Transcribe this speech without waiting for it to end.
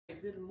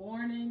Good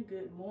morning.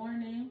 Good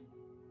morning.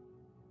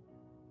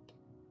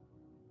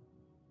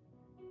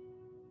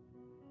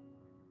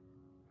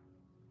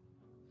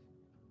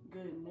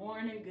 Good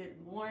morning. Good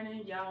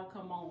morning. Y'all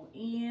come on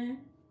in.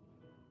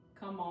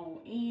 Come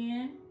on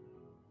in.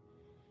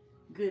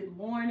 Good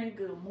morning.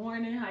 Good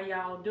morning. How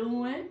y'all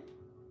doing?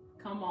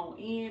 Come on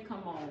in.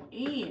 Come on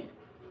in.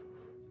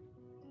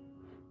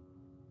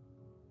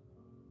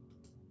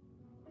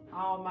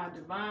 All my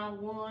divine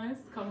ones,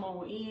 come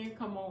on in.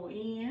 Come on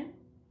in.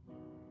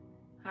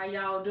 How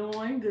y'all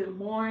doing? Good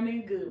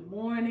morning. Good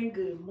morning.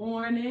 Good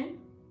morning.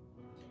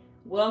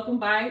 Welcome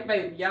back,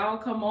 baby. Y'all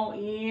come on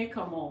in.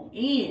 Come on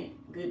in.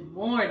 Good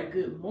morning.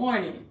 Good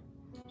morning.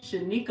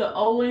 Shanika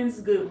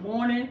Owens, good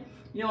morning.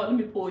 You know what? Let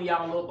me pull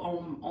y'all up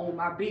on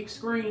my big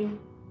screen.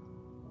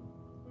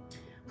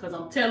 Cause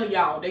I'm telling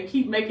y'all, they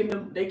keep making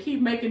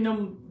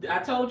them. I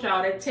told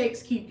y'all that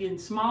text keep getting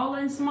smaller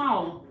and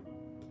smaller.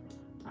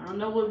 I don't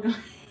know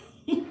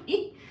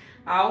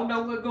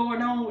what's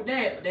going on with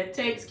that, but that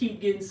text keep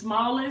getting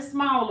smaller and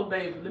smaller,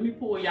 baby. Let me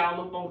pull y'all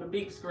up on the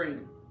big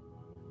screen.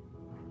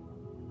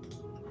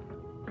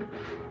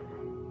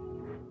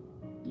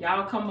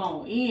 Y'all come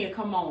on in.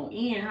 Come on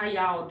in. How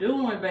y'all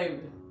doing,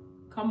 baby?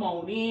 Come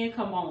on in.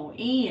 Come on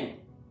in.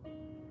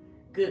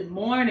 Good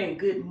morning.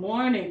 Good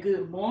morning.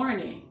 Good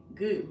morning.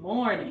 Good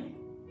morning.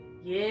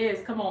 Yes,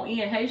 come on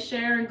in. Hey,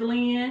 Sharon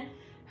Glenn.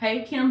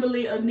 Hey,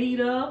 Kimberly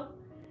Anita.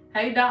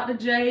 Hey, Dr.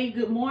 J.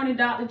 Good morning,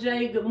 Dr.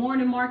 J. Good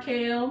morning,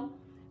 Markel.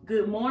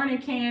 Good morning,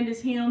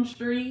 Candace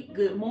Hemstreet.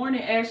 Good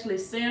morning, Ashley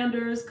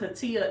Sanders,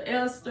 Katia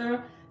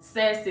Esther,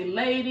 Sassy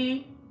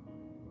Lady,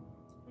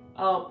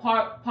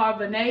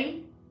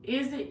 Parvanay.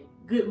 Is it?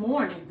 Good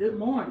morning. Good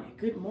morning.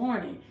 Good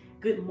morning.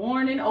 Good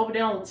morning over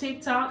there on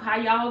TikTok. How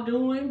y'all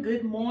doing?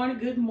 Good morning.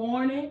 Good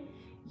morning.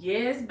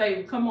 Yes,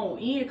 baby. Come on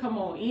in. Come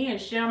on in.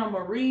 Shannon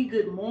Marie.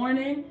 Good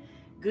morning.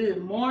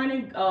 Good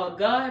morning.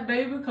 God,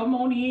 baby. Come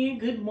on in.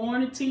 Good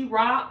morning, T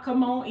Rock.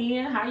 Come on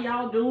in. How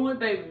y'all doing,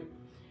 baby?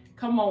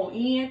 Come on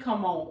in.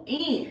 Come on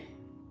in.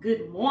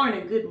 Good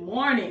morning. Good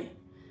morning.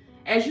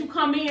 As you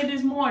come in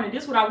this morning,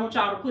 this is what I want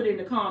y'all to put in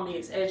the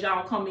comments. As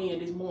y'all come in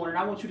this morning,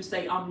 I want you to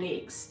say, I'm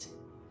next.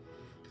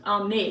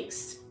 I'm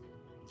next.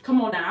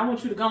 Come on now. I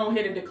want you to go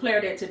ahead and declare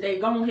that today.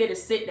 Go ahead and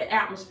set the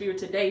atmosphere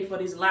today for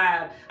this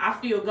live. I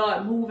feel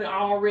God moving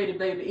already,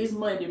 baby. It's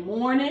Monday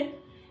morning,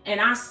 and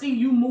I see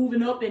you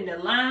moving up in the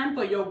line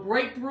for your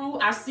breakthrough.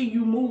 I see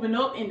you moving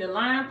up in the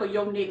line for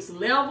your next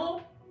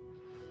level.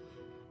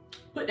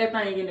 Put that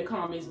thing in the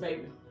comments,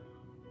 baby.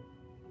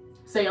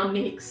 Say, I'm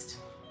next.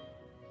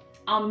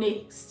 I'm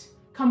next.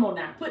 Come on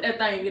now. Put that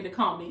thing in the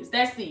comments.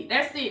 That's it.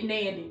 That's it,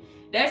 Nandy.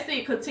 That's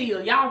it,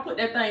 Katia. Y'all put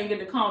that thing in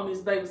the comments,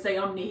 baby. Say,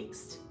 I'm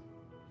next.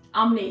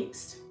 I'm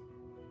next.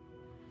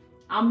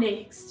 I'm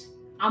next.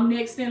 I'm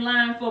next in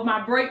line for my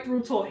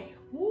breakthrough, Toya.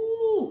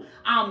 Woo!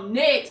 I'm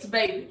next,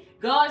 baby.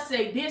 God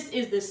said this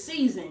is the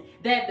season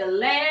that the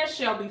last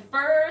shall be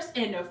first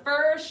and the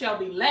first shall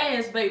be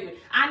last, baby.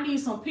 I need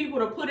some people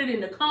to put it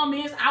in the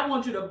comments. I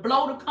want you to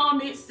blow the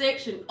comment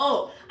section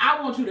up. I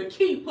want you to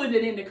keep putting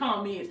it in the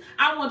comments.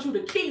 I want you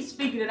to keep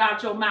speaking it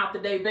out your mouth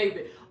today,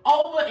 baby.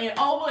 Over and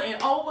over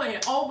and over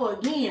and over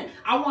again.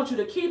 I want you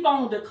to keep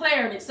on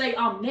declaring it. Say,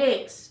 I'm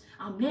next.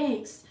 I'm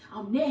next.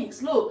 I'm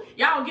next. Look,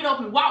 y'all get up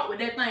and walk with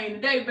that thing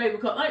today, baby,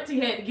 because Auntie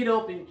had to get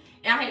up and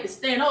I had to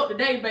stand up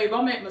today, baby.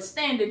 I'm at my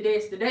standing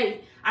desk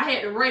today. I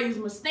had to raise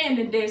my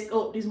standing desk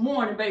up this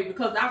morning, baby,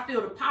 because I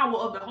feel the power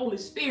of the Holy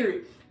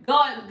Spirit.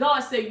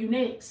 God said, you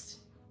next.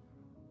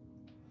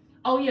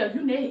 Oh, yeah,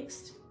 you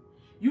next.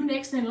 You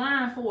next in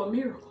line for a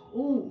miracle.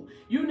 Ooh,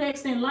 you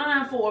next in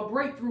line for a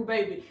breakthrough,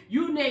 baby.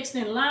 You next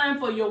in line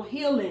for your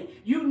healing.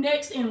 You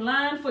next in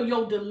line for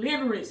your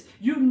deliverance.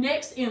 You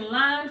next in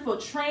line for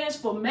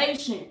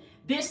transformation.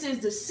 This is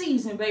the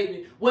season,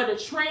 baby, where the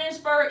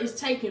transfer is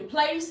taking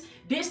place.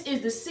 This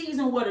is the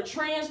season where the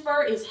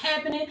transfer is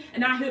happening.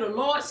 And I hear the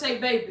Lord say,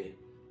 baby,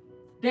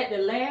 that the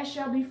last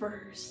shall be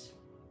first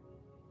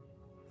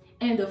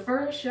and the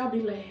first shall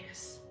be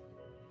last.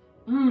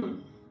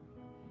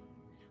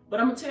 But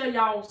I'm going to tell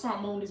y'all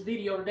something on this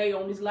video today,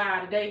 on this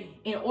live today.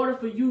 In order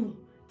for you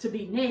to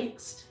be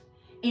next,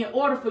 in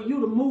order for you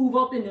to move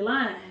up in the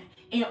line,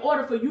 in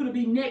order for you to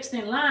be next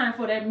in line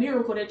for that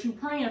miracle that you're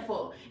praying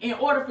for, in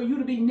order for you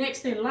to be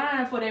next in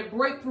line for that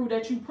breakthrough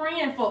that you're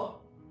praying for,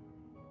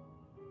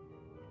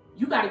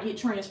 you got to get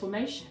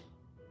transformation.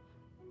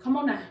 Come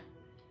on now.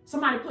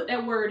 Somebody put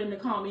that word in the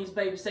comments,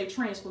 baby. Say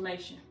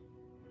transformation.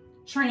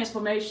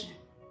 Transformation.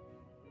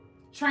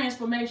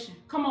 Transformation.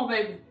 Come on,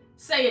 baby.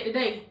 Say it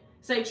today.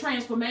 Say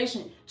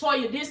transformation.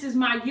 Toya, this is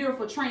my year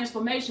for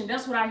transformation.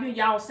 That's what I hear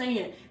y'all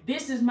saying.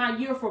 This is my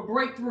year for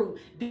breakthrough.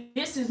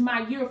 This is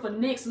my year for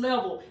next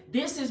level.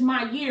 This is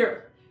my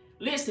year.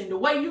 Listen, the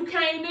way you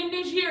came in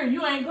this year,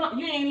 you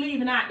ain't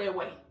leaving out that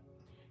way.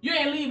 You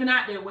ain't leaving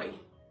out that way.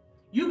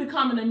 You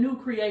becoming a new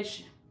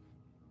creation.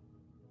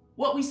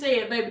 What we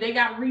said, baby, they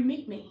got to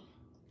re-meet me.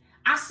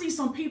 I see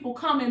some people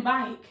coming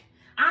back.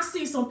 I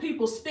see some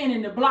people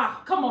spinning the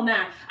block. Come on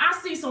now. I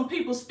see some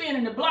people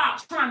spinning the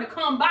block trying to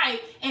come back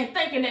and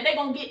thinking that they're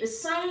going to get the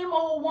same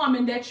old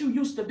woman that you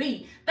used to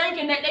be.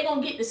 Thinking that they're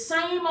going to get the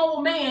same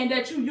old man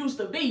that you used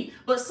to be.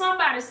 But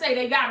somebody say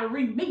they got to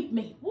re-meet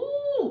me.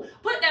 Woo!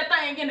 Put that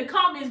thing in the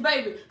comments,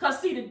 baby. Because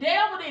see, the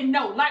devil didn't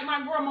know. Like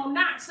my grandma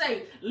not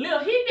say, Lil,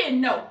 he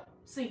didn't know.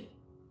 See.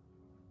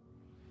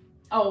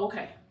 Oh,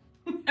 okay.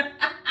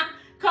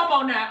 Come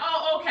on now.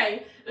 Oh,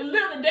 okay.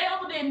 Lil, the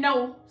devil didn't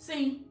know.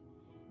 See.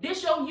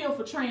 This your year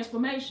for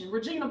transformation.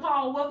 Regina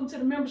Paul, welcome to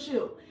the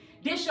membership.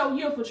 This your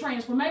year for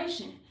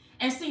transformation.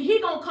 And see, he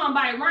gonna come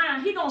back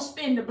around. He gonna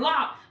spin the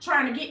block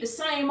trying to get the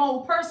same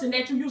old person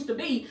that you used to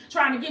be,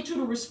 trying to get you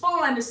to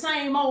respond the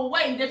same old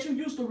way that you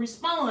used to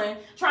respond,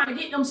 trying to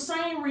get them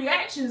same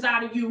reactions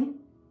out of you.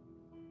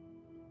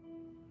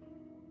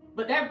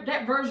 But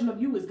that version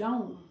of you is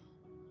gone.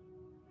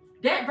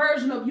 That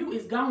version of you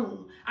is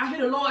gone. I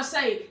hear the Lord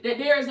say that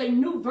there is a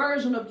new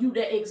version of you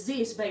that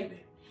exists, baby.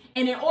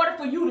 And in order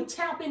for you to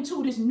tap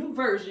into this new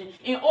version,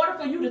 in order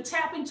for you to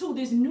tap into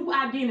this new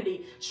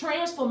identity,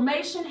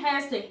 transformation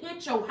has to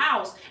hit your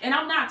house. And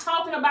I'm not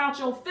talking about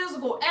your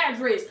physical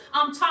address.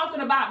 I'm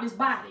talking about this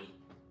body.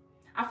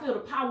 I feel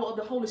the power of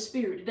the Holy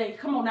Spirit today.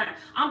 Come on now.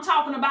 I'm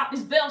talking about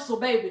this vessel,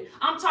 baby.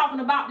 I'm talking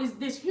about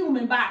this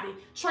human body.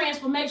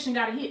 Transformation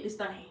got to hit this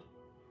thing.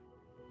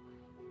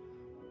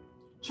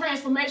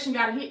 Transformation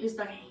got to hit this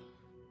thing.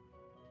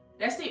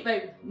 That's it,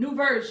 baby. New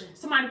version.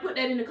 Somebody put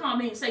that in the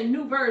comments. Say,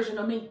 new version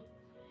of me.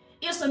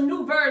 It's a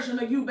new version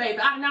of you, baby.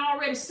 I've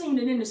already seen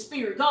it in the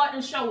spirit. God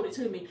done showed it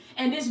to me.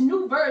 And this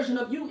new version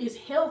of you is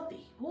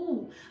healthy.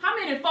 Ooh. How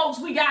many folks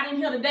we got in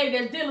here today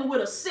that's dealing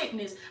with a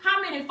sickness?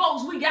 How many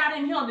folks we got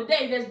in here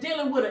today that's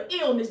dealing with an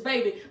illness,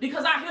 baby?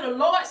 Because I hear the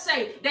Lord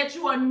say that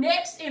you are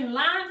next in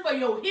line for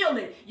your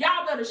healing.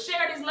 Y'all better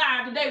share this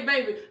live today,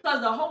 baby, because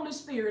the Holy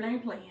Spirit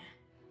ain't playing.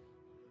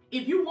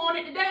 If you want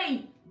it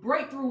today,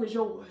 breakthrough is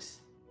yours.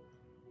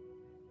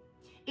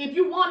 If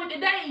you want it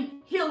today,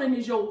 healing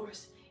is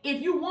yours.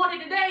 If you want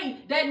it today,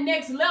 that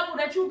next level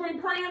that you've been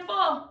praying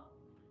for,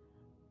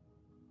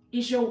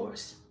 it's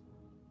yours.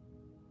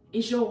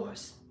 It's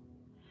yours.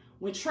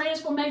 When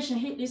transformation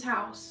hit this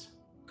house,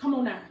 come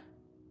on now,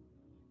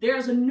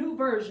 there's a new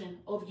version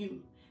of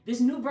you. This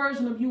new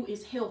version of you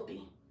is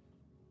healthy.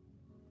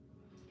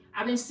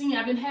 I've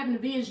been having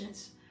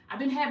visions. I've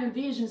been having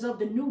visions of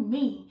the new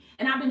me.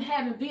 And I've been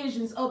having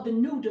visions of the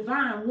new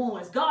divine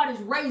ones. God is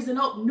raising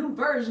up new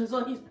versions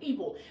of his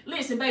people.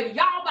 Listen, baby,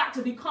 y'all about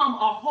to become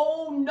a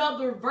whole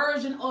nother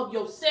version of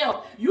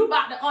yourself. You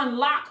about to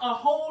unlock a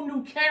whole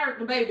new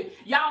character, baby.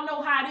 Y'all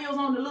know how it is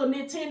on the little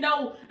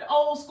Nintendo, the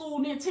old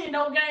school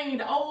Nintendo game,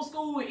 the old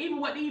school,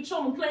 even what these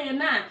children playing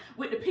now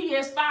with the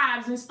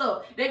PS5s and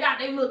stuff. They got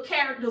their little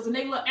characters and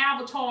their little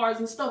avatars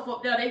and stuff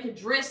up there. They can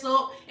dress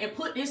up and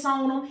put this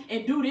on them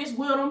and do this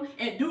with them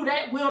and do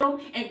that with them.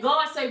 And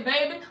God say,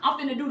 baby, I'm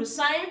finna do the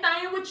same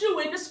thing with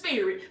you in the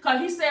spirit. Because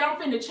he said, I'm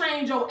finna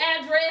change your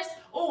address.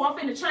 Oh, I'm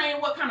finna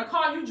change what kind of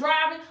car you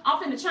driving. I'm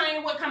finna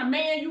change what kind of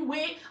man you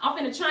with. I'm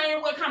finna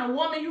change what kind of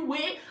woman you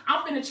with.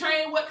 I'm finna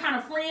change what kind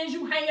of friends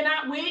you hanging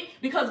out with.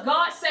 Because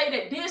God say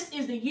that this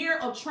is the year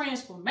of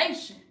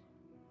transformation.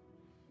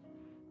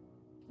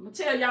 I'm going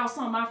to tell y'all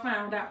something I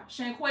found out.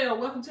 Shanquelle,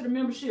 welcome to the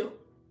membership.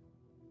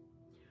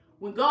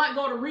 When God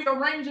go to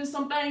rearranging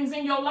some things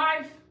in your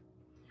life,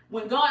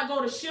 when God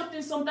go to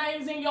shifting some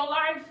things in your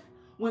life,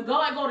 when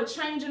God go to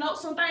changing up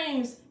some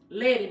things,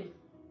 let him.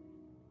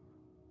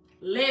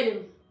 Let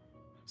him.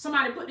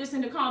 Somebody put this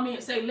in the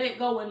comments, say let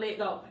go and let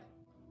God.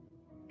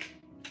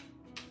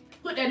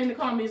 Put that in the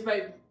comments,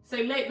 baby.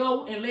 Say let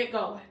go and let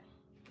God.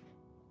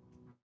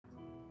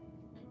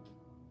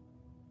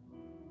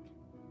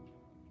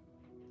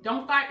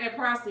 Don't fight that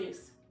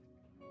process.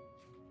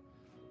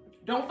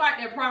 Don't fight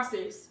that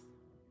process.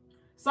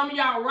 Some of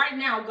y'all right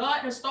now,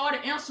 God has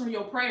started answering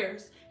your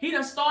prayers. He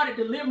done started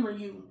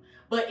delivering you.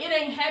 But it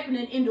ain't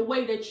happening in the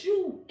way that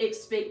you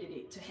expected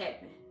it to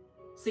happen.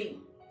 See,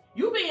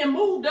 you being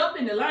moved up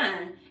in the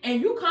line and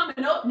you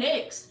coming up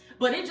next,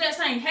 but it just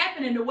ain't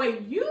happening the way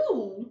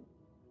you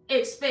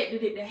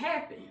expected it to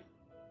happen.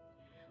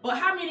 But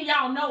how many of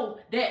y'all know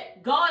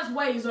that God's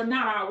ways are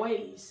not our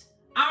ways?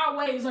 Our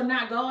ways are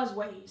not God's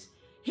ways.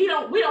 We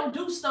don't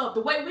do stuff. The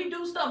way we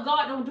do stuff,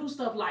 God don't do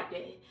stuff like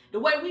that. The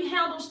way we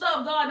handle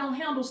stuff, God don't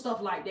handle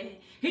stuff like that.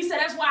 He said,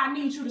 that's why I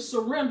need you to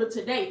surrender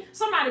today.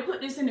 Somebody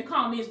put this in the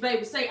comments,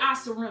 baby. Say, I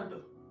surrender.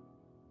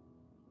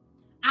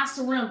 I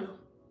surrender.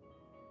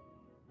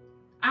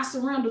 I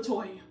surrender,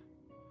 Toya.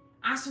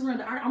 I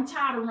surrender. I'm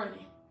tired of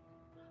running.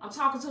 I'm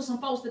talking to some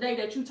folks today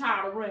that you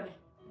tired of running.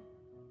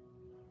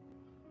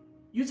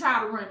 You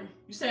tired of running.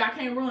 You say, I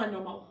can't run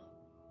no more.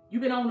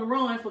 You've been on the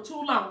run for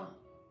too long.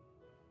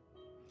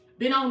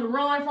 Been on the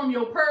run from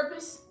your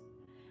purpose.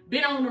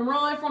 Been on the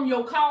run from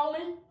your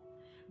calling.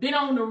 Been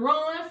on the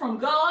run from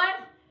God.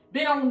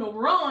 Been on the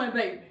run,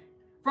 baby,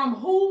 from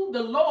who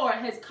the Lord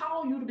has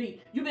called you to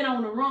be. You've been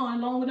on the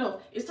run long enough.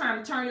 It's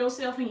time to turn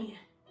yourself in.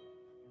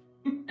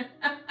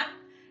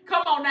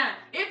 Come on now.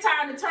 It's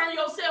time to turn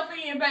yourself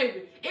in,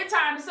 baby. It's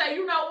time to say,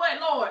 you know what,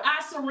 Lord,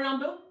 I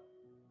surrender.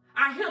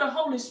 I hear the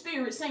Holy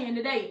Spirit saying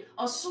today,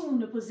 assume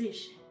the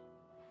position.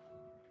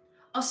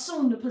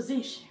 Assume the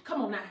position.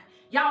 Come on now.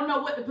 Y'all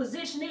know what the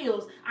position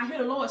is. I hear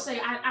the Lord say,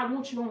 I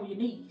want you on your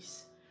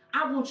knees.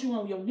 I want you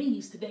on your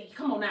knees today.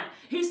 Come on now.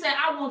 He said,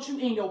 I want you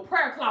in your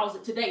prayer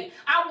closet today.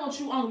 I want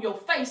you on your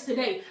face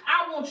today.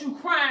 I want you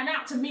crying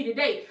out to me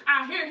today.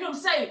 I hear him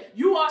say,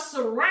 you are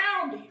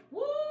surrounded.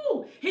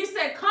 Woo! He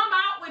said, come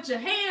out with your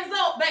hands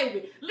up,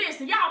 baby.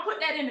 Listen, y'all put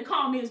that in the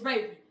comments,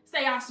 baby.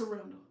 Say, I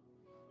surrender.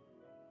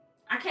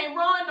 I can't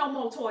run no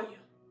more, Toya.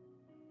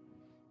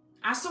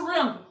 I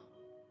surrender.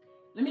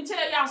 Let me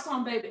tell y'all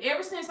something, baby.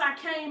 Ever since I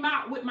came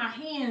out with my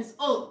hands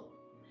up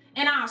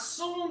and I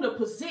assumed a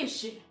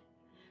position,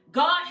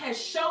 God has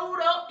showed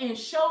up and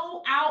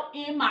showed out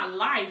in my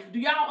life. Do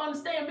y'all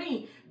understand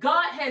me?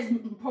 God has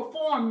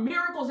performed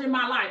miracles in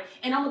my life.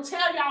 And I'm going to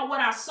tell y'all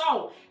what I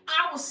saw.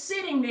 I was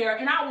sitting there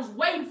and I was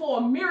waiting for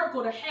a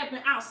miracle to happen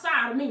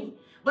outside of me.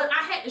 But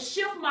I had to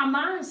shift my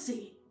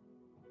mindset.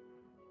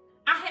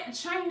 I had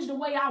to change the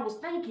way I was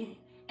thinking.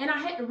 And I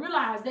had to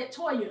realize that,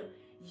 Toya,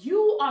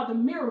 you are the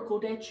miracle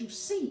that you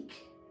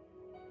seek.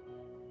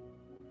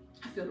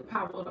 I feel the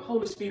power of the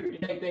Holy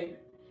Spirit today, baby.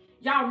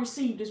 Y'all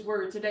received this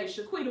word today.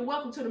 Shaquita,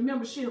 welcome to the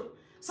membership.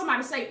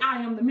 Somebody say,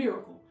 I am the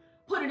miracle.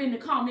 Put it in the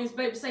comments,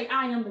 baby. Say,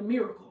 I am the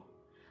miracle.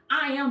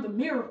 I am the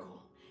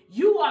miracle.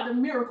 You are the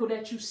miracle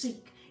that you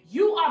seek.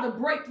 You are the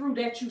breakthrough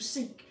that you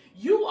seek.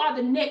 You are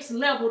the next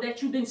level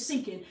that you've been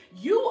seeking.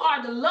 You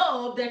are the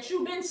love that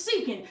you've been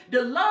seeking.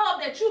 The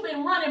love that you've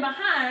been running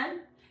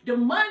behind. The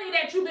money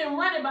that you've been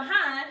running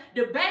behind.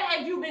 The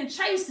bag you've been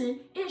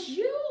chasing. It's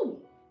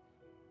you.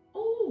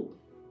 Ooh.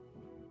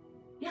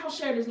 Y'all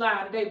share this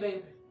live today,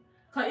 baby.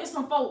 Because it's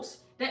some folks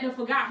that done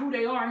forgot who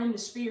they are in the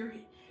spirit.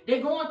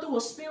 They're going through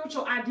a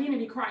spiritual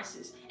identity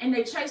crisis and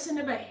they chasing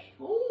the bag.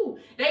 Ooh,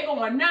 they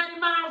going 90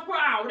 miles per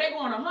hour. They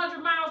going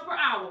 100 miles per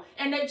hour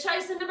and they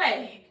chasing the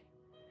bag.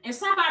 And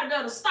somebody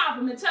better stop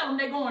them and tell them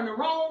they're going the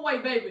wrong way,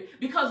 baby.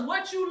 Because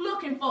what you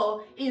looking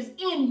for is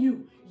in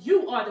you.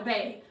 You are the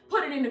bag.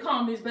 Put it in the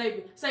comments,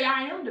 baby. Say,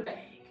 I am the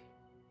bag.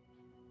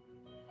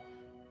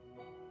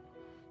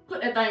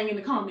 Put that thing in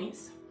the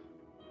comments.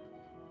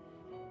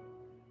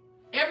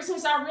 Ever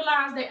since I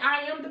realized that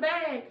I am the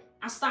bag,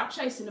 I stopped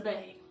chasing the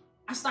bag.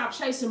 I stopped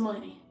chasing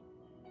money.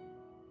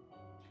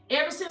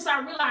 Ever since I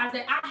realized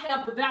that I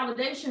have the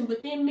validation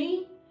within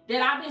me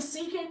that I've been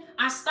seeking,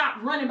 I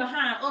stopped running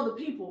behind other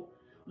people,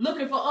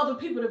 looking for other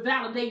people to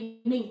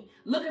validate me,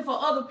 looking for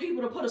other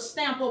people to put a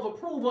stamp of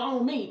approval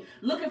on me,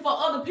 looking for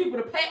other people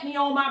to pat me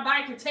on my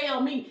back and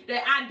tell me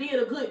that I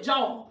did a good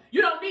job.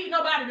 You don't need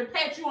nobody to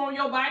pat you on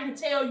your back and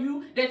tell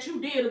you that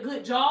you did a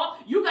good job.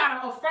 You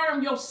got to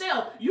affirm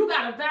yourself. You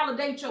got to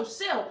validate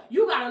yourself.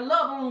 You got to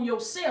love on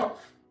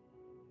yourself.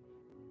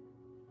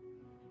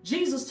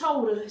 Jesus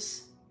told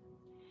us,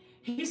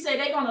 he said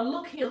they're going to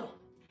look here.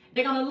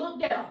 They're going to look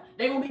there.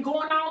 They're going to be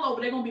going all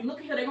over. They're going to be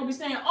looking here. They're going to be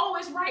saying, oh,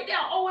 it's right there.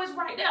 Oh, it's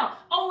right there.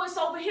 Oh, it's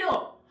over here.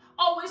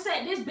 Oh, it's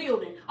at this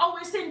building. Oh,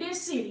 it's in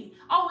this city.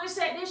 Oh, it's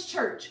at this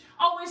church.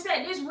 Oh, it's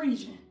at this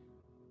region.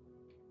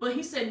 But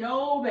he said,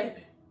 no,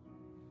 baby.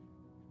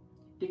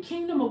 The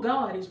kingdom of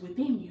God is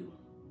within you.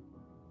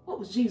 What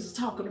was Jesus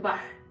talking about?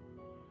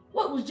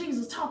 What was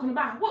Jesus talking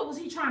about? What was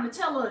he trying to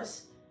tell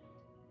us?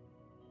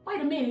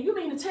 Wait a minute. You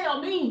mean to tell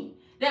me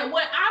that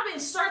what I've been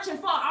searching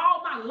for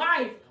all my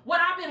life, what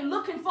I've been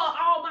looking for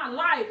all my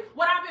life,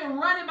 what I've been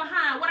running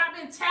behind, what I've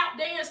been tap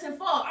dancing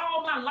for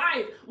all my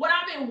life, what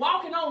I've been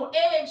walking on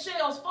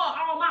eggshells for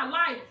all my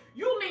life,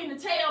 you mean to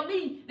tell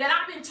me that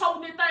I've been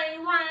toting this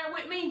thing around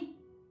with me?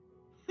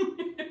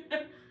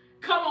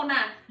 Come on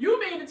now. You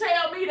mean to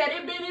tell me that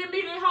it been in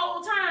me the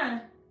whole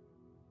time?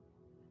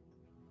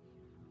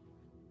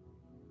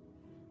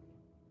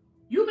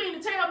 You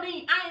mean to tell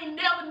me I ain't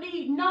never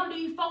need none of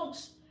these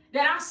folks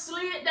that I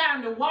slid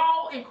down the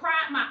wall and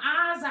cried my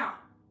eyes out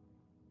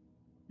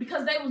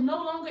because they was no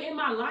longer in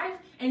my life?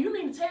 And you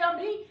mean to tell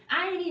me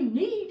I ain't even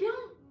need them?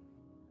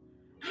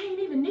 I ain't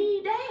even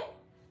need that?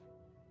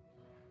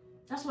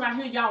 That's what I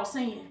hear y'all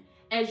saying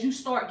as you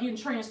start getting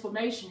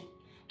transformation.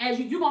 As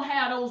you're going to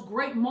have those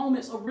great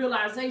moments of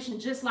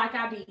realization just like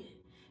I did.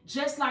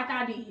 Just like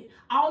I did.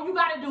 All you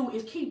got to do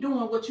is keep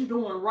doing what you're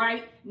doing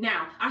right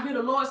now. I hear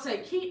the Lord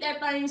say, keep that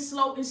thing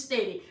slow and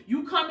steady.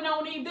 You coming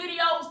on these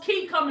videos,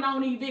 keep coming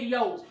on these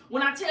videos.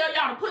 When I tell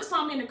y'all to put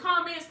something in the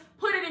comments,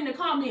 put it in the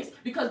comments.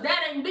 Because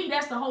that ain't me,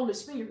 that's the Holy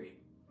Spirit.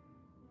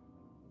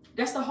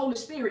 That's the Holy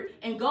Spirit.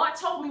 And God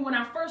told me when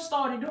I first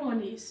started doing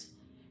this,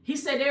 he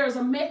said there is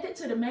a method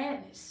to the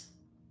madness.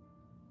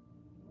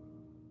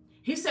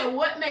 He said,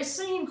 what may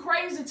seem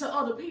crazy to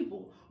other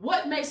people,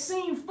 what may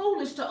seem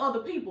foolish to other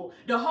people,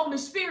 the Holy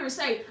Spirit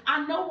say,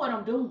 I know what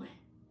I'm doing.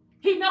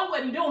 He know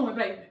what he doing,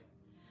 baby.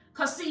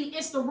 Because see,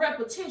 it's the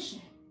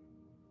repetition.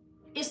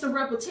 It's the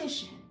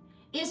repetition.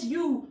 It's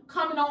you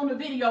coming on the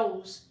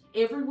videos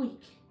every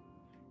week,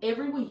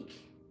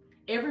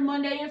 every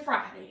Monday and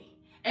Friday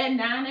at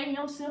 9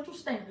 a.m. Central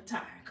Standard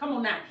Time. Come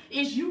on now.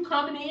 It's you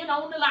coming in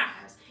on the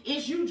lives.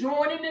 It's you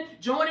joining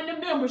the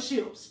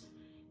memberships.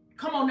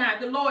 Come on now,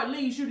 the Lord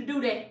leads you to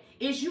do that.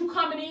 It's you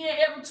coming in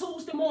every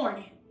Tuesday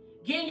morning,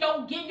 Get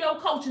in your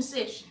coaching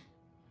session.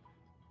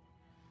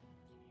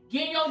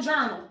 Get in your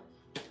journal.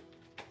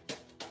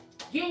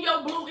 Get in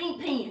your blue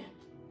ink pen.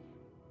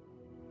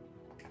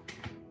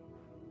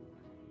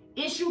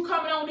 It's you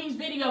coming on these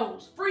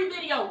videos. Free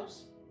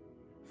videos.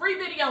 Free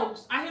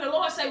videos. I hear the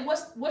Lord say,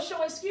 what's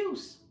your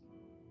excuse?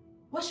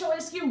 What's your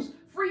excuse?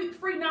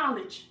 Free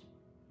knowledge.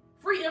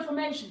 Free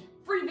information.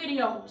 Free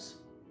videos.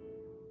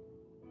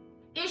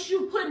 It's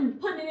you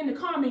putting it in the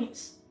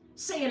comments,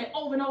 saying it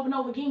over and over and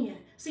over again.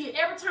 See,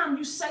 every time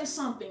you say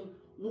something,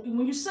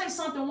 when you say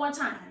something one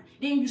time,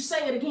 then you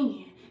say it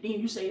again, then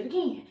you say it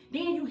again,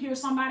 then you hear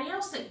somebody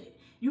else say it.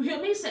 You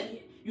hear me say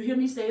it. You hear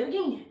me say it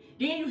again.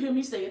 Then you hear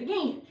me say it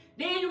again.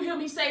 Then you hear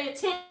me say it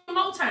 10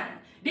 more times.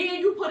 Then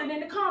you put it in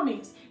the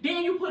comments.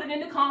 Then you put it in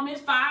the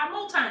comments 5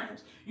 more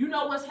times. You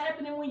know what's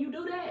happening when you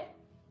do that?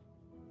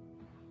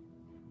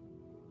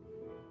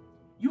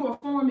 You are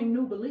forming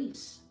new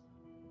beliefs.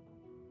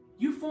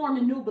 You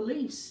forming new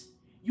beliefs.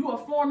 You are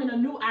forming a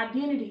new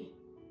identity.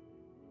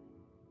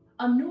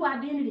 A new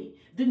identity.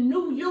 The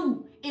new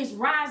you is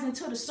rising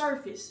to the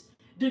surface.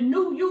 The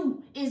new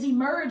you is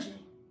emerging.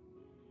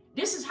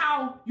 This is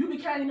how you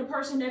became the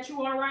person that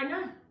you are right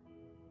now.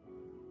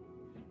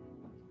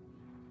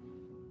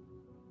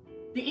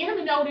 The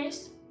enemy knows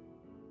this.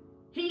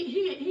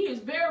 He is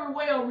very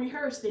well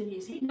rehearsed in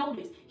this. He knows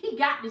this. He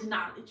got this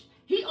knowledge.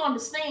 He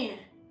understands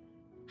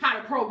how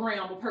to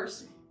program a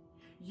person.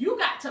 You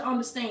got to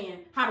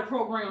understand how to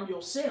program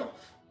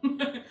yourself.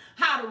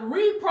 How to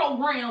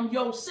reprogram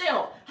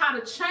yourself. How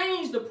to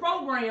change the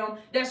program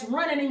that's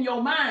running in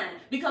your mind.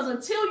 Because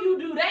until you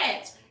do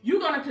that, you're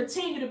going to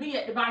continue to be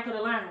at the back of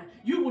the line.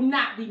 You will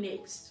not be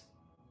next.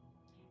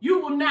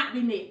 You will not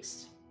be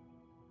next.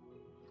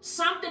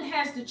 Something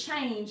has to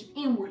change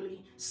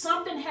inwardly.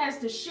 Something has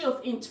to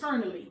shift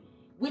internally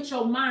with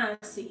your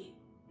mindset.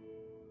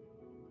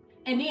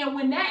 And then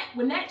when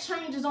that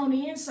changes on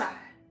the inside,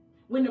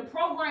 when the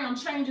program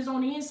changes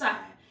on the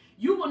inside,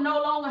 you will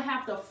no longer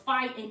have to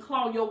fight and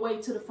claw your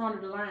way to the front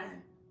of the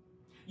line.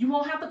 You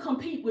won't have to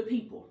compete with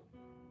people.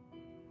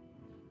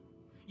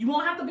 You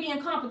won't have to be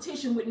in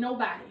competition with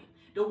nobody.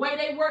 The way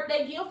they work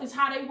their gift is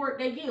how they work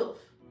their gift.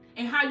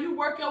 And how you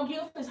work your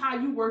gift is how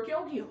you work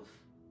your gift.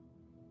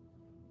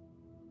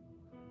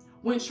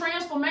 When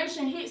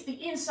transformation hits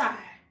the inside,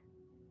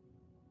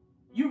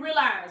 you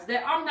realize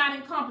that I'm not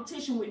in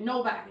competition with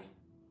nobody.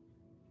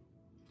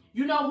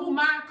 You know who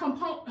my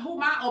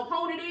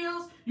opponent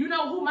is? You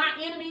know who my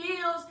enemy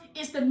is?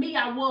 It's the me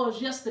I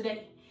was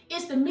yesterday.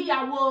 It's the me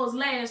I was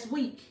last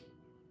week.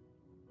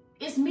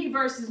 It's me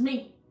versus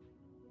me.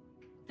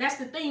 That's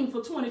the theme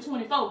for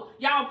 2024.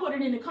 Y'all put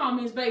it in the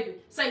comments, baby.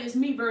 Say it's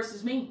me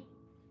versus me.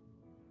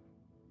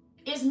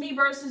 It's me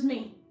versus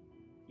me.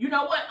 You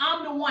know what?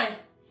 I'm the one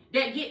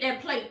that get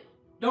that plate.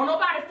 Don't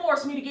nobody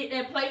force me to get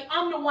that plate.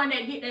 I'm the one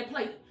that get that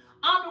plate.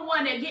 I'm the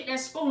one that get that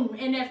spoon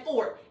and that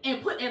fork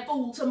and put that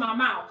food to my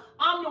mouth.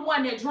 I'm the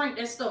one that drink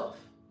that stuff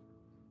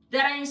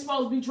that I ain't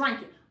supposed to be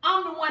drinking.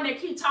 I'm the one that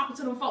keep talking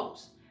to them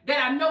folks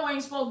that I know I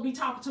ain't supposed to be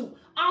talking to.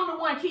 I'm the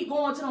one keep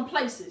going to them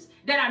places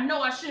that I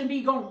know I shouldn't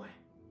be going.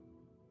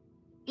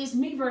 It's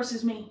me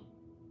versus me.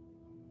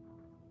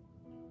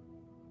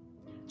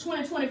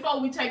 2024,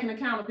 we taking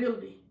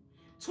accountability.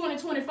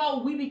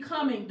 2024, we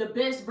becoming the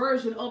best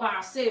version of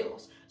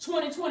ourselves.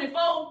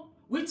 2024,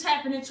 we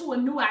tapping into a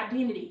new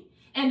identity.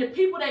 And the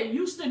people that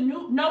used to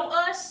know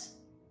us,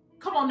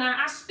 come on now,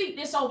 I speak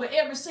this over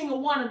every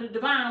single one of the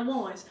divine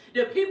ones.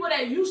 The people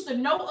that used to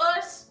know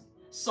us,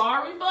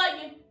 sorry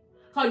for you,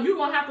 because you're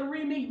going to have to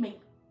re-meet me.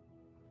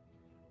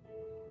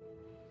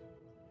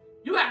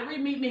 You got to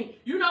re-meet me.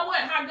 You know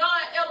what? How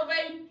God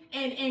elevating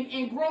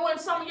and growing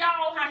some of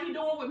y'all, how he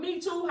doing with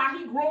me too, how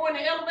he growing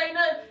and elevating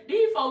us.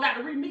 These folks got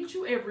to re-meet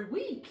you every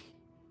week.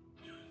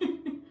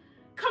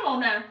 Come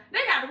on now. They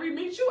got to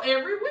re-meet you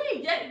every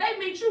week. They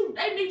meet you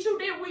this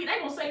week. They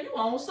gonna say you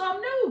on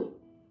something new.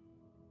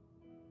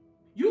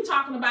 You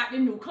talking about the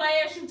new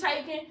class you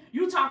taking.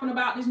 You talking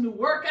about this new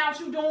workout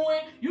you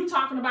doing. You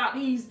talking about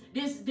these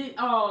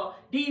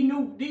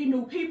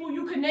new people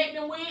you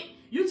connecting with.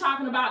 You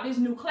talking about this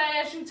new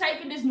class you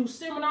taking, this new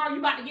seminar you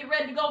about to get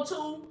ready to go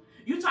to.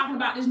 You talking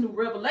about this new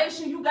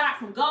revelation you got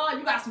from God.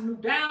 You got some new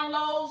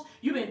downloads.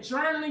 You've been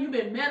journaling. You've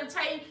been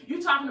meditating.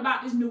 You talking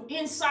about this new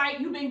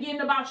insight you've been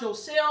getting about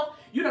yourself.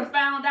 You done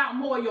found out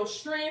more of your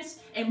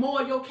strengths and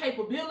more of your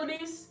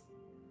capabilities.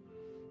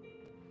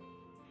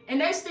 And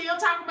they still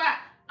talking about,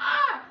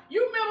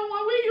 you remember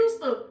when we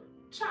used to,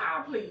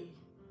 child, please.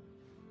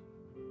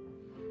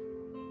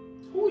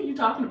 Who are you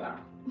talking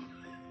about?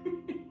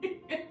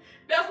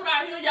 That's what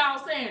I hear y'all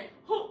saying.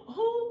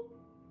 Who?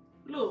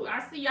 Look, I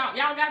see y'all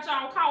got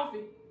y'all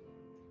coffee.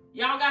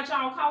 Y'all got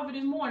y'all coffee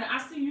this morning. I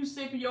see you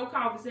sipping your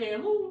coffee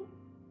saying, who?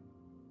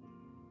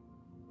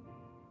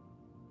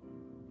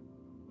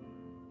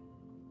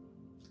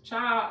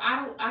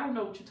 Child, I don't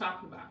know what you're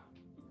talking about.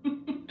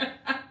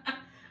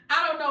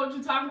 I don't know what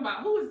you're talking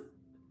about.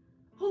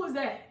 Who is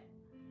that?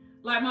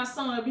 Like my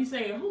son be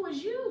saying, who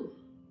is you?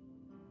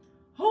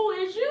 Who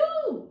is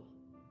you?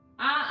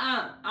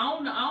 I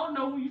don't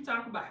know who you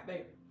talking about,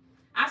 baby.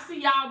 I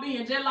see y'all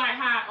being just like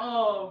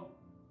how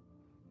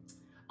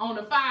on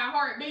the 5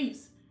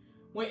 Heartbeats,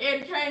 when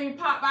Eddie Kane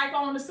popped back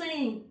on the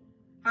scene,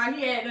 how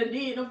he had done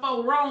did them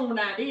folk wrong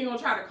now. Then he gonna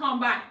try to come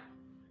back.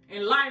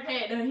 And life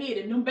had done hit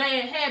him. Them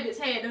bad habits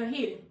had done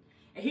hit him.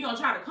 And he gonna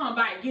try to come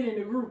back and get in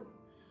the group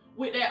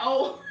with that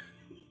old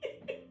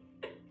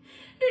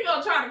he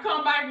gonna try to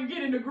come back and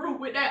get in the group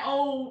with that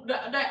old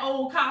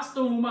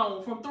costume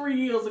on from 3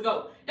 years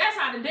ago. That's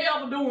how the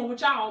devil doing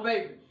with y'all,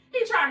 baby.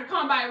 He trying to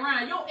come back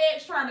around. Your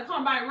ex trying to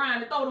come back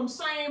around and throw them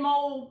same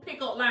old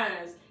pickup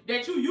lines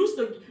that you used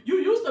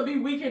to be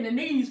weak in the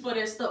knees for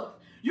that stuff.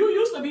 You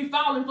used to be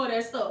falling for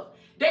that stuff.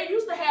 They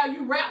used to have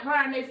you wrap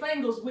around their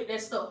fingers with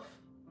that stuff.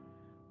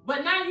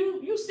 But now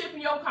you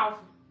sipping your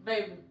coffee,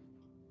 baby.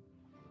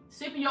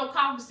 Sipping your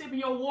coffee, sipping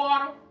your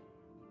water.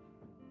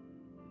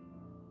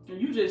 And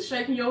you just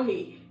shaking your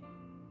head.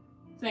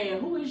 Saying,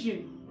 who is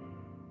you?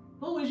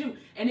 Who is you?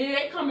 And then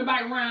they coming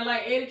back around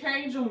like Eddie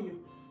Kane Jr.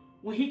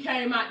 when he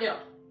came out there.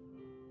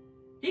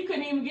 He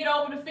couldn't even get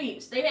over the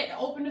fence. They had to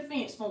open the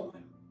fence for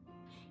him.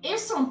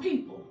 It's some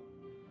people.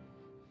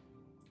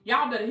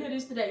 Y'all better hear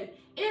this today.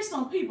 It's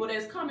some people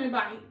that's coming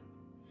back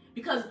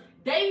because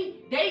they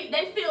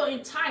feel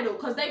entitled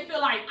because they feel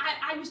like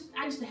I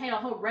used to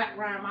have her wrapped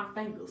around my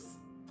fingers.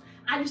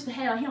 I used to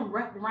have him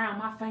wrapped around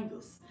my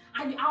fingers.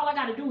 All I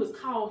gotta do is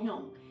call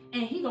him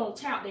and he gonna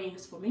tap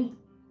dance for me.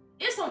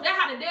 That's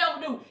how the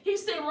devil do.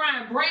 He's sitting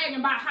around bragging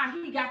about how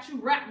he got you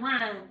wrapped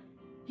around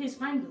his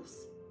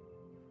fingers.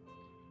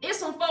 It's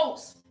some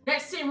folks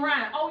that sitting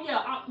around, oh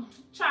yeah,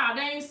 child,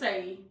 they ain't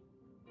saved.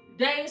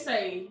 They ain't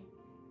saved.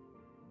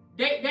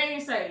 They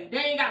ain't saved. They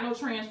ain't got no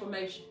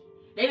transformation.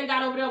 They done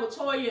got over there with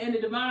Toya and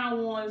the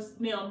Divine Ones,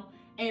 them,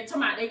 and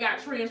talking about they got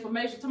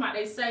transformation, talking about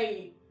they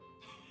saved.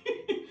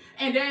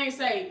 And they ain't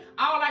saved.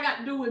 All I got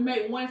to do is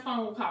make one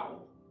phone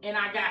call, and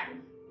I got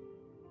him.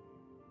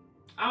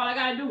 All I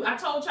got to do, I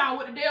told y'all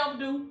what the devil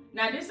do.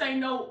 Now, this ain't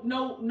no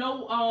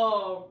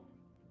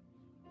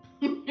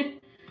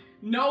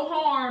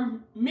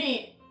harm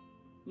meant.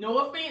 No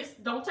offense.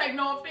 Don't take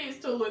no offense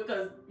to it,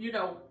 because, you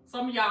know,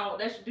 some of y'all,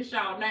 this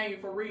y'all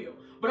name for real.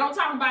 But I'm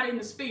talking about it in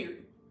the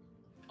spirit.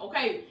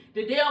 Okay,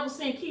 the devil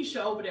sent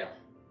Keisha over there.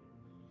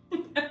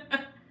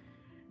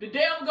 The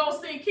devil gonna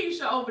send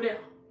Keisha over there.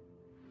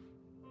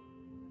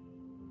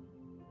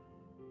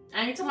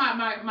 I ain't talking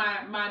about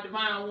my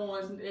divine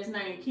ones that's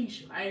named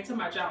Keisha. I ain't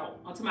talking about y'all.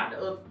 I'm talking about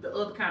the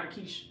other kind of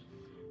Keisha.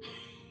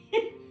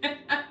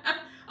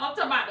 I'm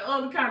talking about the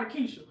other kind of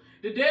Keisha.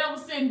 The devil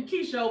sending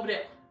Keisha over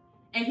there.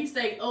 And he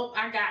say, oh,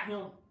 I got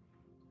him.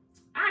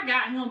 I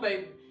got him,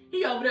 baby.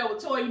 He over there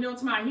with Toya, you know,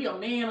 talking about he a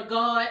man of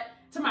God.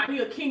 Talking about he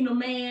a kingdom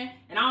man.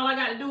 And all I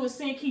got to do is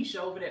send Keisha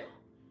over there.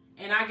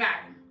 And I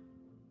got him.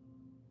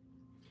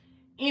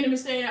 Enemy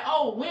saying,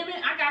 oh, women,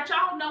 I got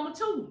y'all number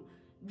 2.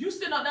 You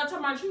sitting up there talking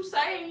about you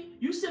saved.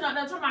 You sitting up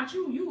there talking about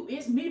you,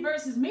 it's me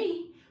versus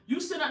me. You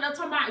sitting up there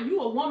talking about you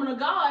a woman of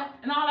God,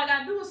 and all I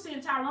gotta do is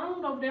send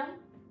Tyrone over there.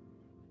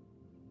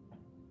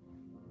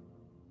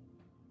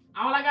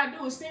 All I gotta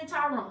do is send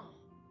Tyrone.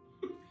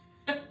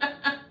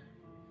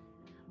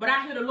 But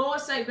I hear the Lord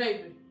say,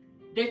 baby,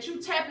 that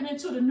you tapping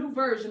into the new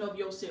version of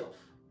yourself.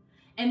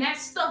 And that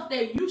stuff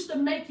that used to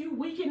make you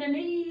weak in the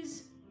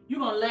knees, you're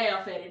gonna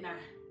laugh at it now.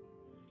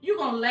 You're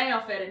gonna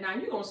laugh at it now.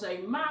 You're gonna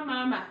say,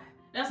 my.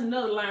 That's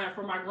another line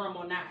from my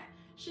grandma now.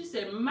 She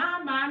said,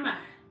 my.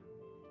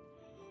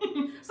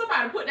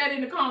 Somebody put that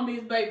in the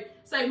comments, baby.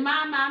 Say,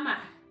 my.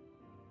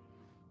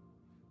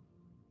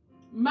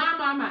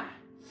 My.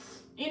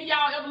 Any of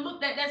y'all ever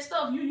looked at that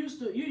stuff you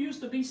used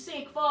to be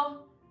sick for?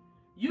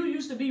 You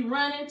used to be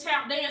running,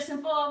 tap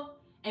dancing for?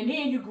 And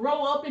then you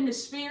grow up in the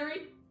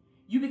spirit.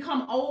 You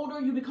become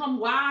older. You become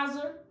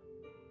wiser.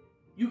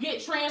 You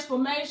get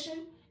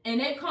transformation.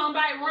 And they come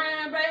back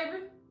around,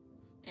 baby.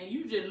 And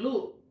you just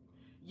look.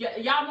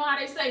 Y'all know how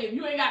they say, if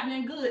you ain't got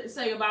nothing good to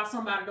say about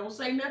somebody, don't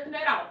say nothing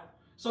at all.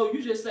 So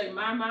you just say,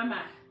 my.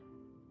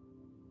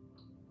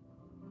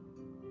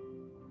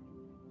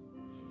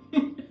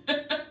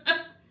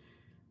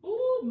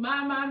 Ooh,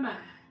 my. My.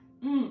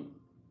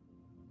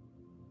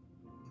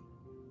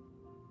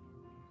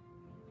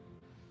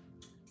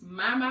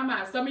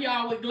 Some of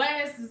y'all with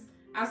glasses,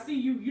 I see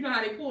you know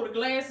how they pull the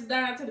glasses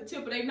down to the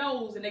tip of their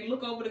nose and they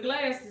look over the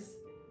glasses.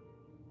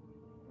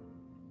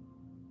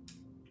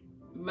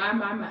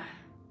 My.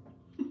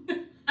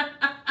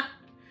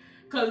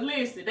 Because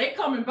listen, they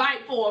coming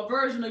back for a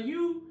version of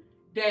you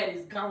that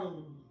is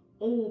gone.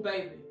 Oh,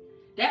 baby.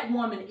 That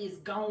woman is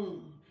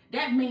gone.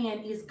 That man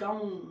is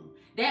gone.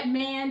 That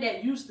man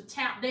that used to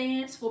tap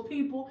dance for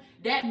people.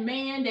 That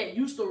man that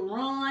used to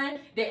run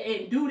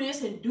and do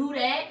this and do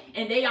that.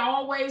 And they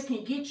always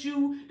can get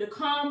you to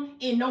come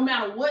in no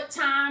matter what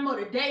time of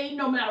the day,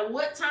 no matter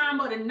what time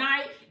of the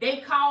night. They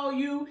call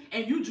you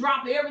and you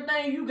drop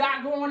everything you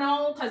got going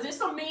on. Because it's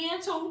some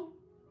men too.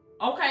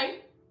 Okay?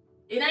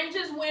 It ain't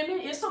just women.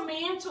 It's some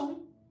men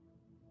too.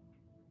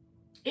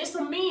 It's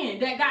some men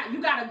that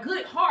you got a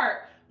good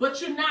heart,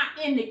 but you're not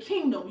in the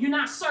kingdom. You're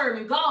not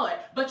serving God,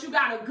 but you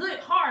got a good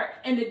heart,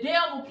 and the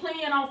devil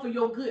playing off of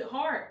your good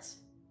heart.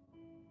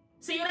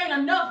 See, it ain't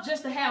enough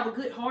just to have a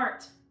good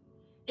heart.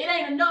 It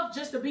ain't enough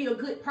just to be a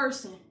good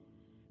person.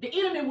 The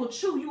enemy will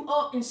chew you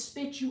up and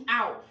spit you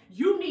out.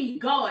 You need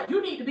God.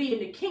 You need to be in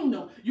the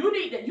kingdom. You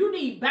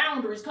need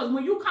boundaries, because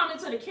when you come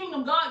into the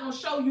kingdom, God gonna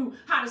show you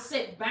how to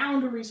set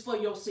boundaries for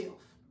yourself.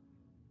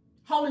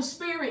 Holy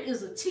Spirit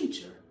is a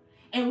teacher.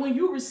 And when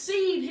you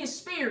receive his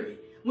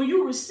spirit, when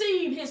you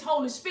receive his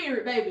Holy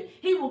Spirit, baby,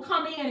 he will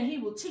come in and he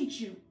will teach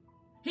you.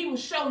 He will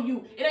show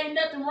you. It ain't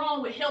nothing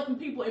wrong with helping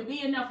people and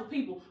being there for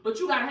people, but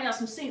you got to have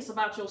some sense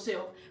about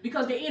yourself,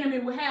 because the enemy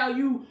will have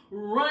you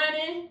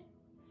running,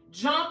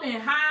 jumping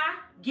high,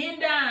 getting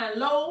down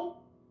low.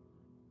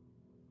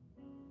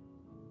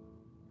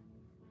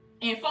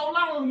 And for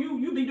long,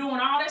 you be doing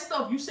all that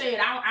stuff. You said,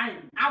 I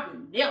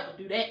would never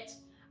do that.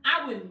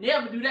 I would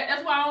never do that.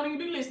 That's why I don't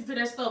even be listening to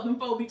that stuff. Them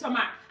folks be talking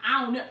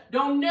about,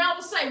 don't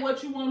never say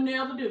what you won't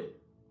never do.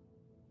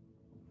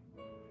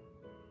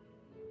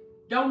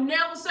 Don't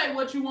never say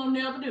what you won't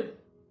never do.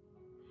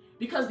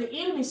 Because the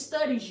enemy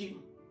studies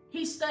you.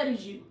 He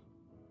studies you.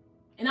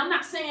 And I'm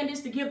not saying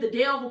this to give the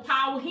devil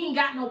power. He ain't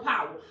got no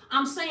power.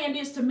 I'm saying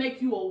this to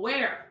make you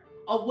aware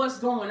of what's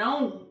going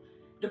on.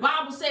 The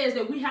Bible says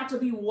that we have to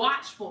be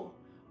watchful.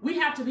 We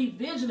have to be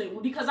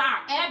vigilant, because our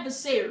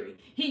adversary,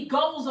 he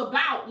goes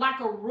about like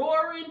a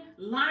roaring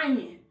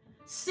lion,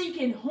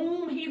 seeking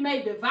whom he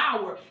may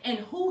devour and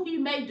who he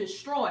may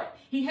destroy.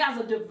 He has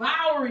a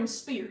devouring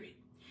spirit.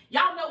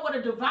 Y'all know what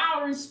a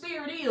devouring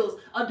spirit is.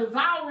 A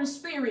devouring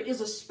spirit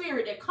is a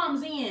spirit that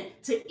comes in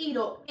to eat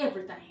up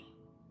everything.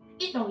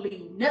 It don't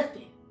leave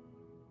nothing.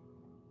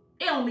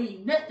 It don't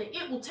leave nothing.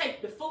 It will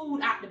take the food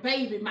out the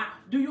baby mouth.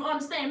 Do you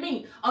understand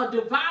me? A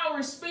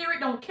devouring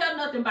spirit don't care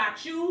nothing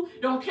about you.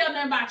 Don't care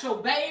nothing about your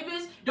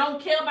babies. Don't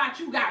care about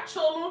you got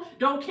children.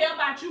 Don't care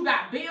about you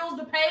got bills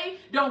to pay.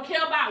 Don't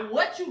care about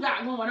what you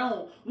got going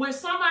on. When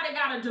somebody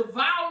got a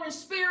devouring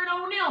spirit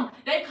on them,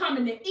 they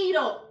coming to eat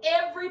up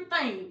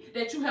everything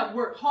that you have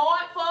worked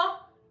hard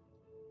for.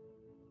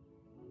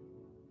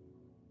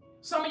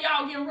 Some of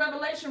y'all getting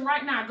revelation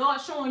right now.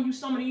 God's showing you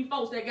some of these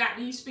folks that got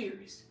these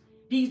spirits.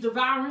 These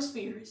devouring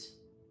spirits.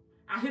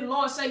 I hear the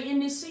Lord say, in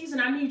this season,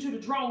 I need you to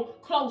draw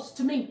close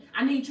to me.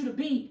 I need you to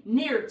be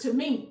near to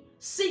me.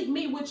 Seek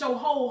me with your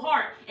whole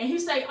heart. And he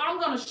say,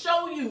 I'm going to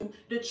show you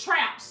the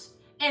traps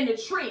and the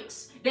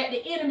tricks that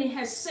the enemy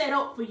has set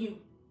up for you.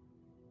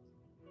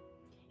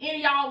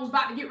 Any of y'all was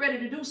about to get ready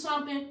to do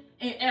something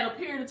at a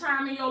period of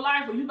time in your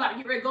life, or you about to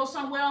get ready to go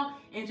somewhere,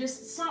 and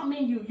just something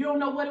in you don't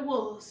know what it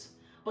was.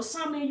 But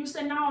something in you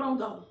said, no, don't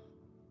go.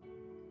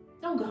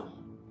 Don't go.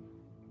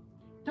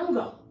 Don't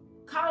go.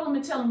 Call them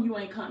and tell them you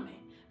ain't coming.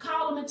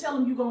 Call them and tell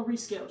them you're going to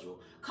reschedule.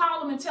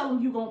 Call them and tell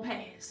them you're going to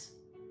pass.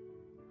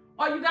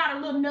 Or you got a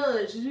little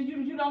nudge.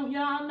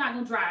 I'm not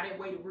going to drive that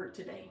way to work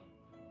today.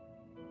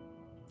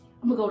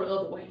 I'm going to go the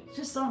other way.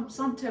 Just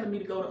some telling me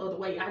to go the other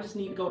way. I just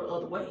need to go the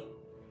other way.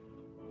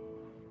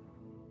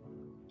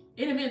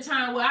 It have been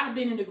time where I've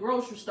been in the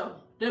grocery store.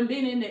 Done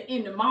been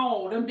in the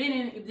mall. Done been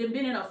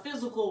in a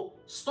physical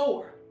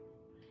store.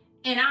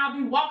 And I'll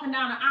be walking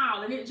down the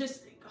aisle and it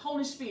just,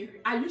 Holy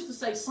Spirit. I used to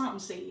say something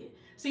said.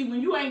 See,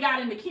 when you ain't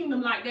got in the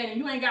kingdom like that and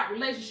you ain't got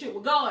relationship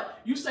with God,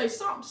 you say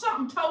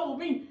something told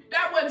me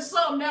that wasn't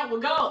something that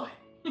was God.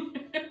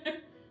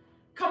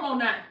 Come on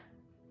now.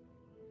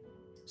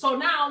 So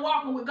now I'm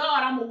walking with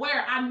God. I'm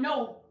aware. I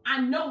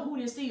know who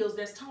this is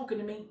that's talking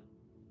to me.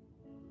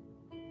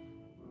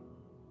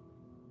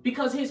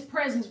 Because his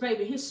presence,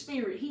 baby, his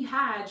spirit, he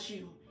hides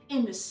you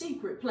in the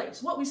secret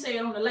place. What we said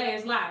on the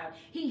last live,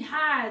 he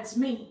hides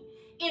me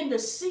in the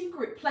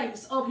secret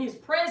place of his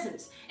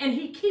presence, and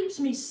he keeps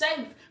me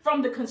safe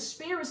from the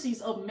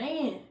conspiracies of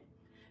man.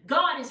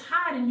 God is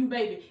hiding you,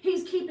 baby.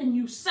 He's keeping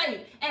you safe.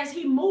 As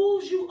he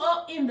moves you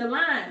up in the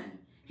line,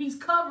 he's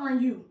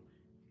covering you.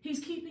 He's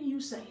keeping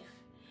you safe.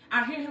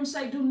 I hear him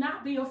say, do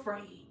not be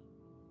afraid.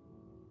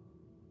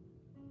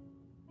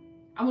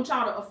 I want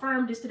y'all to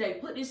affirm this today.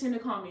 Put this in the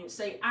comments.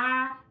 Say,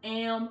 I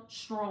am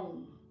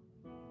strong.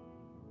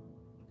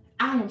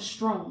 I am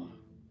strong.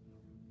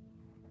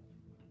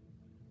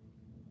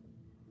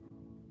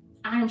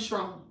 I am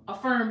strong.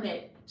 Affirm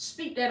that.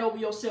 Speak that over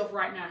yourself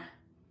right now.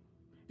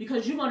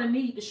 Because you're going to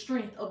need the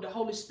strength of the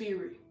Holy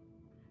Spirit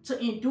to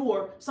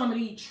endure some of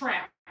these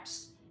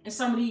traps and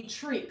some of these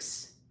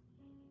tricks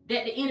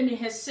that the enemy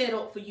has set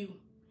up for you.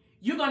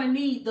 You're going to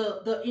need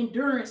the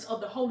endurance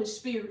of the Holy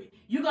Spirit.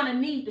 You're going to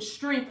need the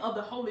strength of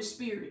the Holy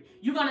Spirit.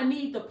 You're going to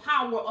need the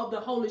power of the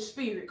Holy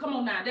Spirit. Come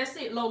on now. That's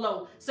it,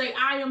 Lolo. Say,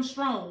 I am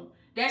strong.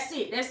 That's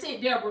it. That's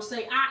it, Deborah.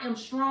 Say, I am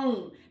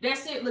strong.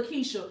 That's it,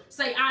 Lakeisha.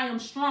 Say, I am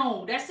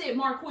strong. That's it,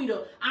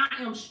 Marquita. I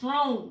am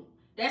strong.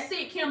 That's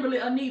it, Kimberly,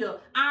 Anita.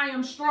 I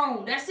am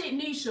strong. That's it,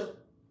 Nisha.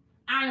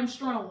 I am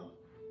strong.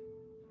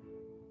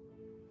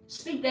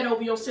 Speak that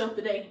over yourself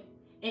today.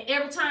 And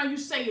every time you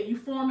say it, you're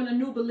forming a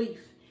new belief.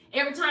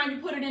 Every time you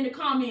put it in the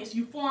comments,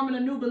 you're forming a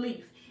new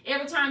belief.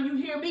 Every time you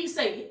hear me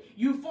say it,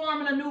 you're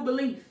forming a new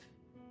belief.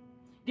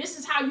 This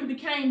is how you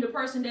became the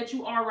person that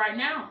you are right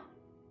now.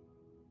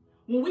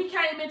 When we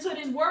came into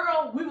this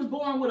world, we was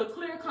born with a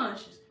clear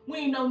conscience. We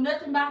ain't know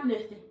nothing about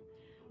nothing.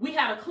 We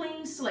had a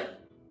clean slate.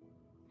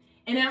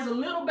 And as a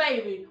little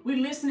baby, we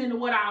listening to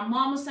what our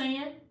mama's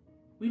saying.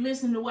 We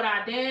listening to what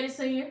our dad is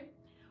saying.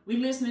 We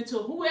listening to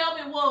whoever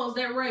it was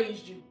that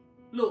raised you.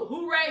 Look,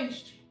 who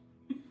raised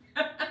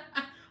you?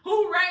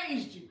 Who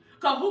raised you?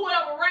 Because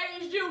whoever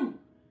raised you,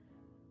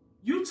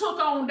 you took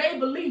on their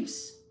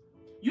beliefs.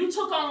 You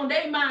took on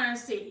their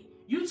mindset.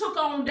 You took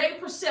on their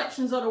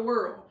perceptions of the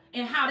world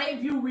and how they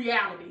view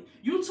reality.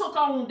 You took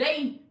on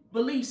their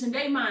beliefs and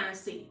their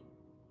mindset.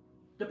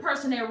 The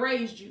person that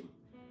raised you.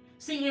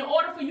 See, in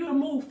order for you to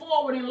move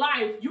forward in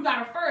life, you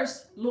got to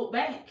first look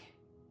back.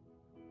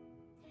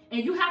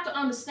 And you have to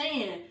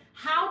understand,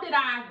 how did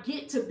I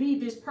get to be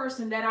this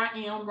person that I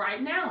am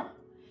right now?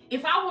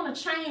 If I want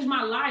to change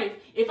my life,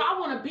 if I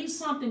want to be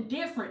something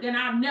different than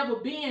I've never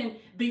been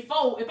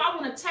before, if I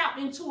want to tap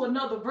into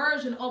another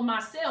version of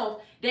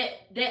myself that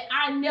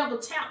I never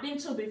tapped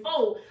into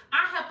before,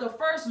 I have to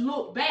first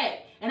look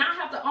back and I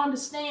have to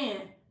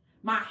understand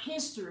my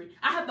history.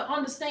 I have to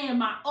understand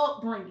my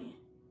upbringing.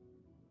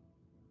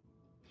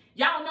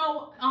 Y'all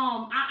know,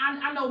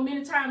 I know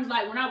many times,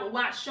 like when I would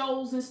watch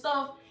shows and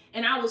stuff,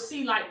 and I would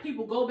see like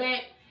people go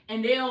back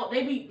and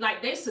they be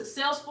like, they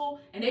successful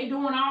and they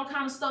doing all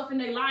kind of stuff in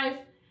their life,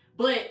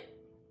 but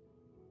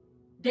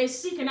they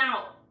seeking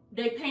out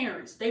their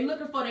parents. They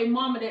looking for their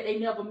mama that they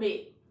never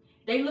met.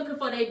 They looking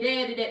for their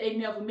daddy that they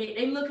never met.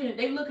 They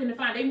looking to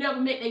find, they never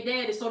met their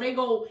daddy, so they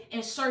go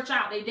and search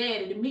out their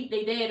daddy to meet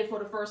their daddy for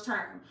the first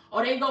time.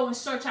 Or they go and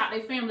search out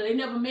their family. They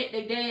never met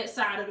their dad's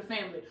side of the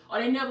family. Or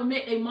they never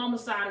met their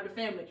mama's side of the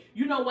family.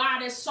 You know why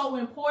that's so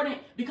important?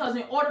 Because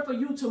in order for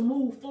you to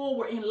move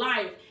forward in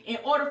life, in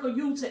order for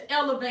you to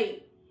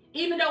elevate,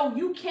 even though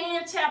you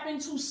can tap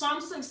into some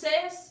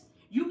success,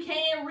 you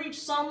can reach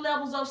some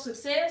levels of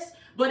success,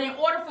 but in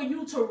order for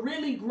you to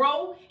really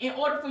grow, in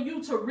order for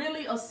you to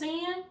really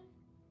ascend,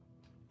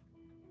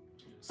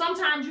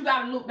 sometimes you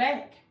got to look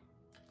back.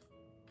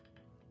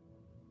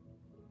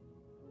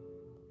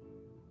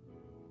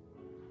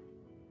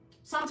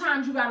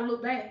 Sometimes you got to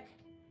look back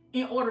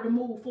in order to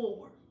move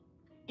forward,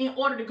 in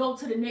order to go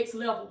to the next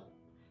level.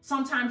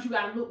 Sometimes you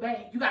got to look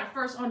back. You got to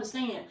first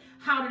understand,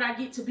 how did I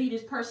get to be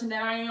this person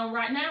that I am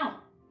right now?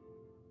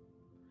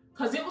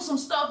 Because it was some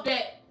stuff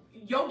that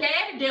your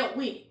daddy dealt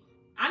with.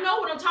 I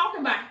know what I'm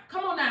talking about.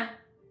 Come on now.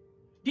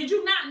 Did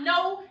you not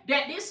know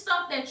that this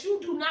stuff that you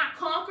do not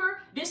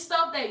conquer, this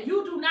stuff that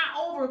you do not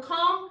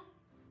overcome,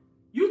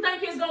 you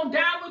think it's going to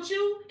die with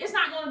you? It's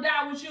not going to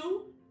die with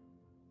you.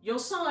 Your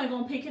son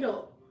going to pick it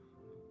up.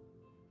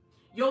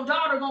 Your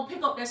daughter going to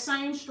pick up that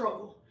same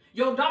struggle.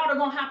 Your daughter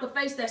going to have to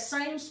face that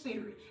same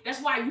spirit.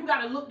 That's why you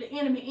got to look the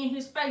enemy in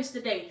his face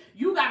today.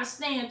 You got to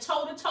stand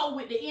toe-to-toe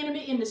with the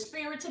enemy in the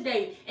spirit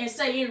today and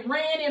say, it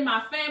ran in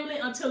my family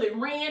until it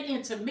ran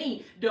into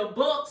me. The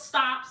buck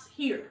stops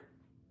here.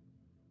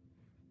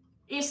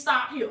 It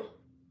stopped here.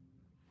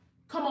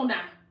 Come on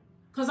now.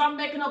 Because I'm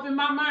making up in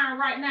my mind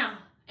right now.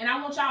 And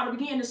I want y'all to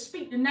begin to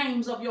speak the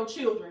names of your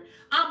children.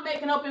 I'm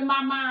making up in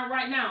my mind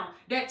right now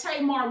that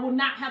Tamar will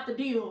not have to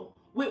deal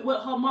with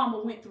what her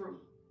mama went through.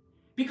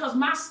 Because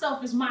my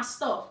stuff is my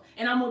stuff.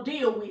 And I'm going to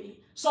deal with it.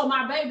 So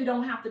my baby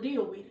don't have to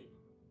deal with it.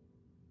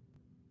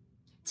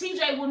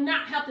 TJ will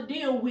not have to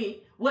deal with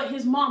what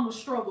his mama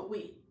struggled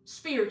with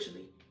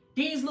spiritually.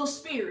 These little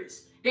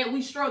spirits that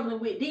we struggling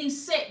with.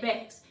 These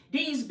setbacks.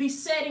 These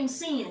besetting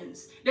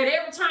sins that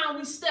every time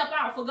we step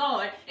out for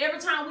God, every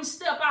time we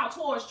step out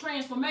towards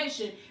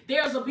transformation,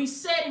 there's a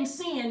besetting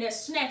sin that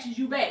snatches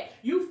you back.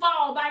 You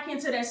fall back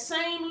into that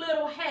same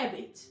little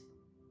habit.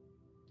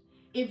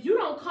 If you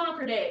don't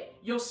conquer that,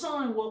 your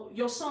son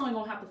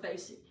gonna have to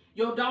face it.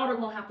 Your daughter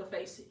gonna have to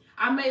face it.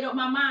 I made up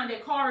my mind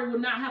that Corey would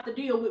not have to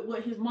deal with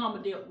what his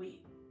mama dealt with.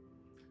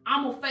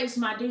 I'm gonna face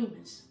my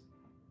demons.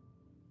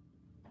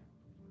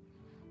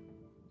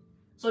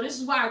 So this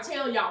is why I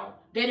tell y'all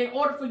that in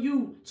order for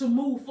you to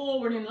move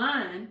forward in the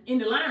line,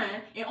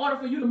 in order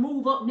for you to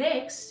move up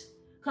next,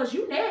 because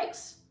you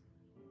next.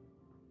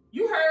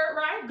 You heard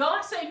right?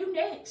 God said you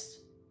next.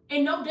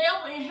 And no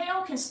devil in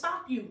hell can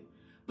stop you.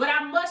 But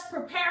I must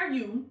prepare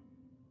you,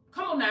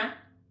 come on now,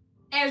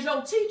 as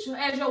your teacher,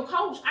 as your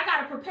coach, I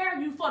got to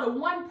prepare you for the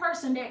one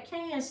person that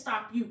can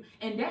stop you.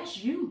 And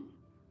that's you.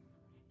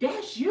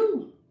 That's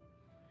you.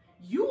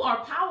 You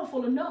are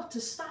powerful enough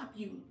to stop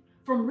you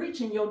from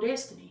reaching your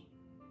destiny.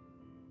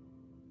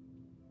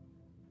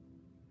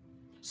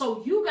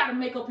 So you got to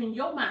make up in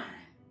your mind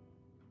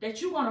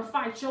that you're going to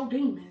fight your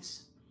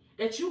demons,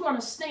 that you're going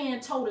to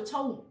stand toe to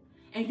toe,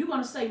 and you're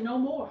going to say no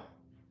more.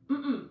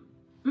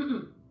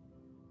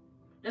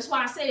 That's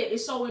why I said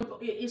it's so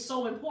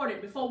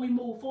important. Before we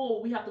move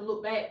forward, we have to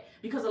look back,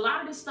 because a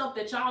lot of this stuff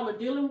that y'all are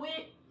dealing with,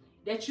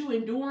 that you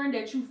enduring,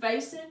 that you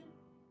facing,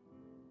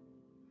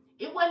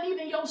 it wasn't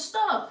even your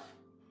stuff.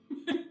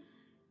 It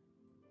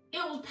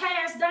was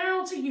passed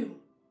down to you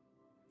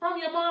from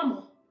your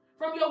mama,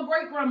 from your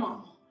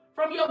great-grandmama,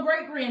 from your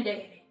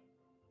great-granddaddy.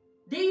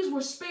 These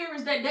were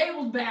spirits that they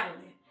was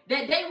battling,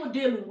 that they were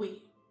dealing with,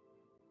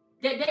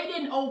 that they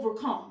didn't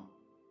overcome,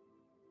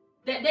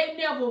 that they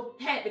never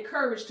had the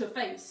courage to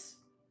face.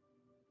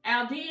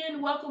 Aldean,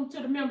 welcome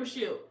to the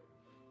membership.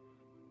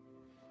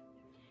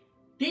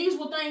 These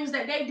were things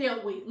that they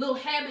dealt with, little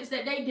habits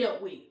that they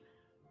dealt with.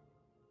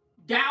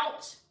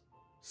 Doubt,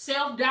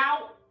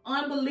 self-doubt,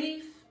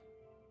 unbelief,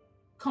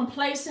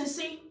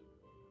 complacency.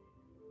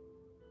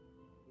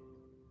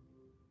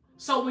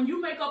 So when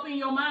you make up in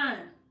your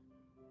mind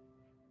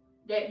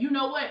that, you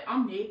know what,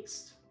 I'm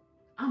next.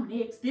 I'm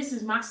next. This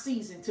is my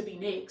season to be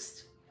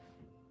next.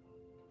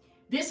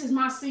 This is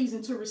my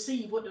season to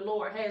receive what the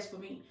Lord has for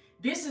me.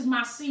 This is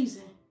my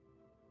season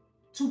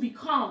to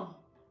become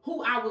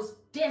who I was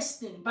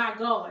destined by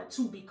God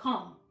to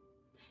become.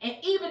 And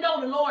even though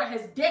the Lord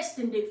has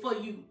destined it for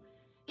you,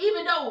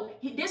 even though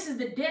this is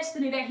the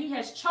destiny that he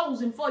has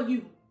chosen for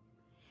you,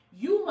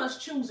 you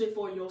must choose it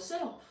for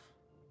yourself.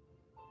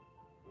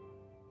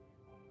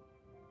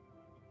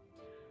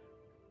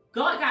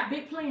 God got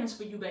big plans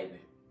for you,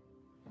 baby.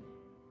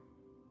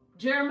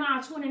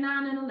 Jeremiah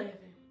 29:11.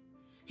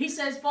 He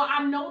says, for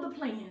I know the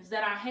plans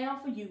that I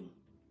have for you,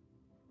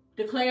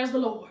 declares the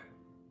Lord.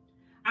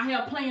 I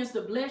have plans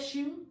to bless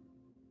you.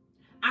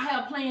 I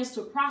have plans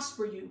to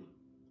prosper you.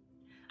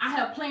 I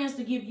have plans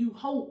to give you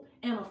hope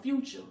and a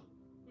future.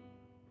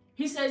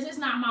 He says, it's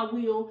not my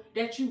will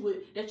that you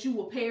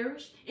will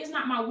perish. It's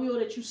not my will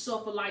that you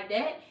suffer like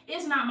that.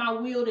 It's not my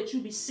will that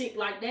you be sick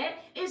like that.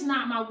 It's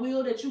not my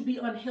will that you be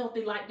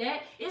unhealthy like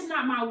that. It's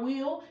not my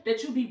will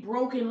that you be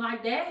broken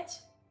like that.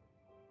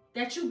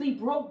 That you be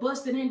broke,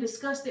 busted, and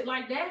disgusted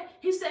like that.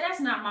 He said, that's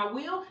not my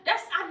will.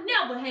 I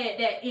never had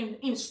that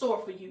in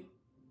store for you.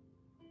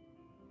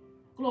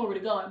 Glory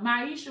to God.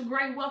 Maisha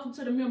Gray, welcome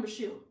to the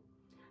membership.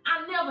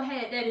 I never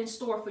had that in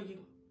store for you.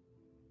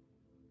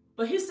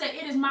 But he said,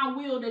 it is my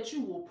will that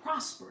you will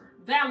prosper.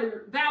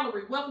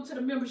 Valerie, welcome to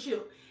the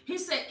membership. He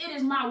said, it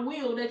is my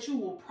will that you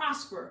will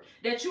prosper,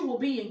 that you will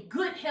be in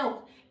good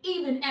health,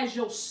 even as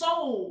your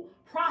soul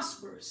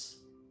prospers.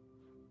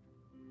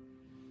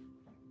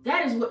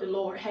 That is what the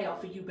Lord has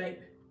for you, baby.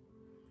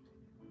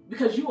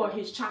 Because you are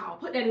his child.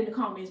 Put that in the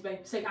comments, baby.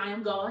 Say, I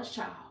am God's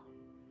child.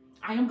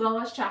 I am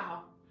God's child.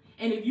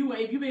 And if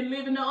you've been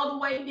living the other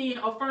way,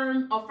 then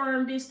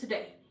affirm this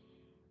today.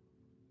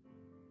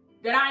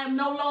 That I am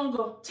no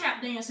longer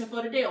tap dancing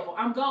for the devil.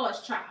 I'm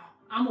God's child.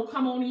 I'm going to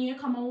come on in,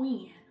 come on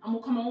in. I'm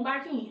going to come on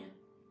back in.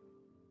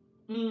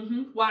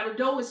 While the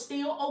door is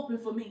still open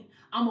for me,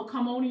 I'm going to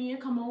come on in,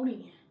 come on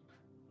in.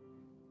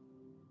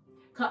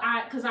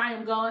 Because I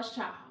am God's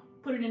child.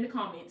 Put it in the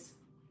comments.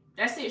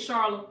 That's it,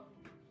 Charlotte.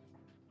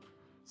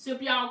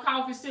 Sip y'all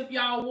coffee, sip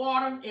y'all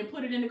water, and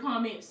put it in the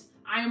comments.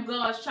 I am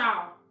God's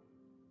child.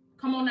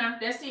 Come on now.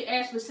 That's it,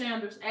 Ashley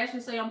Sanders.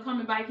 Ashley say, I'm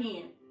coming back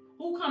in.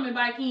 Who coming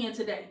back in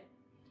today?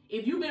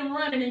 If you've been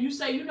running and you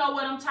say, you know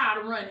what, I'm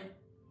tired of running.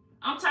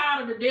 I'm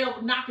tired of the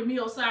devil knocking me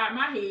upside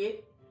my head.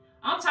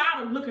 I'm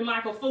tired of looking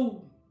like a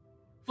fool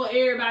for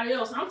everybody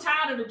else. I'm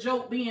tired of the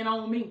joke being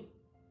on me.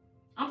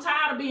 I'm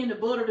tired of being the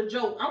butt of the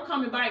joke. I'm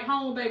coming back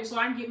home, baby, so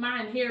I can get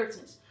my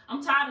inheritance.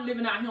 I'm tired of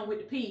living out here with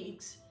the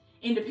pigs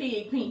in the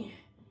pig pen.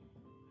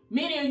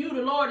 Many of you,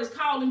 the Lord is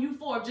calling you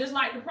forth just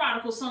like the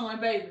prodigal son,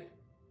 baby.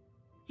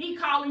 He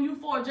calling you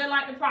forth just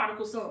like the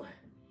prodigal son.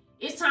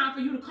 It's time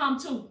for you to come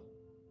to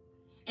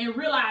and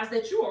realize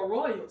that you are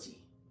royalty.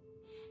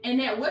 And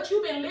that what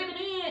you've been living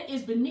in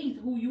is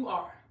beneath who you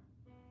are.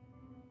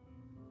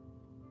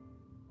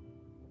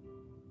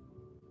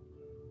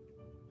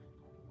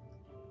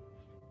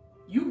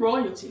 You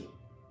royalty.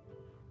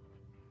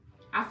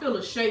 I feel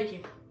a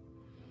shaking.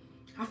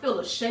 I feel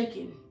a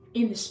shaking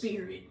in the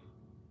spirit.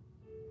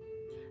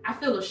 I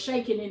feel a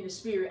shaking in the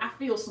spirit. I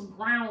feel some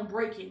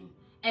groundbreaking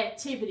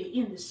activity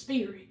in the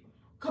spirit.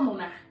 Come on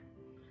now.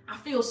 I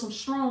feel some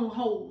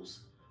strongholds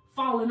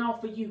falling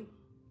off of you.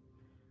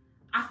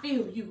 I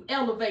feel you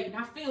elevating.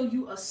 I feel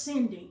you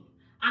ascending.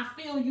 I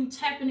feel you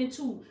tapping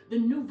into the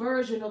new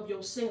version of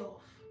yourself.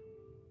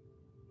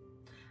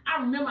 I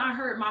remember I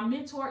heard my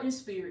mentor in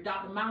spirit,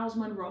 Dr. Miles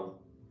Monroe.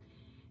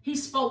 He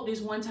spoke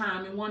this one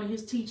time in one of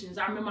his teachings.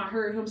 I remember I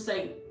heard him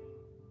say,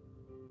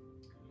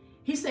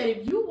 he said,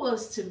 if you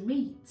was to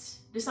meet,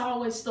 this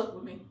always stuck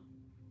with me.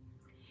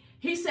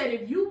 He said,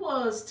 if you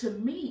was to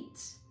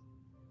meet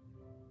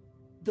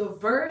the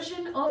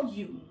version of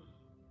you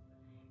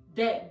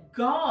that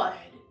God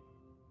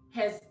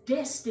has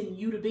destined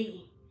you to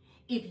be,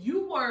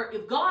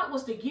 if God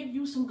was to give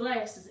you some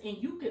glasses and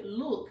you could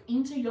look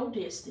into your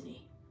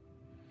destiny,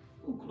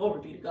 oh,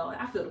 glory be to God.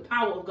 I feel the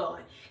power of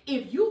God.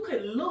 If you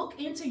could look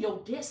into your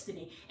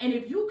destiny and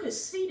if you could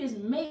see this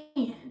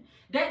man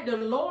that the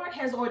Lord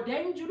has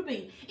ordained you to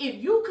be,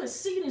 if you could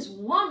see this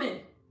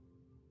woman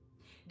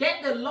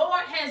that the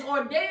Lord has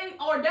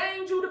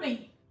ordained you to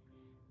be,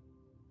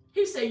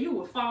 he said you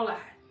would fall out.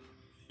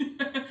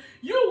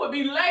 You would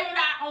be laid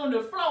out on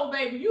the floor,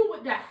 baby. You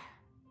would die.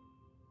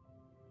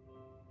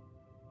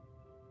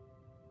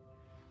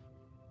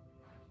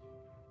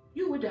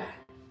 You would die.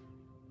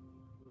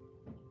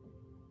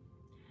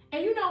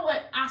 And you know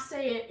what I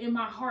said in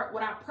my heart,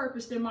 what I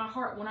purposed in my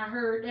heart when I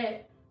heard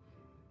that?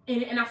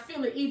 And I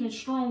feel it even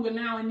stronger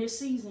now in this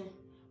season.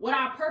 What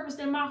I purposed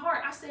in my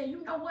heart, I said,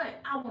 you know what?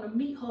 I want to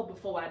meet her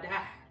before I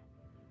die.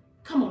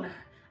 Come on now.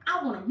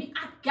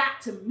 I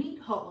got to meet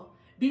her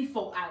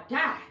before I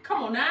die.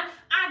 Come on now.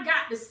 I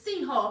got to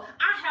see her.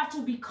 I have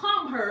to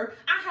become her.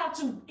 I have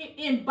to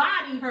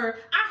embody her.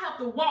 I have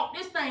to walk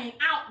this thing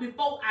out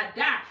before I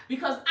die,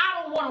 because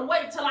I don't want to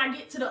wait till I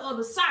get to the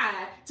other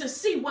side to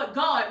see what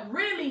God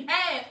really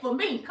had for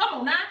me. Come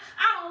on now.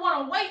 I don't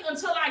want to wait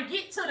until I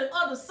get to the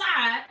other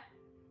side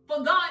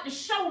for God to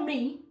show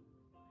me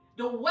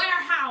the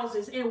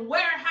warehouses and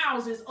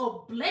warehouses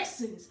of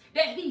blessings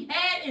that he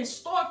had in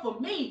store for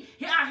me.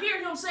 I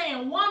hear him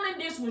saying, woman,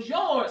 this was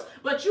yours,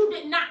 but you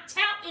did not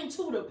tap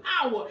into the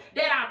power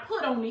that I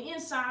put on the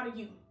inside of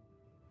you.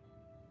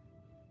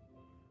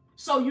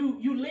 So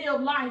you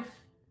live life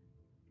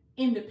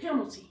in the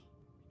penalty.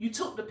 You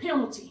took the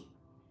penalty.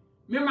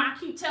 Remember, I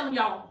keep telling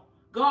y'all,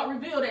 God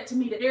revealed that to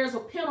me, that there's a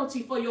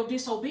penalty for your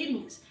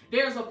disobedience.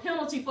 There's a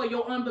penalty for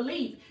your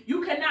unbelief.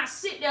 You cannot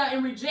sit there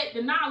and reject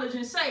the knowledge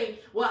and say,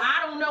 well,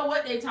 I don't know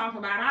what they're talking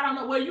about. I don't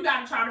know. Well, you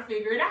got to try to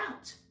figure it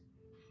out.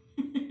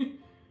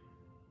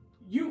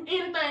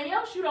 Anything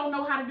else you don't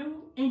know how to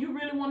do and you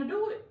really want to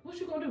do it, what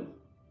you going to do?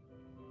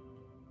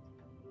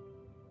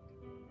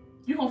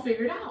 You're going to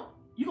figure it out.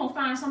 You're going to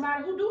find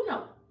somebody who do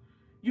know.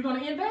 You're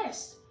going to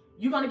invest.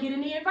 You're going to get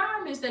in the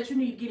environments that you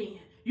need to get in.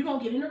 You're going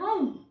to get in the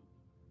room.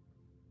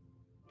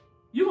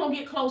 You're going to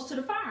get close to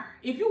the fire.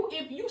 If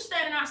you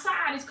standing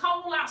outside, it's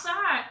cold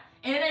outside,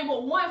 and it ain't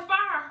but one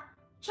fire,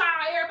 child,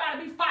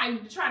 everybody be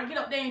fighting to try to get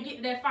up there and get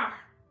to that fire.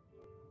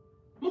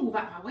 Move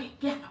out my way.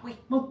 Get out my way.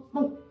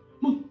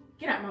 Move.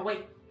 Get out my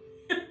way.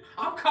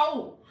 I'm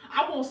cold.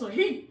 I want some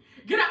heat.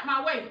 Get out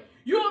my way.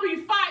 You'll be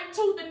fighting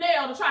tooth and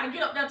nail to try to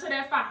get up there to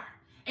that fire.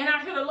 And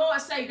I hear the Lord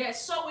say that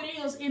so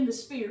it is in the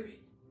spirit.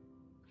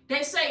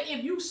 They say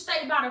if you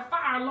stay by the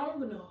fire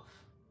long enough,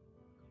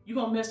 you're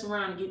going to mess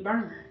around and get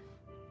burned.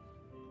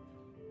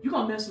 You're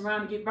going to mess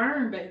around and get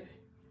burned, baby.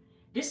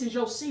 This is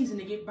your season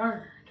to get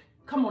burned.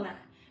 Come on now.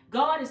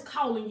 God is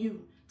calling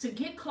you to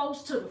get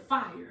close to the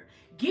fire.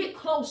 Get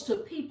close to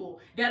people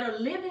that are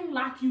living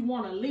like you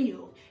want to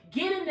live.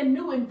 Get in the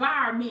new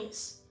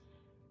environments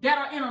that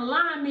are in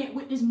alignment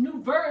with this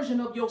new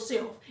version of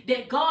yourself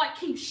that God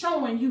keeps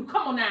showing you.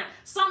 Come on now.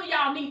 Some of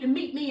y'all need to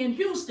meet me in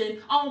Houston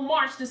on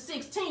March the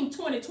 16th,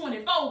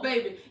 2024,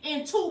 baby.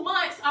 In 2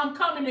 months, I'm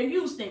coming to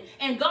Houston,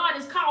 and God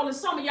is calling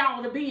some of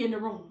y'all to be in the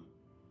room.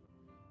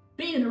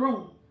 Be in the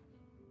room.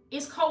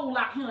 It's cold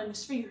out here in the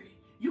spirit.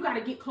 You got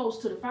to get close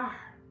to the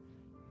fire.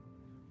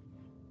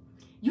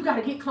 You got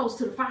to get close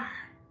to the fire.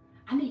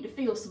 I need to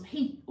feel some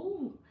heat.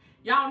 Ooh.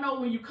 Y'all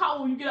know when you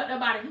cold, you get up there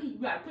by the heat,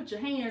 you got to put your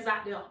hands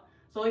out there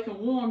so it can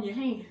warm your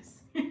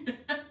hands.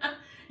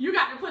 You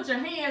got to put your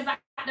hands out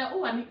there.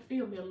 Ooh, I need to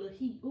feel me a little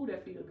heat. Ooh,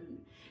 that feel good.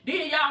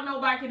 Then y'all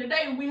know back in the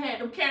day when we had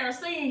them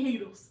kerosene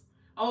heaters.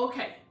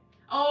 Okay.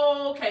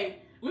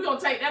 We're going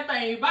to take that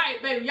thing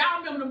back, baby. Y'all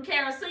remember them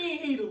kerosene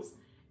heaters?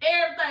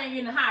 Everything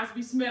in the house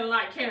be smelling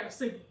like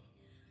kerosene.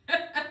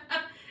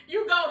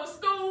 You go to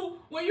school,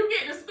 when you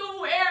get to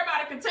school,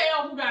 everybody can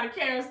tell who got a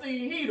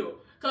kerosene heater.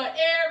 Because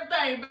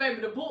everything,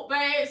 baby, the book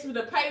bags,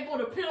 the paper,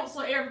 the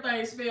pencil,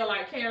 everything smell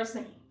like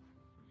kerosene.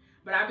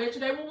 But I bet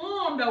you they were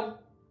warm, though.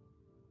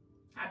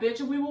 I bet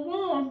you we were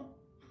warm.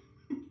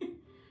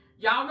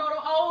 Y'all know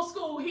the old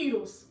school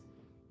heaters.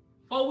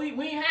 Oh, we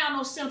ain't have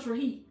no central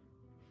heat.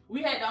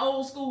 We had the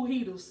old school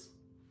heaters,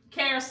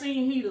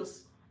 kerosene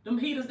heaters. Them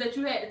heaters that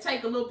you had to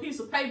take a little piece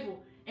of paper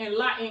and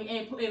light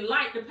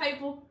the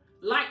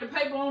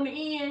paper on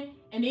the end,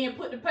 and then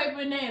put the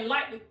paper in there and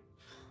light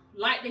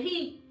the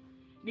heat.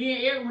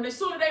 Then as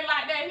soon as they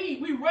light that heat,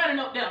 we running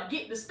up there,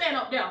 getting to stand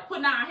up there,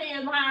 putting our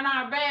hands behind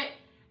our back.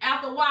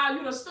 After a while,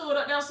 you done stood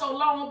up there so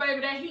long, baby,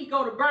 that heat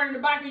go to burn the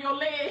back of your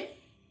leg.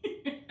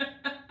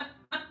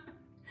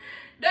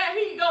 That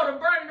heat go to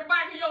burn the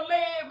back of your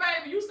leg,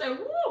 baby. You say,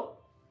 woo.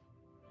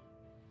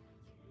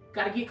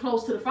 Got to get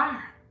close to the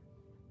fire.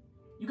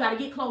 You got to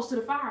get close to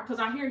the fire, because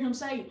I hear him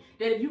say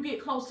that if you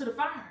get close to the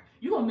fire,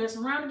 you're going to mess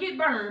around and get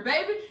burned,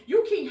 baby.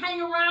 You keep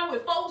hanging around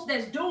with folks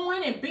that's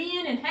doing and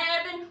being and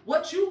having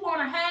what you want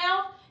to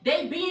have.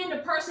 They being the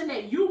person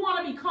that you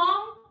want to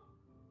become.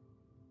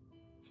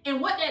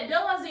 And what that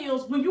does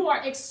is when you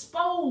are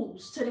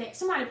exposed to that,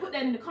 somebody put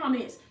that in the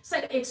comments,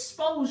 say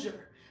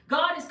exposure.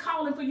 God is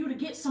calling for you to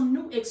get some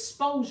new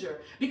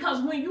exposure,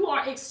 because when you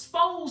are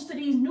exposed to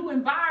these new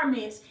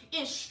environments,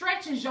 it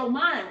stretches your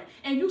mind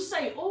and you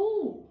say,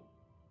 oh.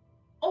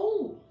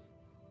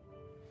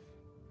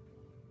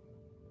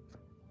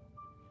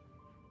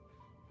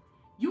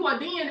 You are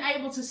then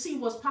able to see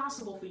what's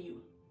possible for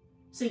you.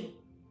 See,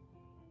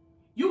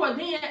 you are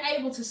then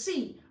able to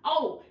see,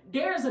 oh,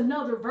 there's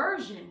another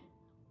version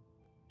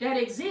that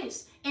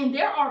exists. And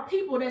there are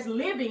people that's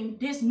living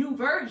this new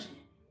version.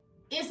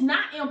 It's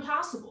not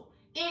impossible.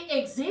 It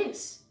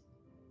exists.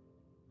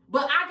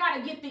 But I got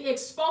to get the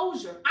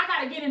exposure. I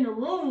got to get in the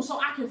room so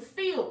I can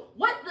feel,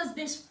 what does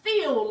this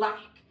feel like?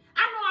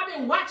 I know I've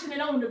been watching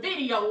it on the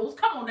videos.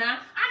 Come on now.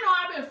 I know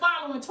I've been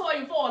following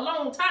Toya for a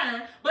long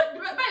time. But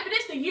baby,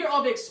 this is the year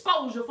of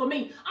exposure for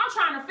me. I'm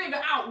trying to figure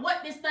out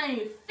what this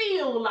thing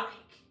feel like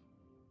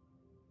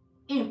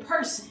in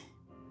person.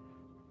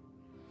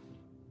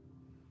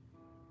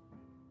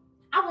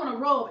 I want to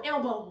rub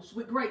elbows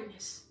with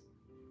greatness.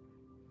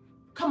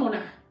 Come on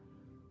now.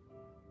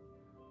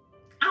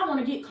 I want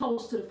to get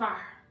close to the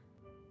fire.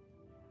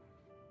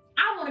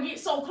 I want to get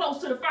so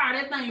close to the fire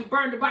that thing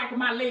burned the back of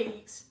my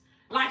legs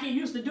like it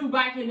used to do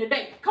back in the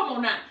day. Come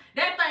on now.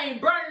 That thing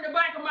burning the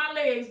back of my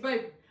legs,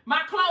 baby.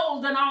 My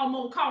clothes done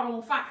almost caught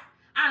on fire.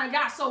 I done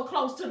got so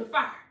close to the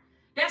fire.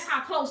 That's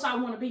how close I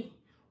want to be.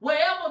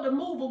 Wherever the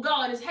move of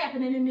God is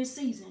happening in this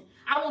season,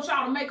 I want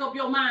y'all to make up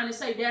your mind and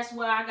say, that's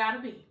where I got to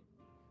be.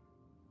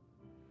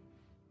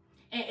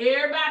 And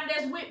everybody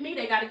that's with me,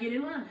 they got to get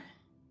in line.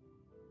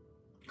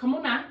 Come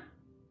on now.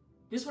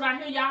 This is what I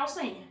hear y'all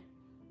saying.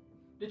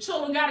 The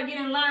children got to get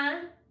in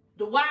line.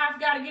 The wife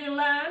got to get in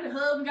line. The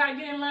husband got to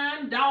get in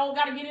line. The dog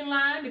got to get in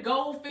line. The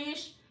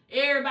goldfish,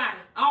 everybody,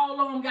 all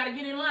of them got to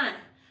get in line.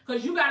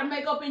 Because you got to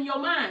make up in your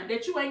mind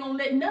that you ain't going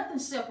to let nothing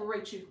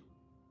separate you.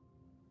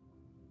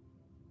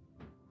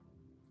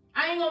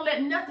 I ain't going to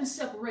let nothing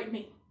separate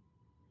me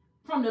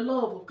from the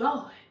love of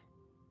God,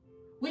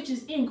 which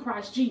is in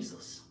Christ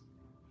Jesus.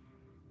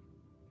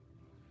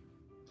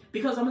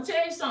 Because I'm going to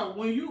tell you something.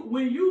 When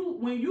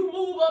you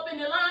move up in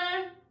the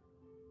line,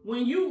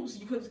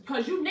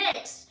 because you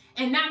next,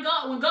 and now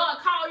when God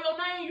call your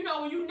name, you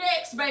know, when you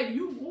next, baby,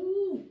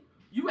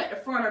 you at the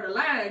front of the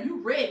line,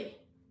 you ready.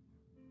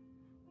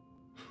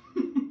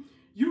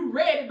 You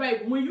ready,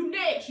 baby. When you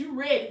next, you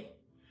ready.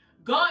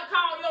 God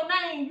call your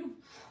name, you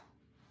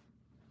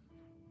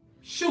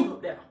shoot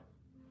up there.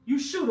 You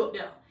shoot up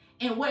there.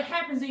 And what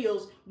happens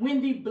is,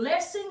 when the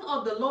blessing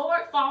of the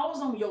Lord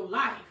falls on your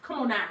life,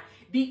 come on now,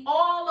 the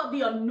oil of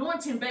the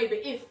anointing, baby,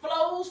 it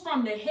flows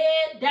from the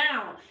head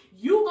down.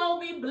 You gonna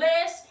be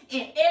blessed,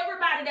 and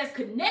everybody that's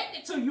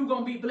connected to you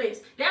gonna be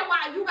blessed. That's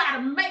why you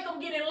gotta make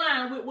them get in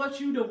line with what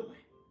you doing,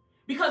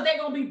 because they're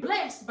gonna be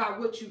blessed by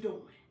what you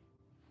doing.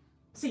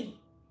 See,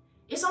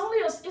 it's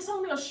only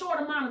a short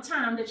amount of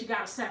time that you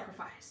gotta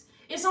sacrifice.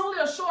 It's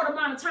only a short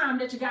amount of time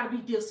that you gotta be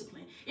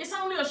disciplined. It's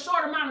only a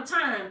short amount of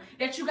time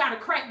that you gotta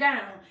crack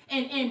down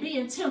and be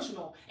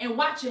intentional and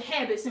watch your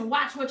habits and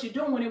watch what you're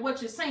doing and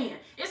what you're saying.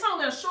 It's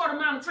only a short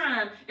amount of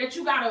time that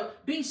you gotta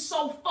be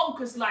so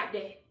focused like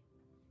that.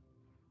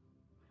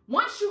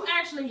 Once you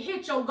actually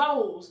hit your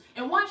goals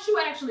and once you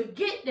actually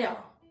get there,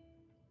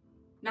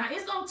 now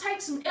it's gonna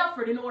take some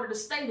effort in order to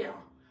stay there,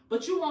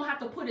 but you won't have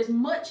to put as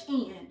much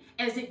in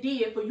as it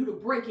did for you to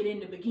break it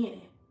in the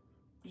beginning.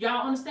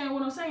 Y'all understand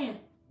what I'm saying?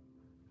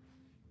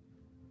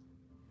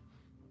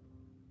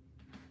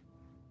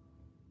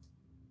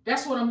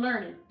 That's what I'm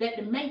learning, that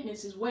the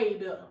maintenance is way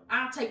better.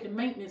 I'll take the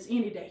maintenance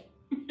any day.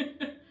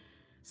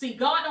 See,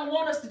 God don't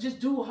want us to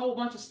just do a whole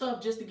bunch of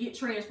stuff just to get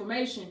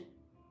transformation,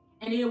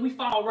 and then we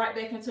fall right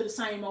back into the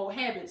same old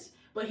habits.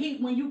 But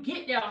when you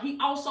get there, he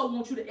also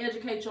wants you to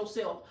educate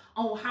yourself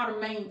on how to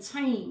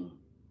maintain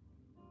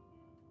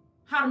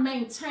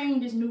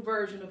this new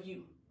version of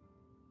you.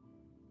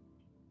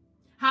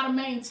 How to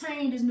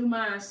maintain this new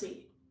mindset.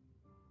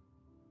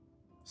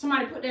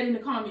 Somebody put that in the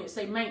comments,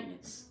 say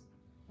maintenance.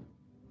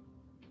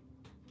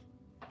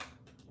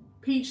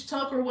 Peach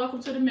Tucker, welcome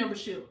to the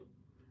membership.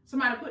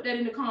 Somebody put that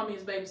in the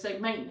comments, baby, say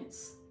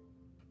maintenance.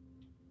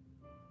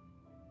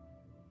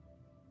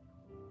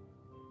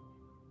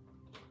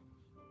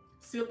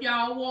 Sip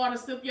y'all water,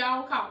 sip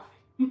y'all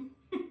coffee.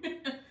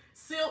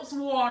 Sips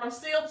water,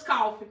 sips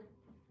coffee.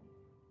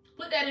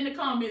 Put that in the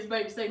comments,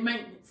 baby, say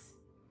maintenance.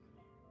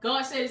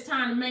 God said it's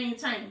time to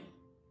maintain.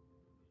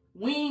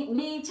 We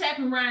ain't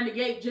tapping around the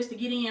gate just to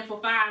get in for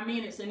 5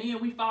 minutes and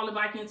then we falling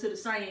back into the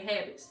same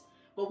habits.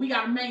 But we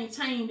got to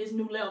maintain this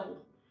new level.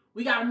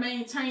 We got to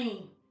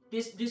maintain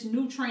this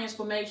new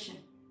transformation.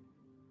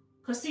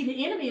 Because see,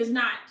 the enemy is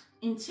not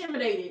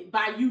intimidated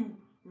by you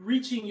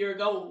reaching your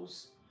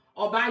goals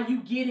or by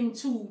you getting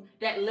to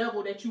that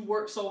level that you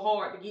work so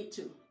hard to get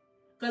to.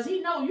 Because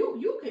he know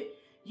you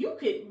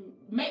could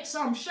make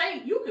some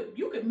shape.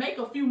 You could make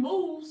a few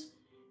moves.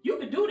 You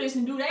could do this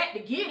and do that to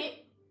get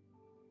it.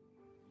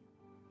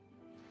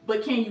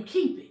 But can you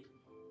keep it?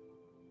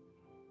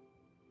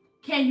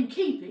 Can you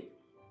keep it?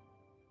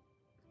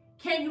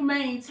 Can you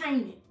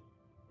maintain it?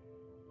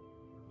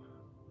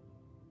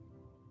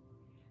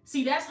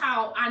 See, that's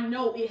how I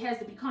know it has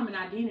to become an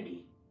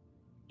identity.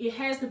 It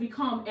has to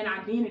become an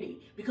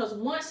identity, because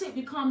once it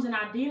becomes an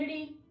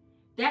identity,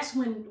 that's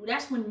when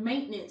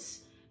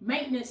maintenance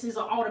is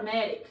an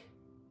automatic.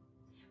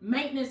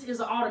 Maintenance is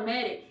an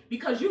automatic,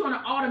 because you're going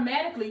to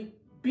automatically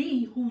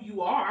be who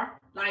you are.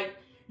 Like,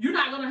 you're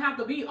not going to have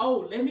to be,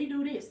 oh, let me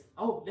do this.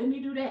 Oh, let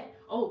me do that.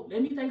 Oh,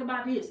 let me think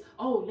about this.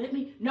 Oh,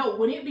 no,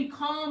 when it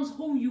becomes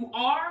who you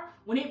are,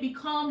 when it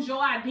becomes your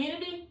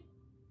identity,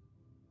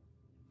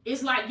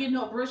 it's like getting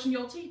up, brushing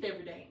your teeth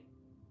every day.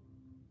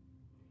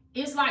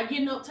 It's like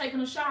getting up, taking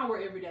a shower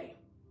every day.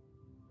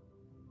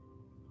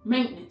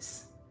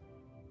 Maintenance.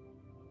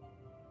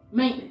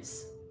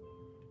 Maintenance.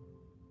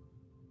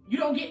 You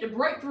don't get the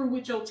breakthrough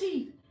with your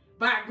teeth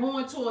by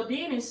going to a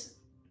dentist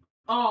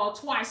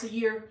twice a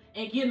year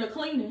and getting a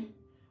cleaning.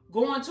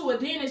 Going to a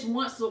dentist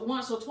once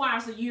or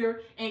twice a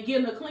year and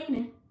getting a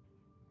cleaning.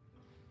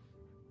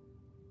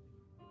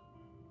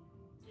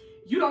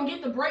 You don't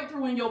get the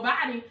breakthrough in your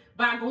body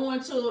by going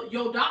to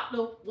your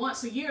doctor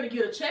once a year to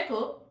get a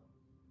checkup.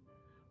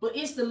 But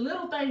it's the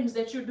little things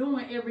that you're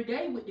doing every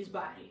day with this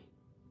body.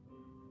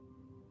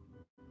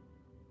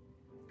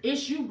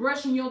 It's you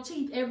brushing your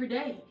teeth every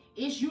day.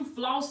 It's you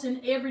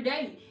flossing every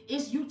day.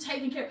 It's you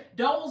taking care.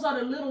 Those are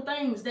the little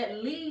things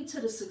that lead to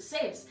the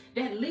success,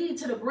 that lead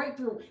to the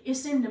breakthrough.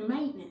 It's in the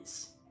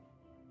maintenance.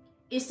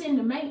 It's in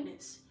the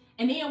maintenance.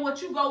 And then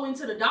what you go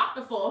into the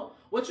doctor for,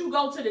 what you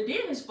go to the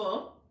dentist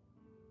for,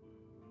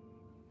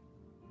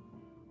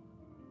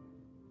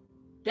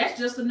 that's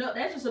just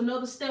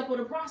another step of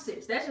the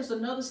process. That's just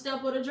another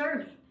step of the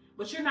journey.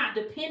 But you're not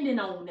dependent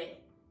on that.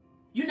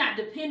 You're not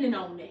dependent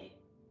on that.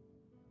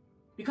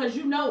 Because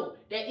you know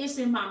that it's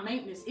in my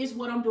maintenance. It's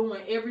what I'm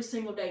doing every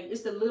single day.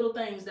 It's the little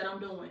things that I'm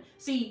doing.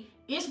 See,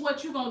 it's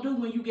what you're going to do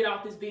when you get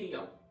off this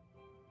video.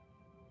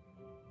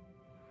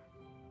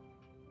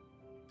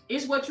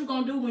 It's what you're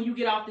going to do when you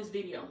get off this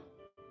video.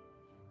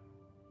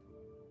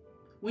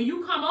 When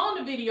you come on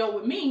the video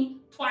with me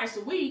twice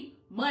a week,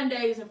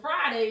 Mondays and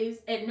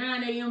Fridays at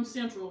 9 a.m.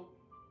 Central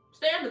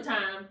Standard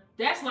Time,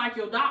 that's like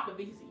your doctor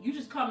visit. You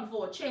just coming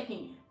for a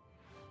check-in.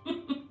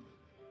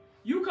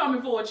 You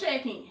coming for a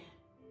check-in.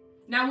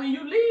 Now, when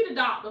you leave the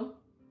doctor,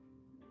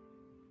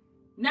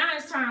 now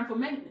it's time for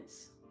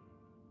maintenance.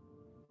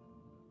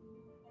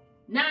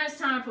 Now it's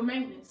time for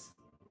maintenance.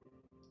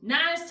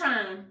 Now it's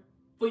time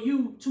for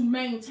you to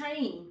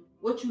maintain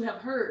what you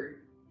have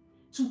heard,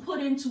 to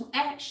put into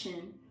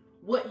action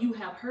what you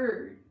have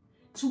heard,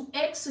 to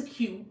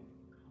execute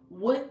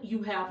what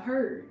you have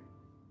heard.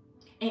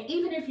 And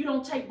even if you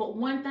don't take but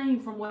one thing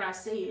from what I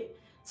said,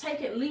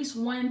 take at least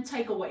one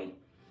takeaway.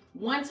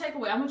 One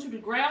takeaway. I want you to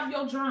grab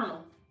your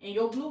journal and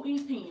your blue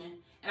ink pen,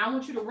 and I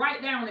want you to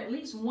write down at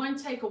least one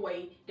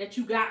takeaway that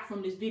you got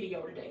from this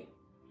video today.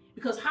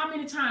 Because how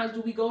many times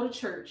do we go to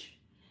church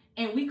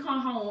and we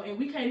come home and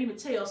we can't even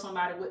tell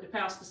somebody what the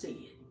pastor said?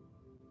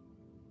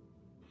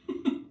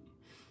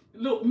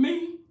 Look,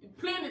 me,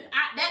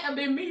 that have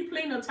been me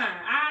plenty of time.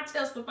 I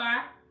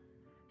testify.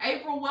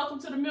 April, welcome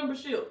to the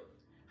membership.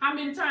 How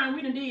many times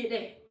we done did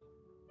that?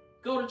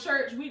 Go to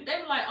church, they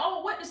were like,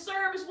 oh, what the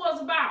service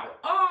was about.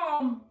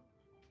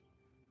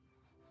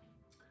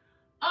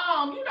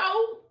 You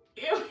know,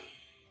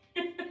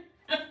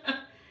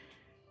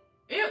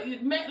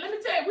 man, let me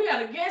tell you, we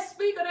had a guest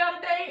speaker the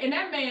other day, and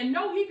that man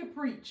know he could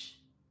preach.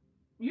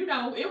 You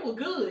know, it was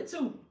good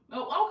too.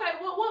 Oh, okay,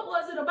 well, what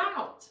was it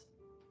about?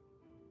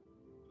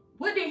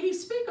 What did he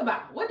speak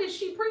about? What did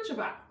she preach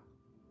about?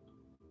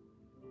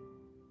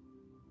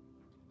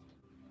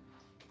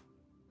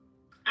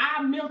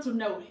 I mental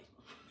noted.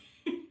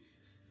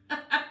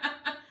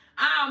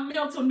 I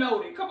mental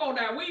noted. Come on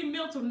now, we ain't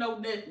mental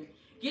note nothing.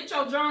 Get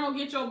your journal,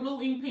 get your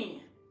blue ink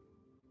pen.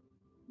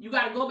 You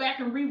got to go back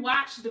and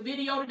rewatch the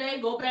video today.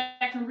 Go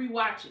back and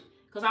rewatch it.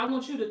 Because I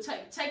want you to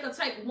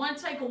take one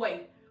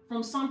takeaway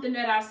from something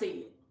that I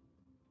said.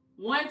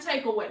 One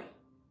takeaway.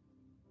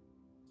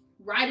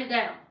 Write it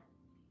down.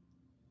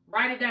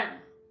 Write it down.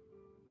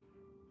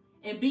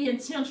 And be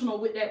intentional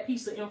with that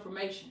piece of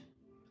information.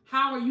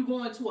 How are you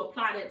going to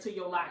apply that to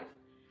your life?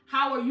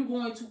 How are you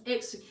going to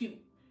execute?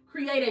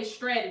 Create a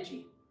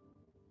strategy.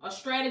 A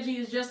strategy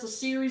is just a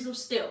series of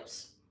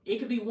steps. It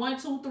could be 1,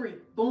 2, 3.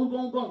 Boom,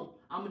 boom, boom.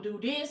 I'm going to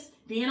do this.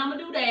 Then I'm going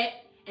to do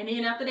that. And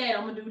then after that,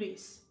 I'm going to do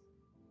this.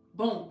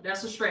 Boom.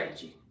 That's a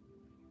strategy.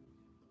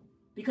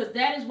 Because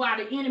that is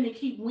why the enemy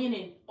keep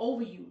winning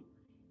over you.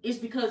 It's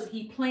because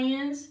he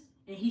plans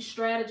and he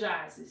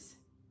strategizes.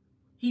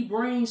 He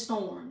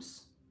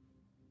brainstorms.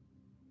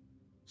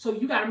 So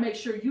you got to make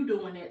sure you're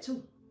doing that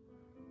too.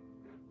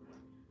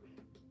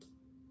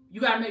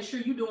 You got to make sure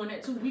you're doing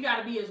that too. We got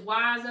to be as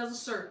wise as a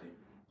serpent.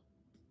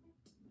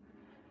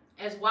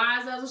 As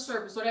wise as a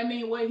serpent. So that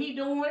means what he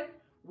doing,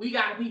 we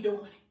got to be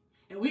doing it.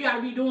 And we got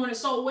to be doing it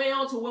so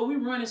well to where we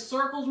running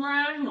circles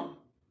around him.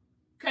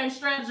 Can't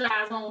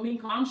strategize on me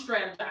because I'm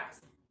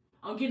strategizing.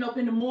 I'm getting up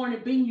in the morning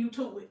beating you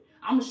to it.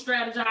 I'm going to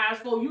strategize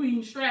for you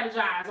even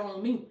strategize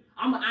on me.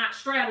 I'm going to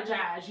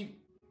out-strategize you.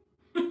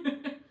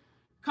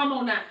 Come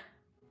on now.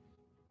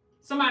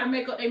 Somebody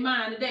make up their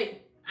mind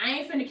today. I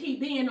ain't finna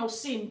keep being no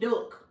sitting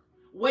duck.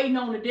 Waiting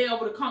on the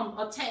devil to come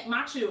attack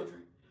my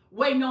children.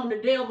 Waiting on the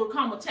devil to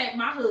come attack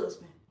my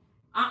husband.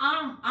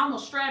 I'm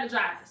going to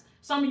strategize.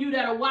 Some of you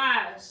that are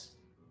wives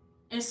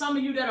and some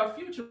of you that are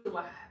future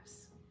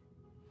wives.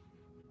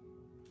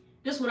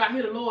 This is what I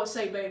hear the Lord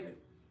say, baby.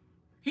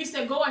 He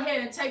said, go ahead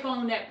and take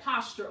on that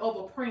posture of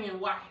a praying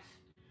wife.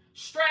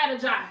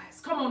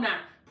 Strategize. Come on now.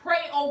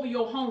 Pray over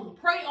your home.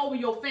 Pray over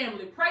your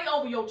family. Pray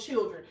over your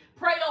children.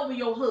 Pray over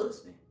your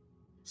husband.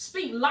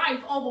 Speak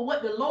life over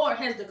what the Lord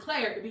has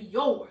declared to be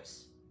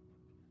yours.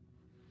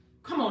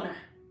 Come on now.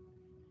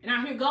 And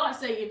I hear God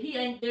say, if he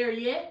ain't there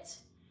yet,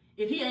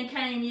 if he ain't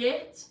came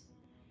yet,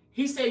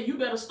 he said, you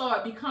better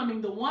start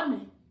becoming the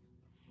woman.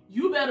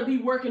 You better be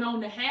working on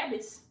the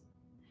habits.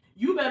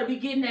 You better be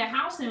getting that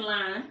house in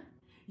line.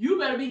 You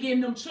better be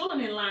getting them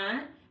children in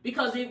line,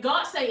 Because if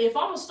God say, if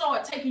I'm going to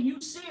start taking you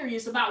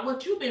serious about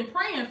what you've been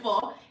praying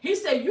for, he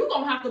said, you're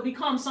going to have to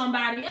become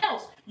somebody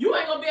else. You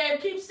ain't going to be able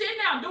to keep sitting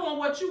out doing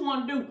what you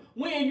want to do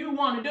when you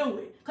want to do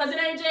it. Because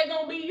it ain't just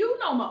going to be you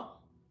no more.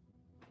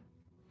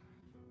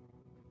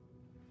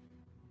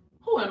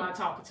 Who am I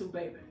talking to,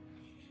 baby?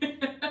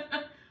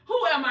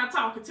 Who am I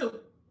talking to?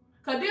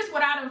 Because this is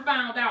what I done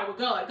found out with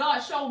God. God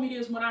showed me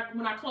this when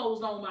I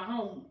closed on my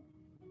home.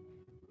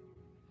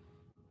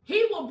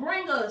 He will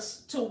bring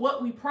us to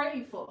what we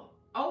prayed for.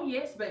 Oh,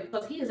 yes, baby,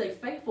 because he is a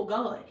faithful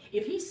God.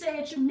 If he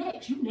said you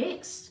next, you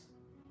next.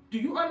 Do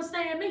you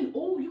understand me?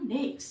 Oh, you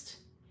next.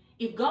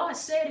 If God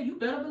said it, you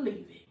better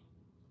believe it.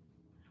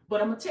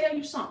 But I'm going to tell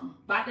you something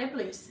about that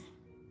blessing.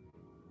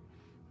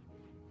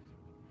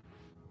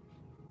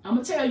 I'm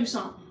going to tell you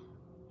something.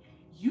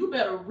 You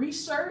better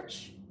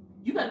research.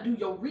 You better do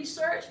your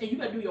research, and you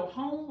better do your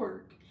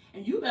homework.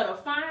 And you better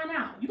find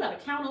out. You better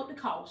count up the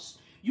costs.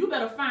 You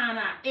better find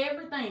out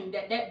everything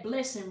that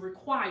blessing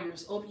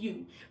requires of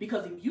you.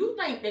 Because if you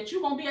think that you're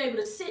going to be able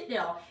to sit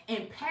there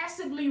and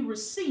passively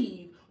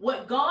receive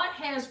what God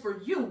has for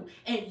you,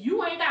 and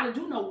you ain't got to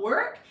do no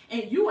work,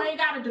 and you ain't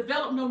got to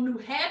develop no new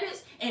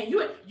habits, and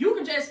you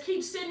can just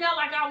keep sitting there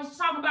like I was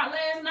talking about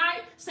last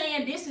night,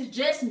 saying this is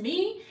just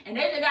me, and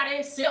they just got to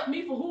accept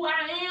me for who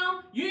I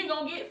am, you ain't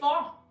going to get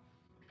far.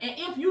 And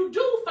if you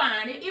do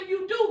find it, if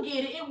you do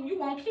get it, you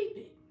won't keep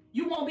it.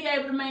 You won't be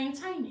able to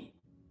maintain it.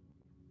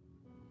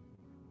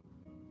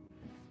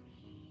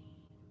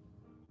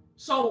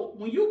 So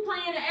when you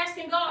praying and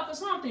asking God for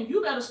something,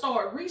 you better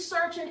start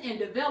researching and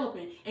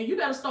developing, and you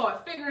better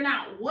start figuring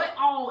out what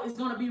all is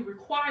going to be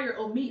required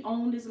of me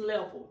on this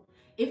level.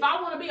 If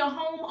I want to be a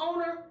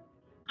homeowner,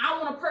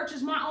 I want to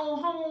purchase my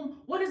own home,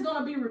 what is going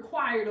to be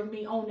required of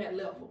me on that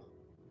level?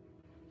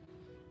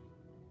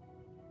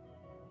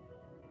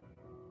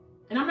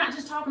 And I'm not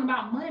just talking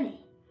about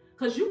money,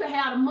 because you can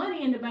have the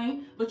money in the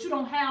bank, but you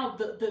don't have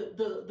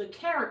the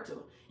character.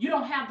 You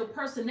don't have the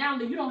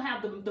personality. You don't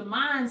have the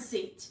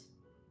mindset.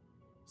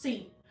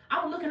 See,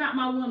 I was looking out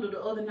my window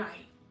the other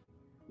night.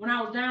 When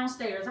I was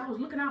downstairs, I was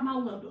looking out my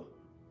window.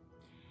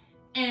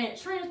 And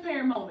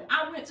transparent moment,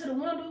 I went to the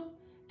window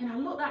and I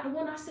looked out the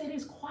window. I said,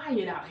 it's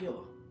quiet out here.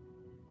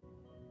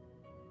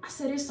 I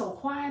said, it's so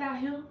quiet out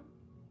here.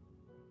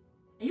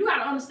 And you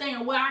got to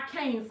understand where I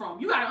came from.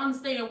 You got to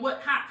understand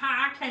how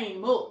I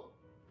came up.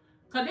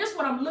 Because this is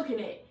what I'm looking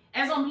at.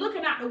 As I'm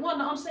looking out the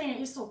window, I'm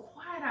saying, it's so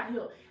quiet out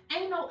here.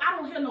 I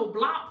don't hear no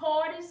block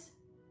parties.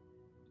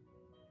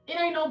 It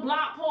ain't no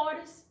block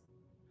parties.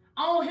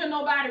 I don't hear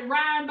nobody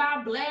riding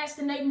by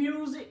blasting their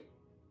music.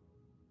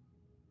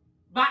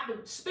 The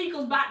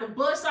speakers about to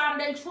bust out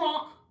of their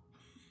trunk.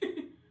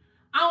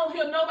 I don't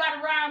hear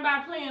nobody riding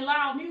by playing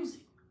loud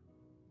music.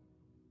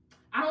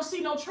 I don't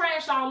see no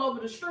trash all over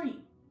the street.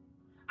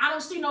 I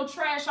don't see no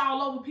trash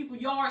all over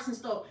people's yards and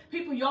stuff.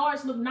 People's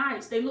yards look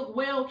nice. They look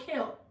well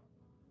kept.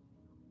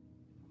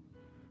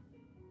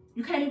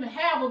 You can't even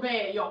have a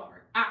bad yard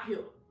out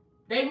here.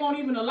 They won't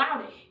even allow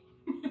that.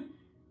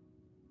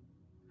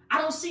 I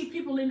don't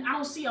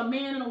see a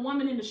man and a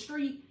woman in the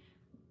street,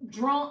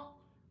 drunk,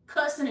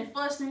 cussing and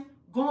fussing,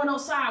 going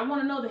outside one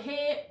another's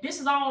head.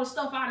 This is all the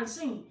stuff I done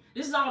seen.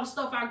 This is all the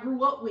stuff I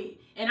grew up with,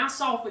 and I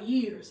saw for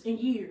years and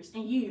years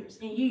and years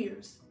and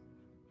years.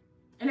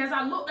 And as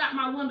I looked out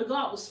my window,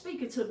 God was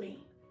speaking to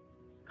me.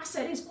 I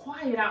said, it's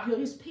quiet out here,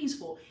 it's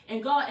peaceful.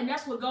 And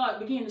that's what God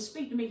began to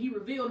speak to me. He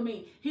revealed to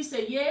me. He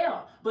said,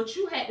 yeah, but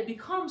you had to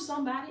become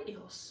somebody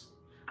else.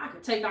 I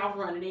could take off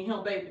running in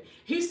him, baby.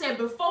 He said,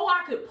 before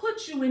I could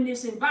put you in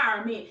this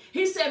environment,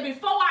 he said,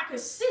 before I could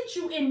sit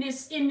you in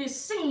this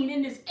scene,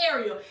 in this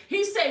area,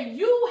 he said,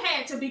 you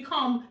had to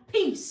become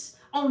peace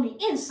on the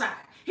inside.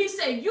 He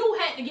said, you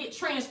had to get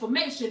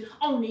transformation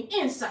on the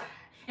inside.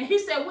 And he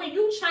said, when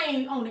you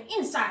change on the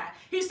inside,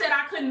 he said,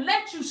 I couldn't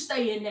let you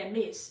stay in that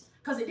mess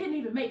because it didn't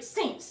even make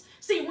sense.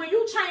 See, when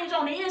you change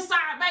on the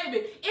inside,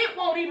 baby, it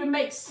won't even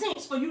make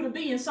sense for you to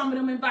be in some of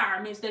them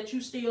environments that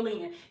you still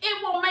in.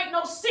 It won't make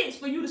no sense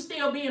for you to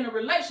still be in a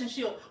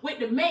relationship with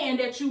the man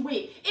that you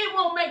with. It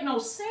won't make no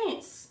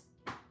sense.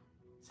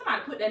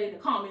 Somebody put that in the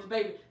comments,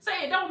 baby.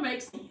 Say it don't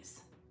make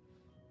sense.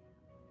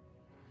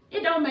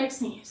 It don't make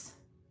sense.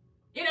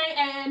 It ain't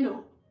adding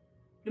up.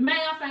 The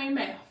math ain't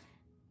math.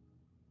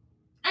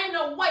 Ain't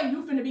no way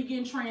you finna be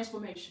getting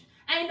transformation.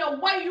 Ain't no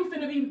way you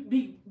finna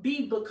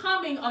be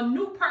becoming a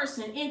new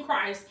person in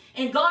Christ,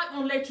 and God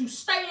gonna let you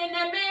stay in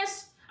that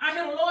mess. I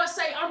hear the Lord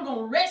say, I'm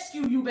gonna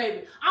rescue you,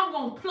 baby. I'm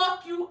gonna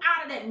pluck you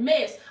out of that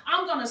mess.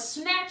 I'm gonna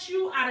snatch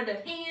you out of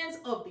the hands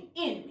of the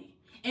enemy.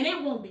 And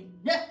it won't be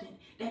nothing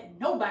that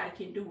nobody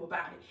can do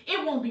about it.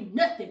 It won't be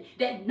nothing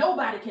that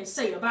nobody can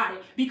say about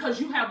it, because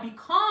you have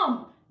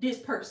become this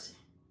person.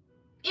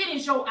 It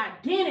is your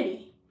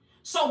identity.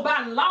 So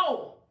by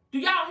law, do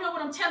y'all hear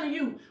what I'm telling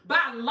you?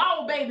 By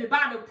law, baby,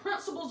 by the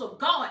principles of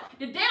God.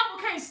 The devil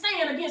can't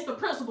stand against the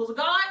principles of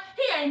God.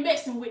 He ain't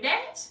messing with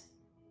that.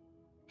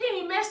 He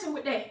ain't messing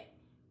with that.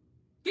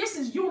 This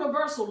is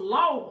universal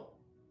law.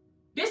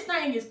 This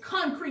thing is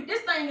concrete.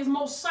 This thing is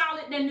more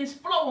solid than this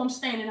floor I'm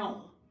standing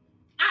on.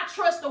 I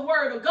trust the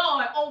word of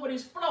God over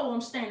this floor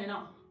I'm standing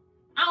on.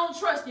 I don't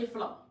trust this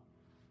floor.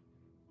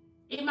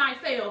 It might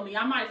fail me.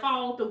 I might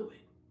fall through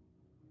it.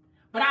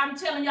 But I'm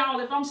telling y'all,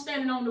 if I'm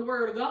standing on the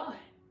word of God,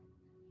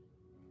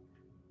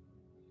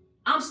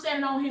 I'm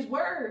standing on his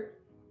word,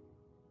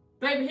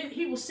 baby,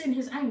 he will send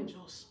his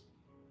angels.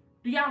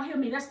 Do y'all hear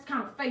me? That's the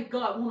kind of faith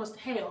God wants us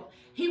to have.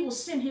 He will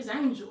send his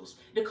angels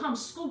to come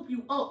scoop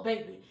you up,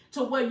 baby,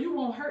 to where you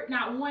won't hurt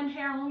not one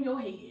hair on your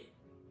head.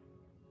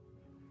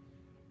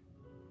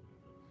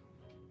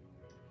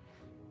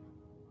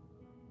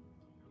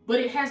 But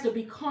it has to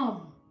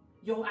become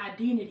your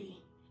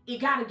identity. It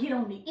got to get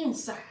on the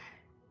inside.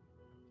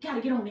 Got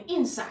to get on the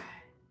inside.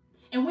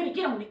 And when it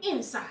get on the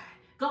inside,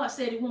 God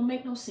said it won't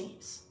make no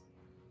sense.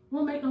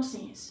 Won't make no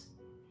sense.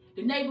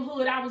 The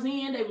neighborhood I was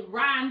in, they was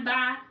riding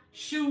by,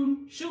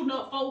 shooting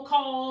up 4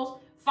 cars,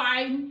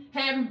 fighting,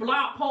 having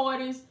block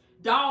parties,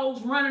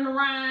 dogs running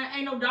around.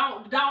 Ain't no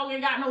dog. The dog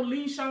ain't got no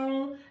leash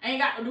on. We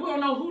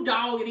don't know who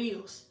dog it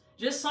is.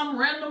 Just some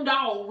random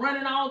dog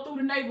running all through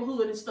the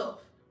neighborhood and stuff.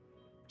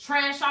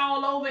 Trash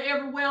all over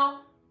everywhere.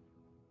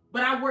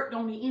 But I worked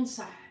on the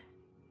inside.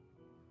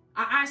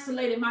 I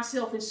isolated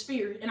myself in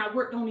spirit and I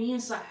worked on the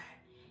inside.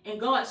 And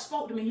God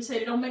spoke to me. He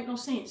said, it don't make no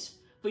sense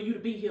for you to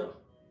be here.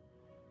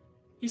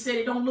 He said,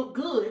 it don't look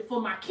good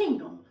for my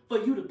kingdom for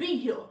you to be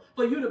here,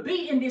 for you to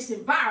be in this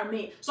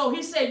environment. So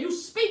he said, you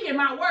speaking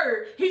my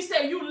word. He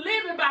said, you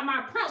living by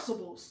my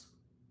principles.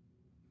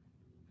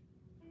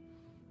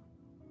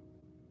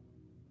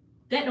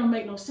 That don't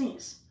make no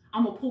sense.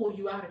 I'm going to pull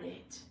you out of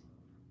that.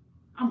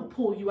 I'm going to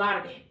pull you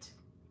out of that.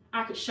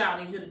 I could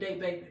shout in here today,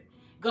 baby.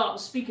 God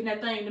was speaking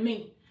that thing to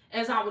me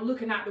as I was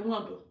looking out the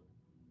window.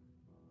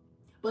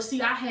 But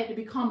see, I had to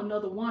become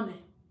another woman.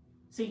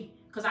 See,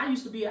 because I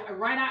used to be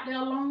right out there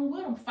alone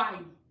with them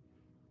fighting.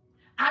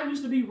 I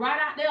used to be right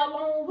out there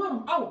alone with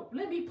them. Oh,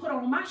 let me put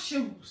on my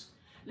shoes.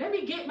 Let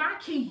me get my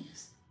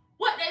keys.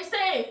 What they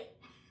said?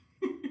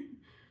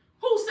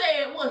 Who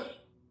said what?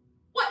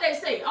 What they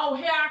say? Oh,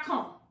 here I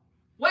come.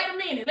 Wait a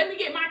minute. Let me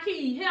get my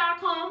keys. Here I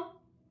come.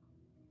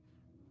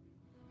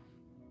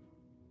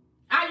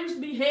 I used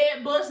to be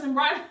head busting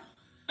right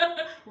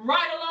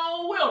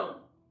along with them.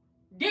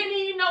 Didn't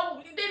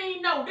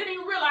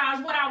even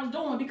realize what I was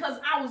doing because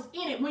I was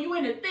in it. When you're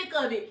in the thick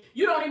of it,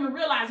 you don't even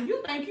realize it.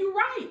 You think you're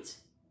right.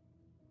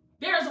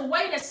 There's a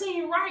way that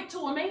seems right to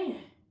a man,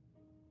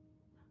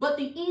 but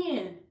the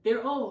end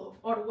thereof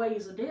are the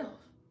ways of death.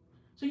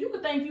 So you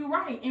could think you're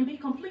right and be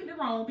completely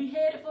wrong, be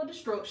headed for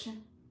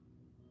destruction.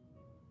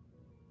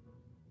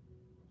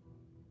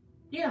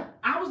 Yeah,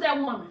 I was that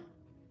woman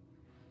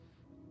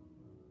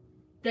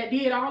that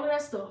did all of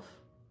that stuff.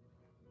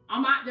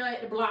 I'm out there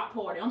at the block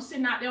party. I'm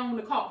sitting out there on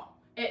the car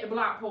at the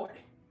block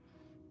party.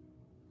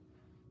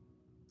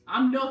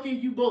 I'm knucking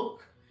you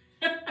buck.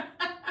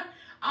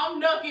 I'm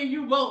knucking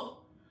you buck.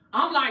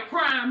 I'm like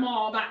crime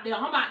mob out there.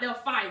 I'm out there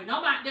fighting.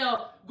 I'm out there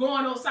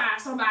going outside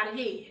somebody's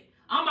head.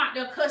 I'm out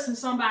there cussing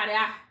somebody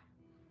out.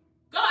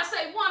 God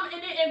say,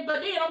 woman,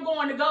 but then I'm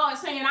going to God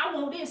saying, I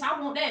want this, I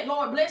want that.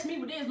 Lord, bless me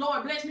with this.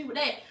 Lord, bless me with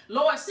that.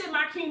 Lord, send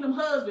my kingdom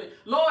husband.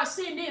 Lord,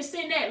 send this,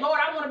 send that. Lord,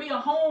 I want to be a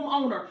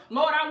homeowner.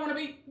 Lord, I want to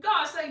be.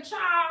 God say,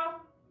 child,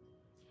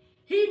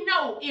 he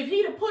know if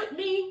he'd have put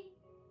me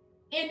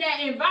in that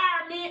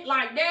environment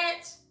like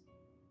that,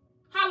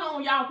 how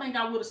long y'all think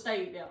I would have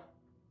stayed there?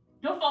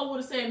 Them folks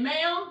would have said,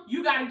 ma'am,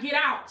 you got to get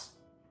out.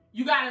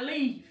 You got to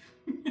leave.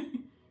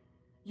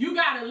 You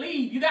got to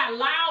leave. You got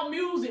loud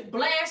music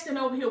blasting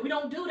over here. We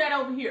don't do that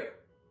over here.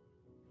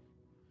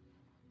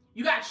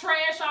 You got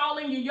trash all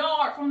in your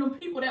yard from them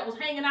people that was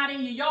hanging out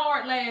in your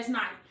yard last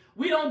night.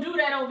 We don't do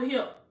that over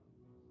here.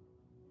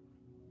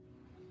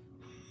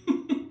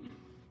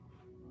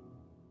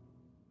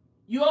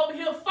 You over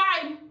here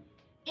fighting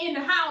in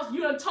the house.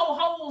 You done tore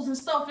holes and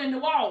stuff in the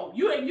wall.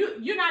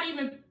 You're not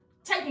even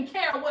taking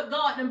care of what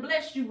God done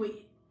blessed you with.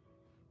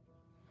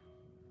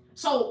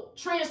 So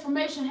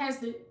transformation has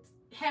to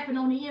happen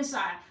on the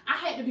inside. I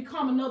had to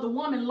become another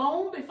woman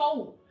long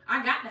before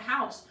I got the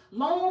house.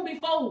 Long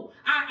before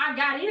I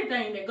got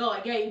anything that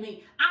God gave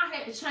me. I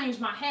had to change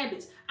my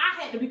habits.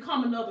 I had to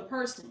become another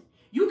person.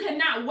 You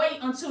cannot wait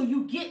until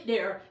you get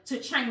there to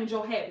change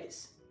your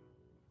habits.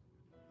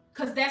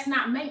 Because that's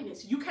not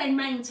maintenance. You can't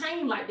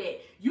maintain like that.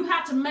 You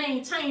have to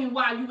maintain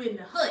while you're in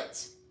the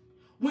hut.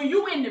 When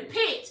you in the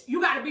pit, you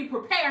got to be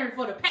preparing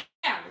for the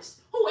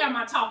palace. Who am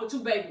I talking to,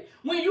 baby?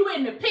 When you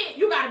in the pit,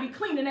 you got to be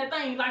cleaning that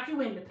thing like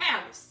you in the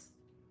palace.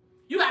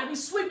 You got to be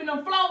sweeping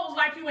them floors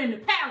like you in the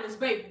palace,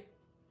 baby.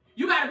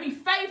 You got to be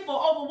faithful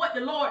over what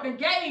the Lord done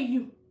gave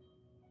you.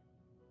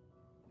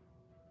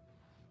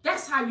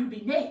 That's how you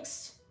be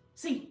next.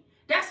 See,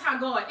 that's how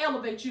God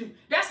elevates you.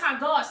 That's how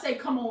God say,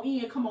 come on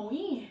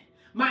in,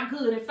 my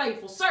good and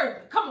faithful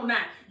servant. Come on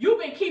now. You've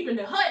been keeping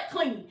the hut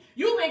clean.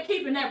 You've been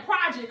keeping that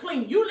project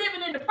clean. You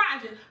living in the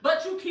project,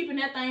 but you keeping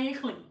that thing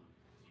clean.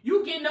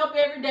 You getting up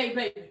every day,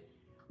 baby,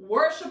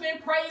 worshiping,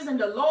 praising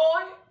the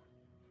Lord.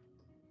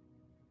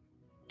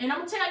 And I'm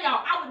going to tell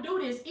y'all, I would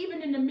do this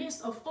even in the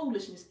midst of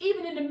foolishness,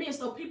 even in the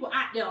midst of people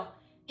out there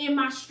in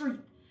my street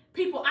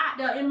People out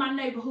there in my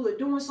neighborhood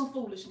doing some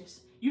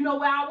foolishness. You know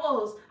where I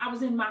was? I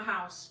was in my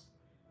house,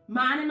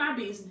 minding my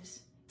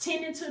business,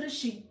 tending to the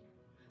sheep,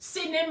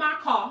 sitting in my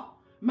car,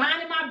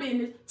 minding my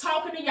business,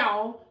 talking to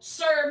y'all,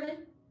 serving,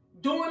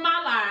 doing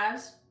my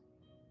lives.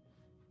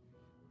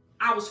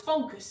 I was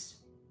focused.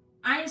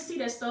 I ain't see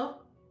that stuff.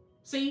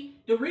 See,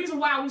 the reason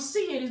why we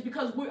see it is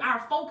because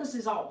our focus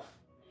is off.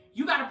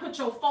 You got to put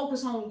your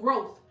focus on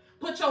growth.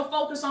 Put your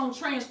focus on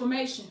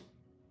transformation.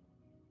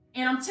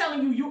 And I'm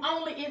telling you,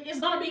 it's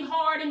going to be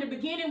hard in the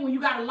beginning when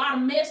you got a lot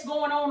of mess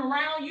going on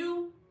around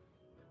you.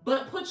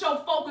 But put your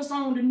focus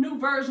on the new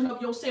version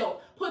of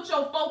yourself. Put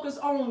your focus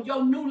on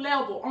your new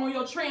level, on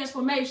your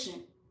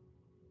transformation.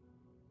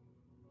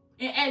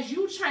 And as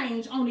you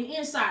change on the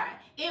inside,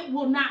 it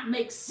will not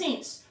make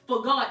sense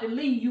for God to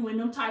leave you in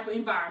them type of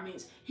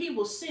environments. He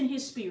will send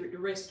his spirit to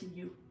rescue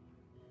you.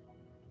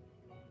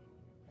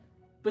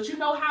 But you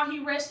know how he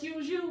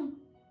rescues you?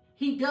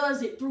 He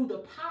does it through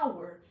the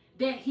power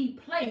that he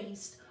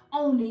placed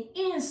on the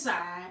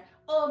inside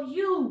of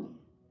you.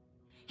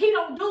 He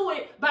don't do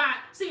it by,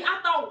 see, I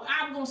thought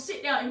I was going to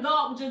sit there and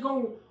God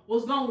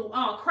was going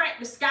to crack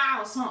the sky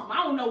or something.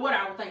 I don't know what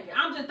I was thinking.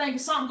 I'm just thinking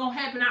something going to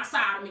happen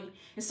outside of me.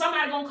 And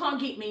somebody going to come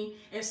get me.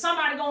 And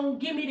somebody going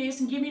to give me this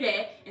and give me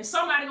that. And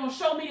somebody going to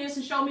show me this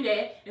and show me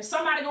that. And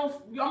somebody I'm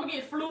going to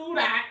get flued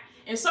out.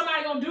 And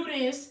somebody going to do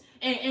this.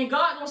 And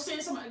God going to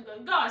send somebody.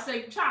 God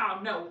say,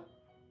 child, no.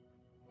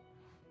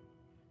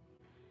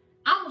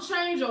 I'm going to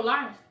change your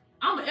life.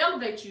 I'm going to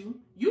elevate you.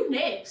 You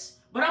next.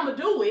 But I'm going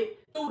to do it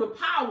through the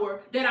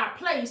power that I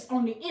placed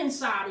on the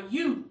inside of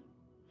you.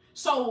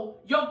 So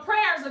your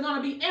prayers are going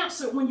to be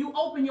answered when you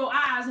open your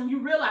eyes and you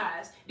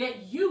realize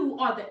that you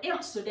are the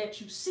answer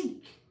that you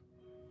seek.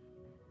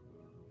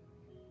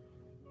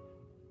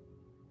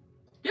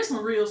 This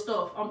some real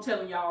stuff I'm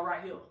telling y'all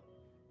right here.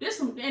 This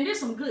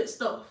some good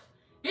stuff.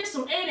 And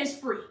it's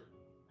free.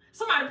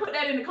 Somebody put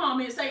that in the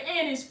comments, say,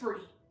 and it's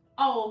free.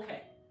 Oh,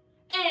 okay.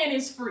 And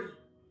it's free.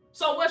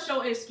 So what's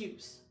your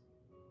excuse?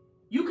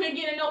 You couldn't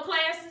get in no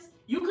classes?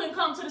 You couldn't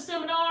come to the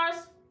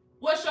seminars?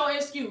 What's your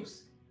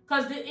excuse?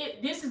 Because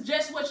this is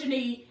just what you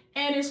need,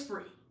 and it's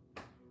free.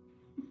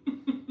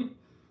 And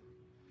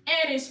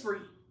it's free.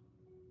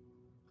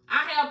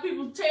 I have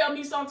people tell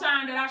me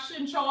sometimes that I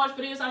shouldn't charge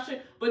for this,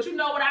 but you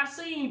know what I've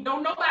seen?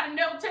 Don't nobody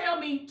never tell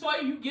me,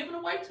 Toya, you giving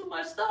away too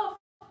much stuff.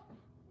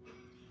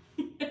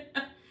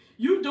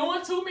 You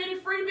doing too many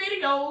free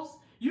videos.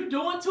 You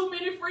doing too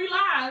many free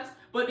lives,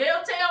 but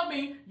they'll tell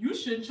me you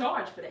shouldn't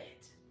charge for that.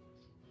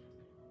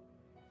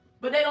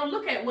 But they don't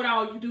look at what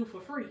all you do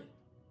for free.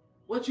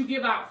 What you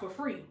give out for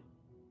free.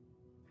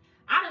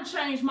 I done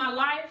changed my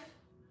life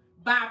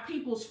by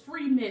people's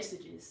free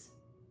messages.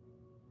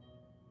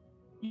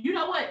 You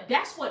know what?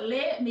 That's what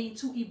led me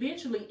to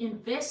eventually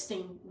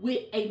investing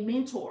with a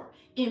mentor,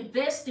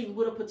 investing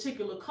with a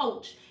particular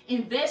coach,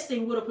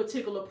 investing with a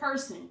particular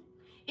person.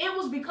 It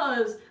was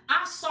because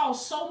I saw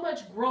so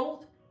much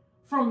growth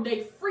from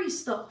their free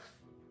stuff.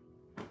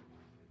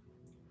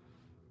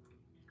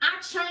 I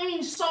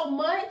changed so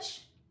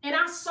much and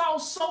I saw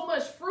so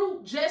much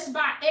fruit just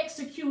by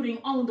executing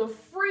on the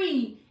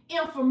free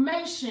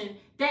information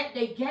that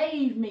they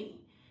gave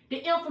me. The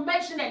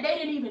information that they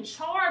didn't even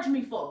charge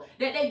me for,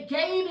 that they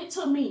gave it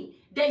to me.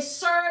 They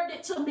served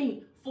it to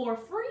me for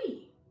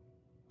free.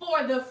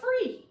 For the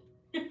free.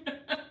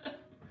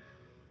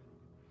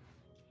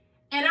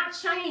 And I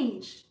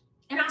changed.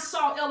 And I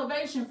saw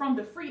elevation from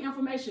the free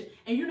information.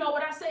 And you know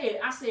what I said?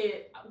 I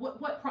said,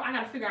 I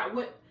got to figure out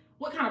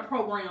what kind of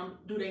program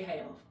do they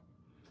have?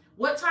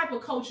 What type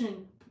of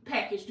coaching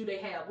package do they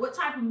have? What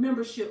type of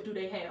membership do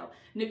they have?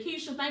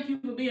 Nikisha, thank you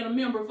for being a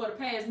member for the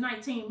past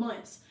 19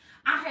 months.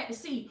 I had to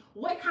see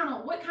what kind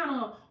of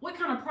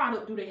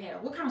product do they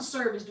have? What kind of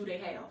service do they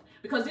have?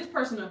 Because this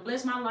person has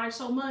blessed my life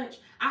so much,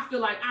 I feel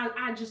like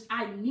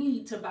I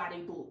need to buy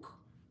their book.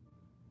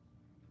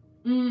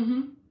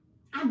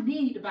 I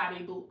need to buy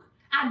their book.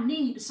 I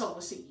need to sow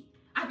a seed.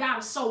 I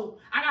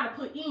gotta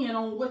put in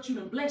on what you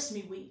done blessed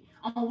me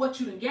with, on what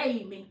you done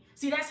gave me.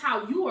 See, that's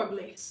how you are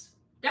blessed.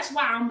 That's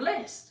why I'm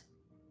blessed.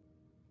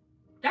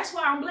 That's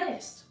why I'm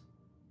blessed.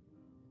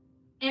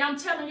 And I'm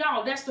telling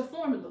y'all, that's the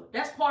formula.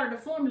 That's part of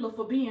the formula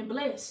for being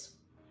blessed.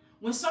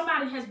 When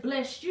somebody has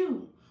blessed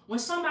you, when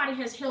somebody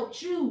has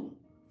helped you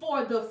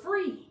for the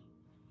free,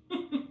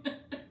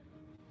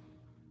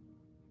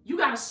 you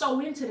got to sow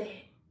into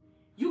that.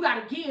 You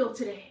got to give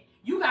to that.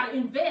 You got to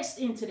invest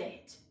into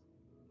that.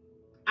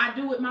 I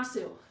do it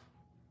myself.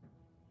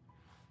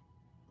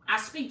 I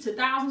speak to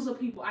thousands of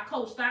people. I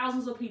coach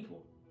thousands of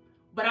people.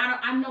 But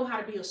I know how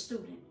to be a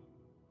student.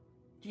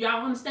 Do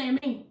y'all understand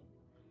me?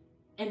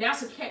 And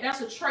that's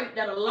a trait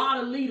that a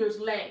lot of leaders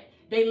lack.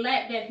 They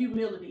lack that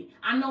humility.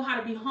 I know how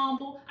to be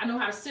humble. I know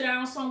how to sit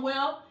down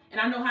somewhere. And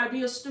I know how to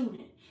be a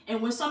student.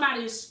 And when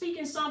somebody is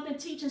speaking something,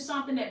 teaching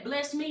something that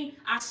blessed me,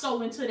 I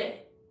sow into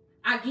that.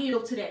 I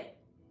give to that.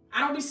 I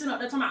don't be sitting up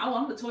there talking about, oh,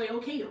 I'm Latoya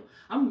O'Keel.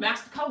 I'm a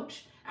master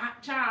coach.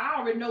 I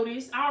already know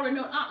this. I already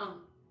know. I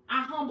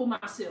humble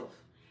myself.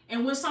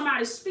 And when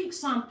somebody speaks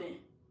something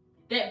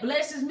that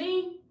blesses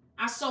me,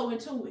 I sow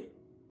into it.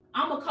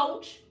 I'm a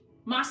coach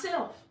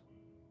myself.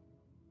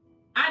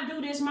 I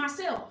do this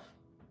myself,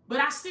 but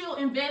I still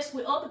invest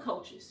with other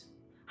coaches.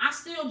 I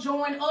still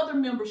join other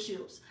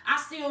memberships. I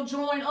still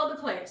join other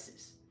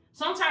classes.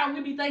 Sometimes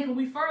we be thinking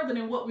we further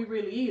than what we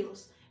really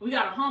is. We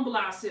got to humble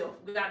ourselves.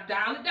 We got to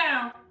dial it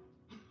down.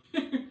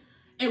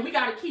 And we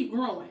got to keep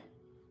growing.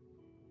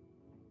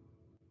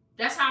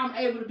 That's how I'm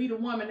able to be the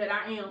woman that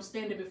I am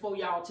standing before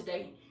y'all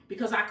today,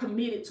 because I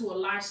committed to a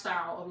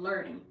lifestyle of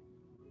learning.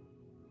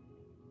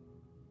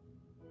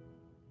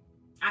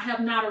 I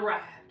have not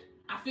arrived.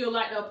 I feel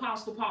like the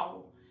Apostle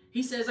Paul.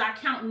 He says, I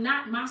count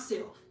not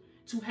myself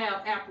to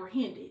have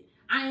apprehended.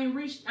 I ain't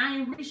reached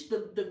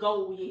the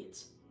goal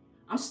yet.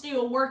 I'm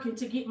still working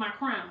to get my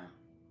crown.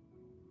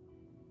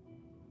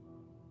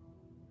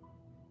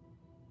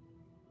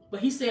 But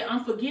he said,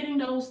 I'm forgetting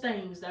those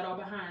things that are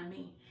behind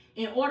me.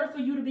 In order for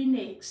you to be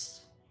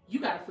next, you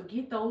got to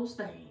forget those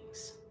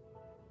things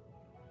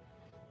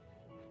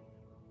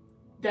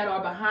that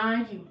are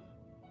behind you.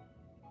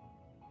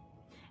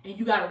 And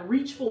you got to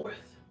reach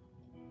forth.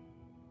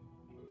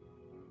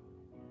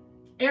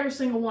 Every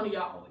single one of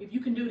y'all, if you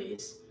can do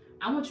this,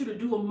 I want you to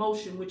do a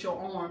motion with your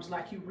arms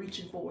like you're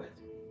reaching forth.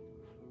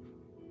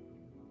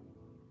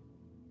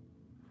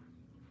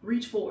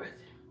 Reach forth.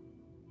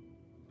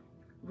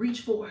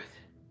 Reach forth.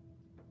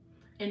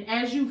 And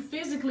as you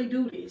physically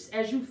do this,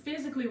 as you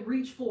physically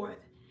reach forth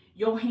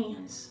your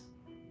hands,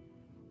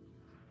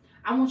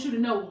 I want you to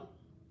know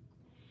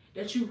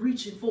that you're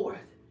reaching forth,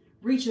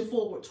 reaching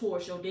forward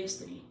towards your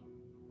destiny.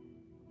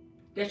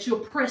 That you're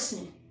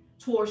pressing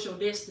towards your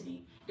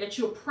destiny. That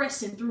you're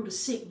pressing through the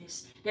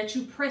sickness. That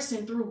you're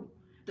pressing through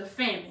the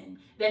famine.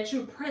 That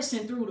you're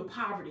pressing through the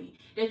poverty.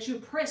 That you're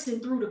pressing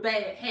through the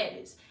bad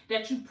habits.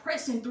 That you're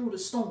pressing through the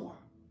storm.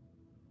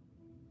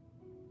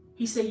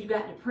 He said you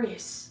got to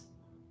press.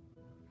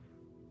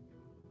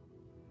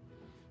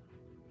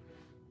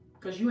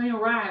 Because you ain't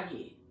arrived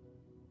yet.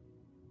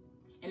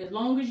 And as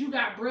long as you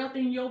got breath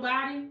in your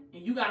body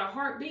and you got a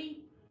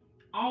heartbeat,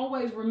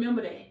 always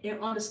remember that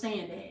and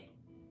understand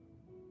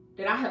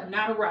that I have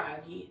not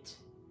arrived yet.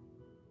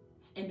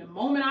 And the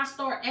moment I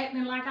start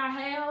acting like I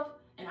have,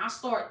 and I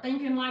start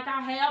thinking like I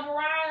have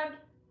arrived,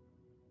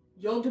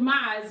 your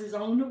demise is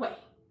on the way.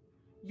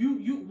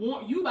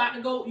 You about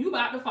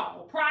to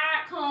fall.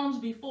 Pride comes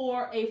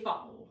before a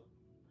fall.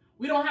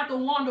 We don't have to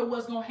wonder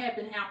what's going to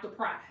happen after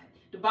pride.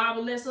 The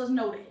Bible lets us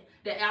know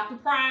that after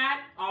pride,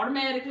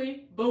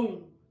 automatically,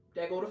 boom,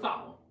 there go the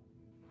fall.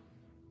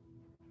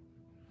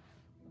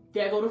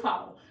 There go the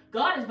fall.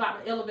 God is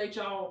about to elevate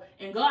y'all,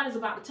 and God is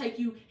about to take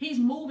you. He's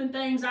moving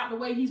things out the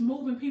way. He's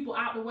moving people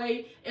out the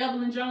way.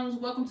 Evelyn Jones,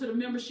 welcome to the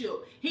membership.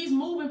 He's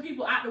moving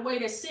people out the way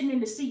that's sitting in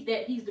the seat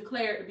that he's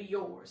declared to be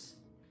yours.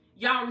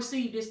 Y'all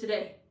receive this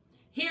today.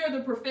 Hear the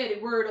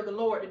prophetic word of the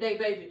Lord today,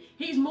 baby.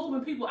 He's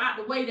moving people out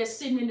the way that's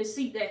sitting in the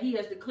seat that he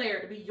has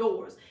declared to be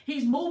yours.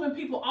 He's moving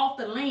people off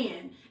the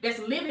land that's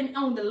living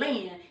on the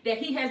land that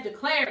he has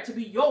declared to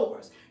be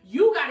yours.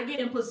 You got to get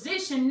in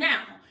position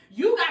now.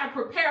 You got to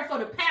prepare for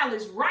the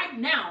palace right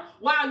now.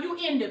 While you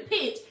in the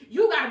pit,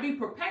 you got to be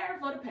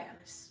prepared for the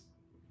palace.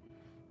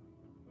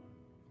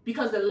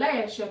 Because the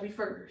last shall be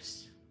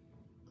first,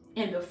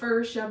 and the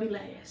first shall be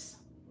last.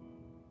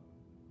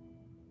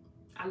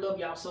 I love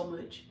y'all so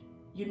much.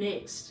 You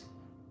next.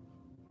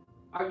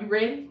 Are you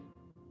ready?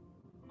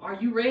 Are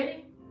you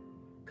ready?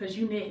 Because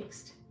you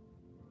next.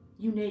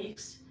 You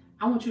next.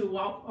 I want you to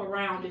walk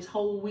around this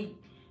whole week,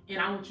 and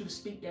I want you to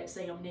speak that.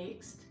 Say, I'm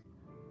next.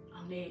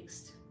 I'm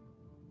next.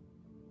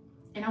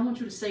 And I want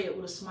you to say it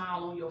with a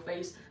smile on your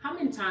face. How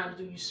many times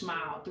do you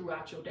smile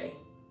throughout your day?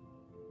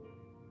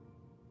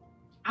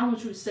 I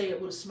want you to say it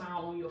with a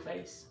smile on your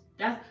face.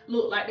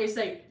 Look, like they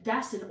say,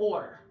 that's an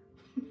order.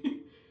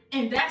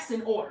 And that's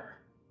an order.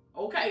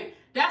 Okay?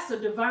 That's a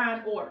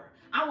divine order.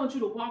 I want you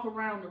to walk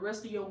around the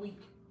rest of your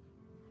week.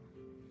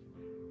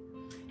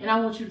 And I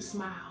want you to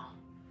smile.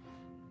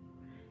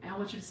 And I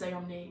want you to say,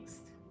 I'm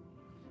next.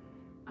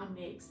 I'm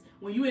next.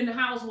 When you're in the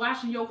house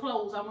washing your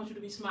clothes, I want you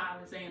to be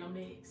smiling, saying, I'm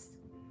next.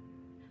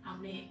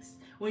 I'm next.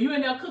 When you're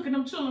in there cooking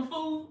them children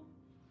food,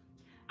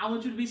 I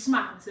want you to be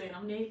smiling, saying,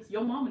 I'm next.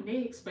 Your mama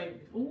next, baby.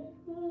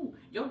 Ooh,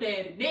 your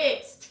daddy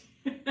next.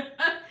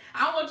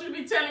 I want you to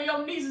be telling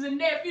your nieces and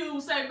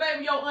nephews, say,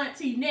 baby, your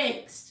auntie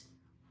next.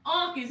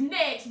 Unc is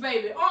next,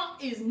 baby.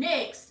 Unc is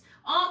next.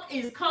 Unc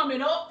is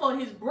coming up for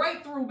his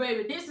breakthrough,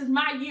 baby. This is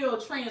my year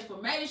of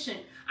transformation.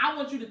 I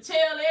want you to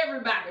tell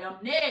everybody, I'm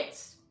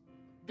next.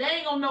 They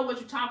ain't gonna know what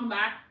you're talking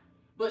about,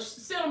 but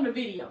send them the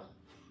video.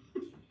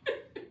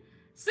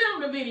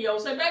 Send them the video.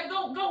 Say, baby,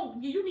 go.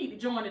 You need to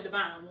join the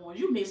Divine Ones.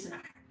 You missing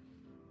out.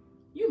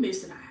 You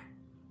missing out.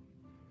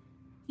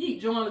 You need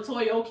to join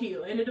Latoya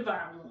O'Keel and the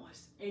Divine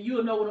Ones, and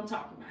you'll know what I'm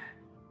talking about.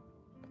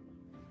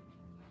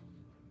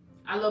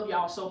 I love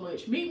y'all so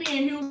much. Meet me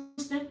in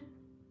Houston.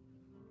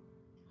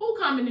 Who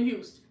coming to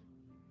Houston?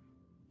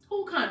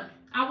 Who coming?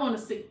 I want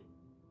to see.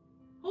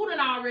 Who done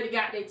already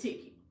got their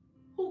ticket?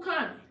 Who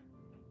coming?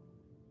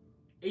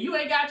 If you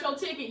ain't got your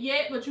ticket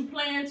yet, but you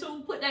plan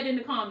to, put that in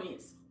the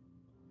comments.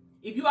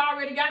 If you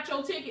already got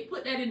your ticket,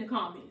 put that in the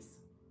comments.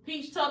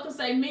 Peach Tucker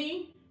say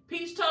me.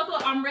 Peach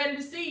Tucker, I'm ready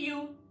to see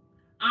you.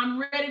 I'm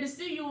ready to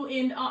see you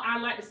in, I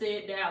like to say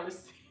it,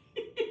 Dallas.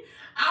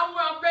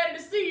 I'm ready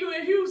to see you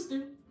in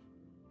Houston.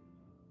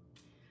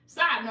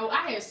 Side note,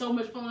 I had so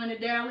much fun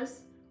in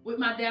Dallas with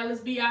my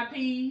Dallas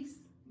VIPs.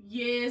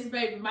 Yes,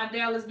 baby, my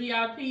Dallas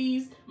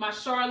VIPs, my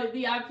Charlotte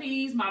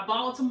VIPs, my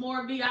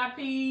Baltimore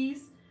VIPs.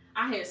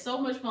 I had so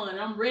much fun.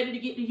 I'm ready to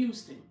get to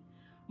Houston.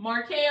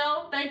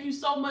 Markel, thank you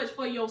so much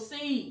for your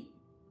seed.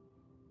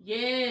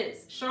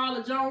 Yes,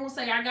 Charlotte Jones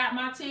say, I got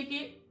my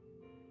ticket.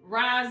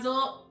 Rise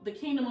up, the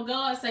kingdom of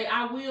God say,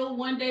 I will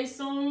one day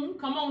soon.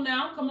 Come on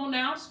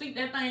now, speak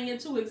that thing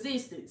into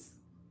existence.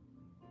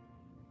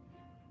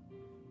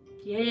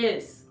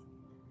 Yes.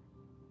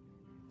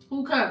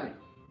 Who coming?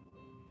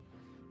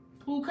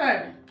 Who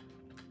coming?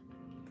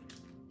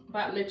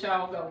 About to let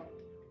y'all go.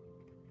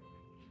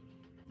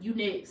 You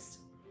next.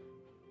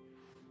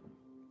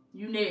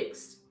 You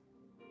next.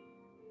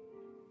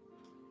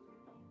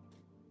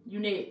 You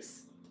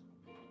next.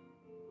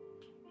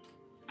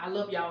 I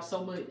love y'all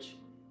so much.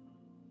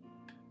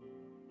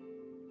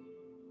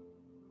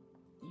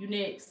 You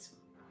next.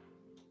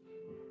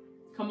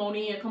 Come on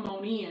in, come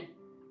on in.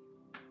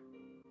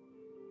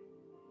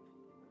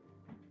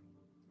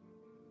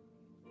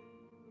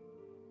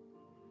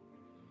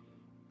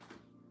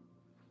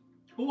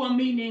 Who I'm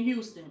meeting in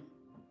Houston?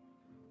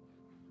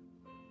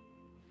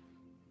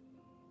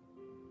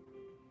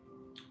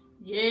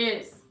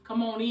 Yes,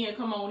 come on in,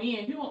 come on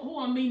in. Who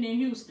I'm meeting in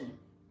Houston?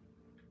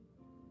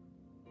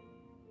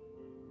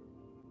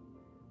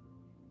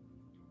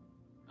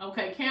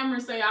 Okay,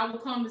 Cameron say, I will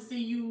come to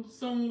see you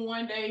soon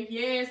one day.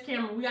 Yes,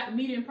 Cameron, we got to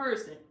meet in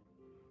person.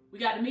 We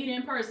got to meet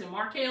in person.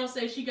 Markel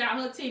says she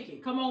got her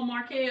ticket. Come on,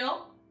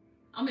 Markel.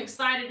 I'm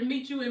excited to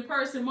meet you in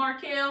person,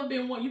 Markel.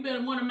 You've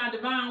been one of my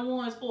divine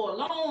ones for a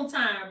long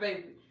time,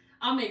 baby.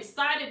 I'm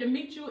excited to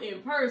meet you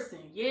in person.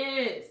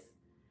 Yes.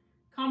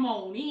 Come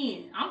on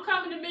in. I'm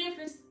coming to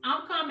Memphis.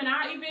 I'm coming.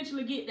 I'll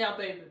eventually get there,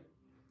 baby.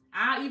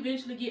 I'll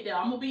eventually get there.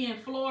 I'm going to be in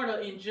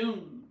Florida in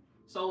June.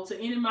 So to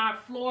any of my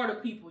Florida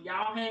people,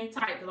 y'all hang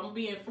tight because I'm going to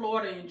be in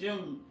Florida in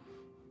June.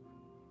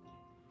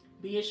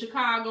 Be in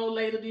Chicago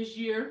later this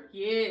year.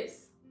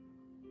 Yes.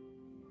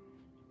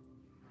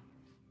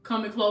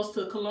 Coming close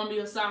to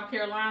Columbia, South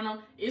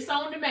Carolina. It's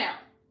on the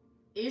map.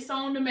 It's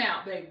on the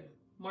map, baby.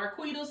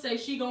 Marquita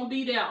says she going to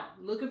be there.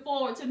 Looking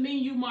forward to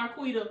meeting you,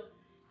 Marquita,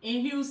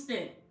 in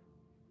Houston.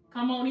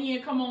 Come on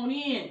in. Come on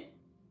in.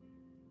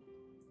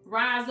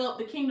 Rise up,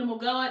 the kingdom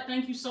of God.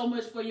 Thank you so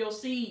much for your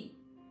seed.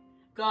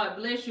 God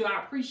bless you.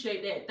 I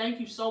appreciate that.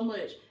 Thank you so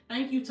much.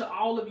 Thank you to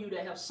all of you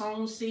that have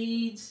sown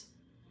seeds,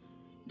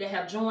 that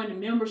have joined the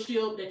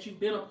membership, that you've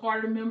been a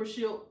part of the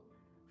membership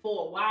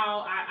for a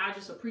while. I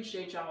just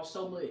appreciate y'all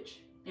so much.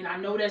 And I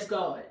know that's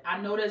God.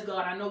 I know that's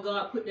God. I know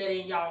God put that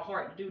in y'all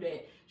heart to do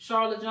that.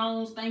 Charlotte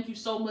Jones, thank you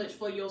so much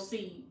for your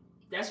seed.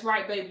 That's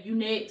right, baby. You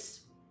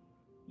next.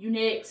 You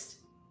next.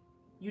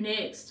 You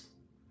next.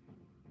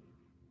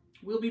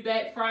 We'll be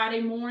back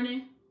Friday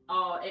morning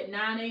at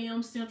 9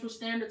 a.m. Central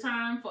Standard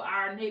Time for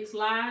our next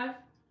live.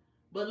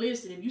 But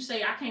listen, if you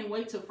say, I can't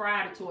wait till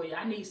Friday, Toya,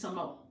 I need some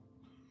more.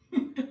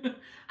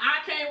 I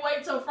can't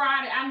wait till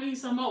Friday. I need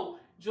some more.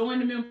 Join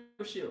the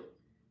membership.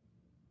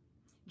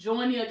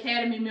 Join the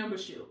Academy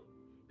membership.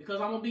 Because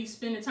I'm going to be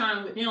spending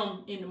time with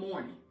them in the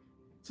morning.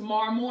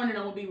 Tomorrow morning,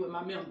 I'm going to be with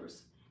my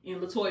members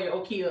in Latoya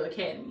Okia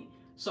Academy.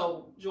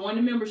 So join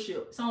the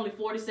membership. It's only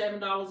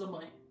 $47 a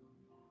month.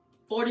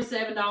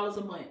 $47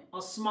 a month.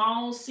 A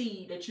small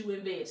seed that you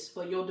invest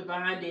for your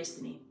divine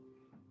destiny.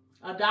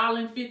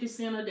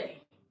 $1.50 a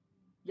day.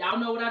 Y'all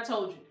know what I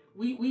told you.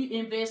 We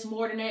invest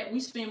more than that. We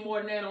spend more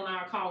than that on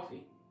our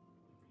coffee.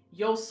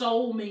 Your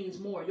soul means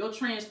more. Your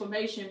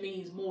transformation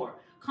means more.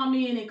 Come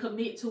in and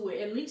commit to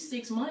it at least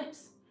 6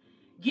 months.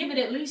 Give it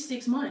at least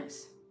 6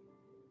 months.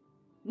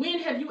 When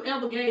have you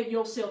ever gave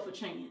yourself a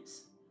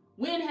chance?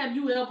 When have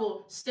you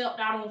ever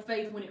stepped out on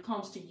faith when it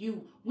comes to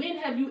you? When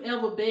have you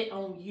ever bet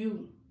on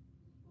you?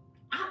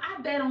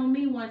 I bet on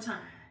me one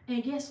time.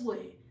 And guess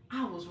what?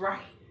 I was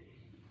right.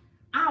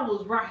 I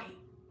was right.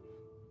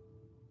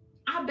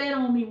 I bet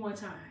on me one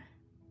time.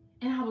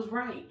 And I was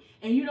right.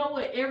 And you know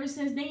what? Ever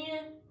since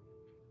then,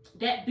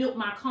 that built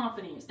my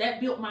confidence.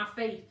 That built my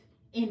faith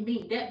in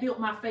me. That built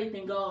my faith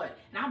in God.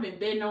 And I've been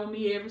betting on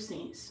me ever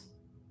since.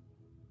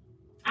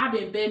 I've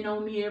been betting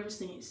on me ever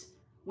since.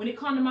 When it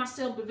comes to my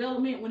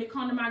self-development, when it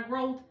comes to my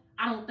growth,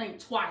 I don't think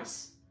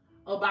twice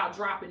about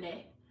dropping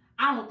that.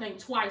 I don't think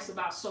twice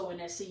about sowing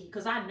that seed.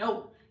 Because I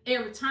know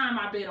every time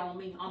I bet on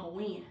me, I'm going to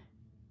win.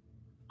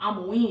 I'm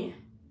going to win.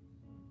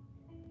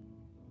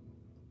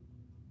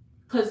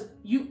 Because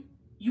you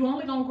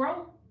only going to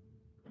grow.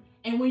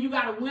 And when you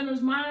got a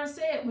winner's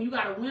mindset, when you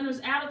got a winner's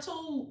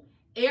attitude,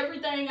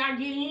 everything I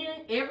get in,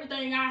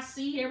 everything I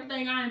see,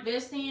 everything I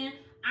invest in,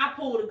 I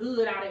pull the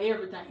good out of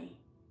everything.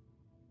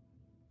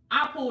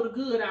 I pull the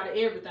good out of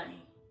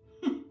everything.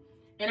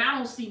 And I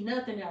don't see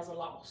nothing as a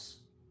loss.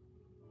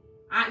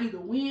 I either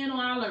win or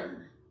I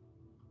learn.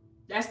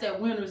 That's that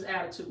winner's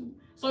attitude.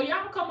 So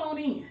y'all come on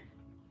in.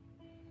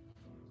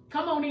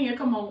 Come on in,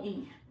 come on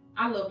in.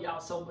 I love y'all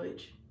so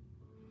much.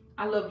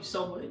 I love you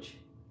so much.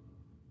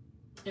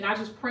 And I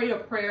just pray a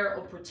prayer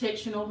of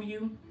protection over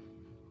you,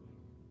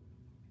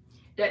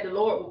 that the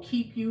Lord will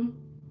keep you,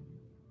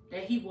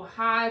 that he will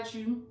hide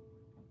you,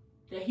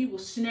 that he will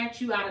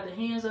snatch you out of the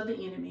hands of the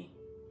enemy.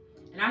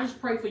 And I just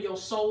pray for your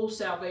soul's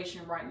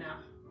salvation right now,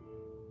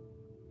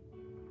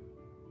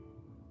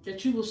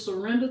 that you will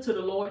surrender to the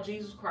Lord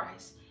Jesus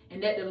Christ,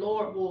 and that the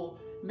Lord will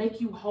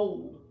make you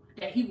whole,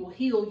 that he will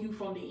heal you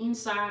from the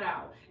inside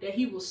out, that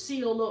he will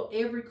seal up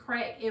every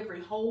crack, every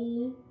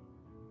hole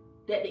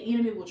that the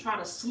enemy will try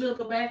to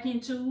slither back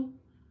into.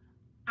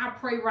 I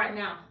pray right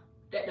now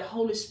that the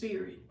Holy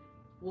Spirit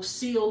will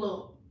seal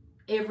up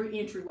every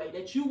entryway,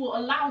 that you will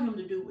allow him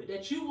to do it,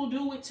 that you will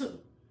do it too.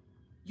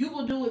 You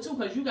will do it too,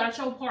 because you got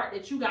your part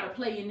that you got to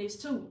play in this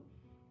too.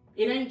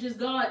 It ain't just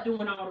God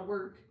doing all the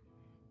work,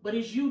 but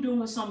it's you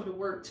doing some of the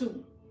work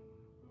too.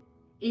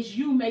 It's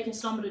you making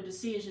some of the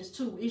decisions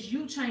too. It's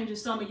you changing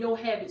some of your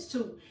habits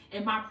too.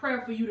 And my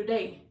prayer for you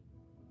today,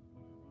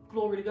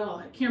 glory to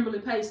God. Kimberly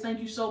Pace,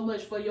 thank you so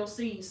much for your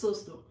seed,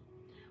 sister.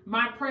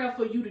 My prayer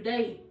for you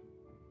today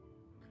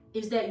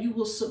is that you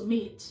will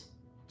submit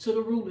to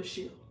the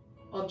rulership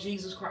of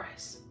Jesus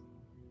Christ.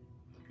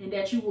 And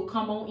that you will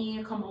come on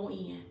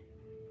in.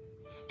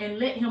 And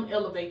let him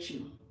elevate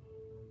you.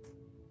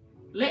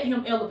 Let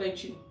him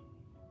elevate you.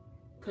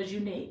 Because you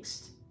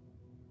next.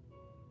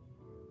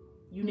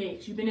 You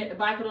next. You've been at the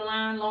back of the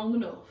line long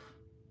enough.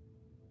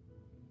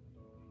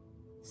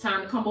 It's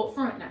time to come up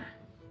front now.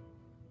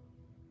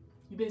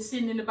 You've been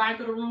sitting in the back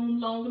of the room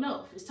long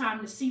enough. It's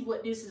time to see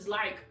what this is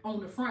like on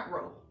the front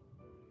row.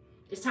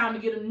 It's time to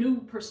get a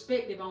new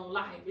perspective on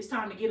life. It's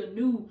time to get a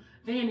new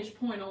vantage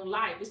point on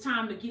life. It's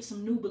time to get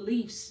some new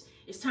beliefs.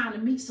 It's time to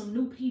meet some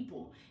new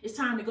people. It's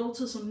time to go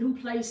to some new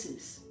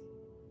places.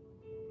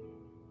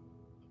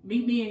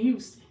 Meet me in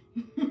Houston.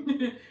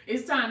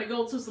 It's time to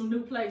go to some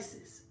new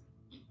places.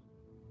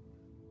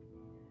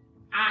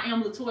 I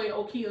am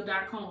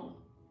LatoyaO'Keel.com.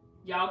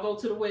 Y'all go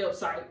to the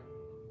website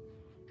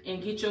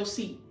and get your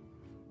seat.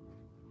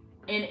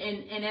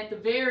 And at the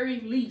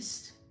very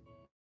least,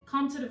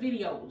 come to the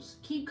videos.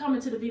 Keep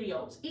coming to the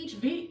videos. Each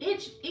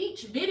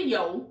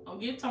video, I'm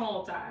getting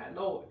tongue-tied,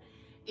 Lord.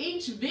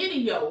 Each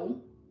video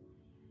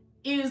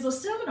is a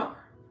seminar.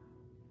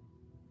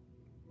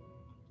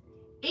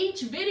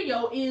 Each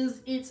video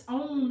is its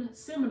own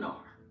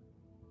seminar.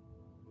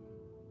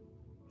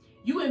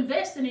 You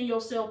investing in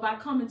yourself by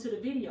coming to the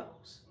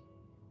videos.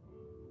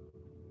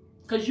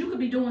 Because you could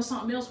be doing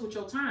something else with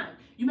your time.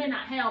 You may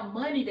not have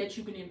money that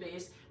you can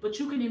invest, but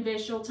you can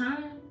invest your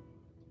time.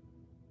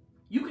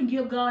 You can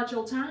give God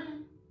your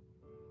time.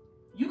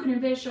 You can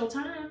invest your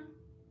time.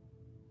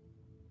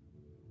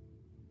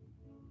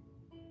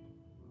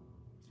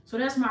 So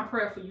that's my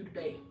prayer for you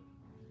today.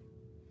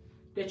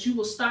 That you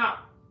will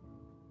stop,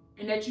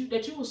 and that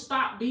you will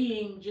stop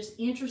being just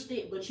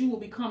interested, but you will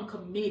become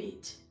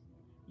committed.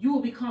 You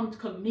will become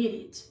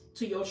committed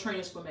to your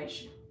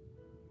transformation.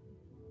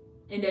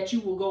 And that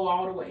you will go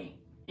all the way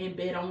and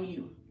bet on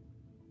you.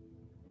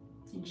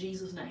 In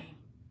Jesus' name.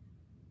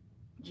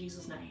 In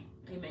Jesus' name.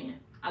 Amen.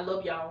 I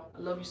love y'all. I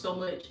love you so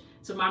much.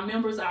 To my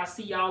members, I'll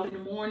see y'all in the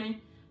morning.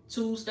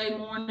 Tuesday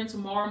morning,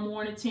 tomorrow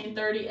morning,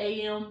 10:30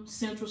 a.m.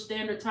 Central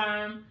Standard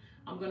Time.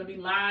 I'm going to be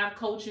live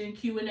coaching,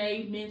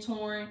 Q&A,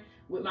 mentoring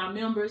with my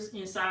members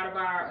inside of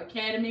our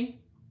academy.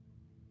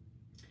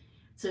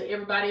 To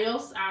everybody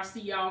else, I'll see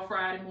y'all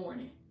Friday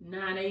morning,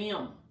 9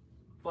 a.m.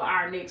 for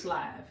our next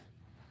live.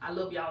 I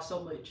love y'all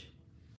so much.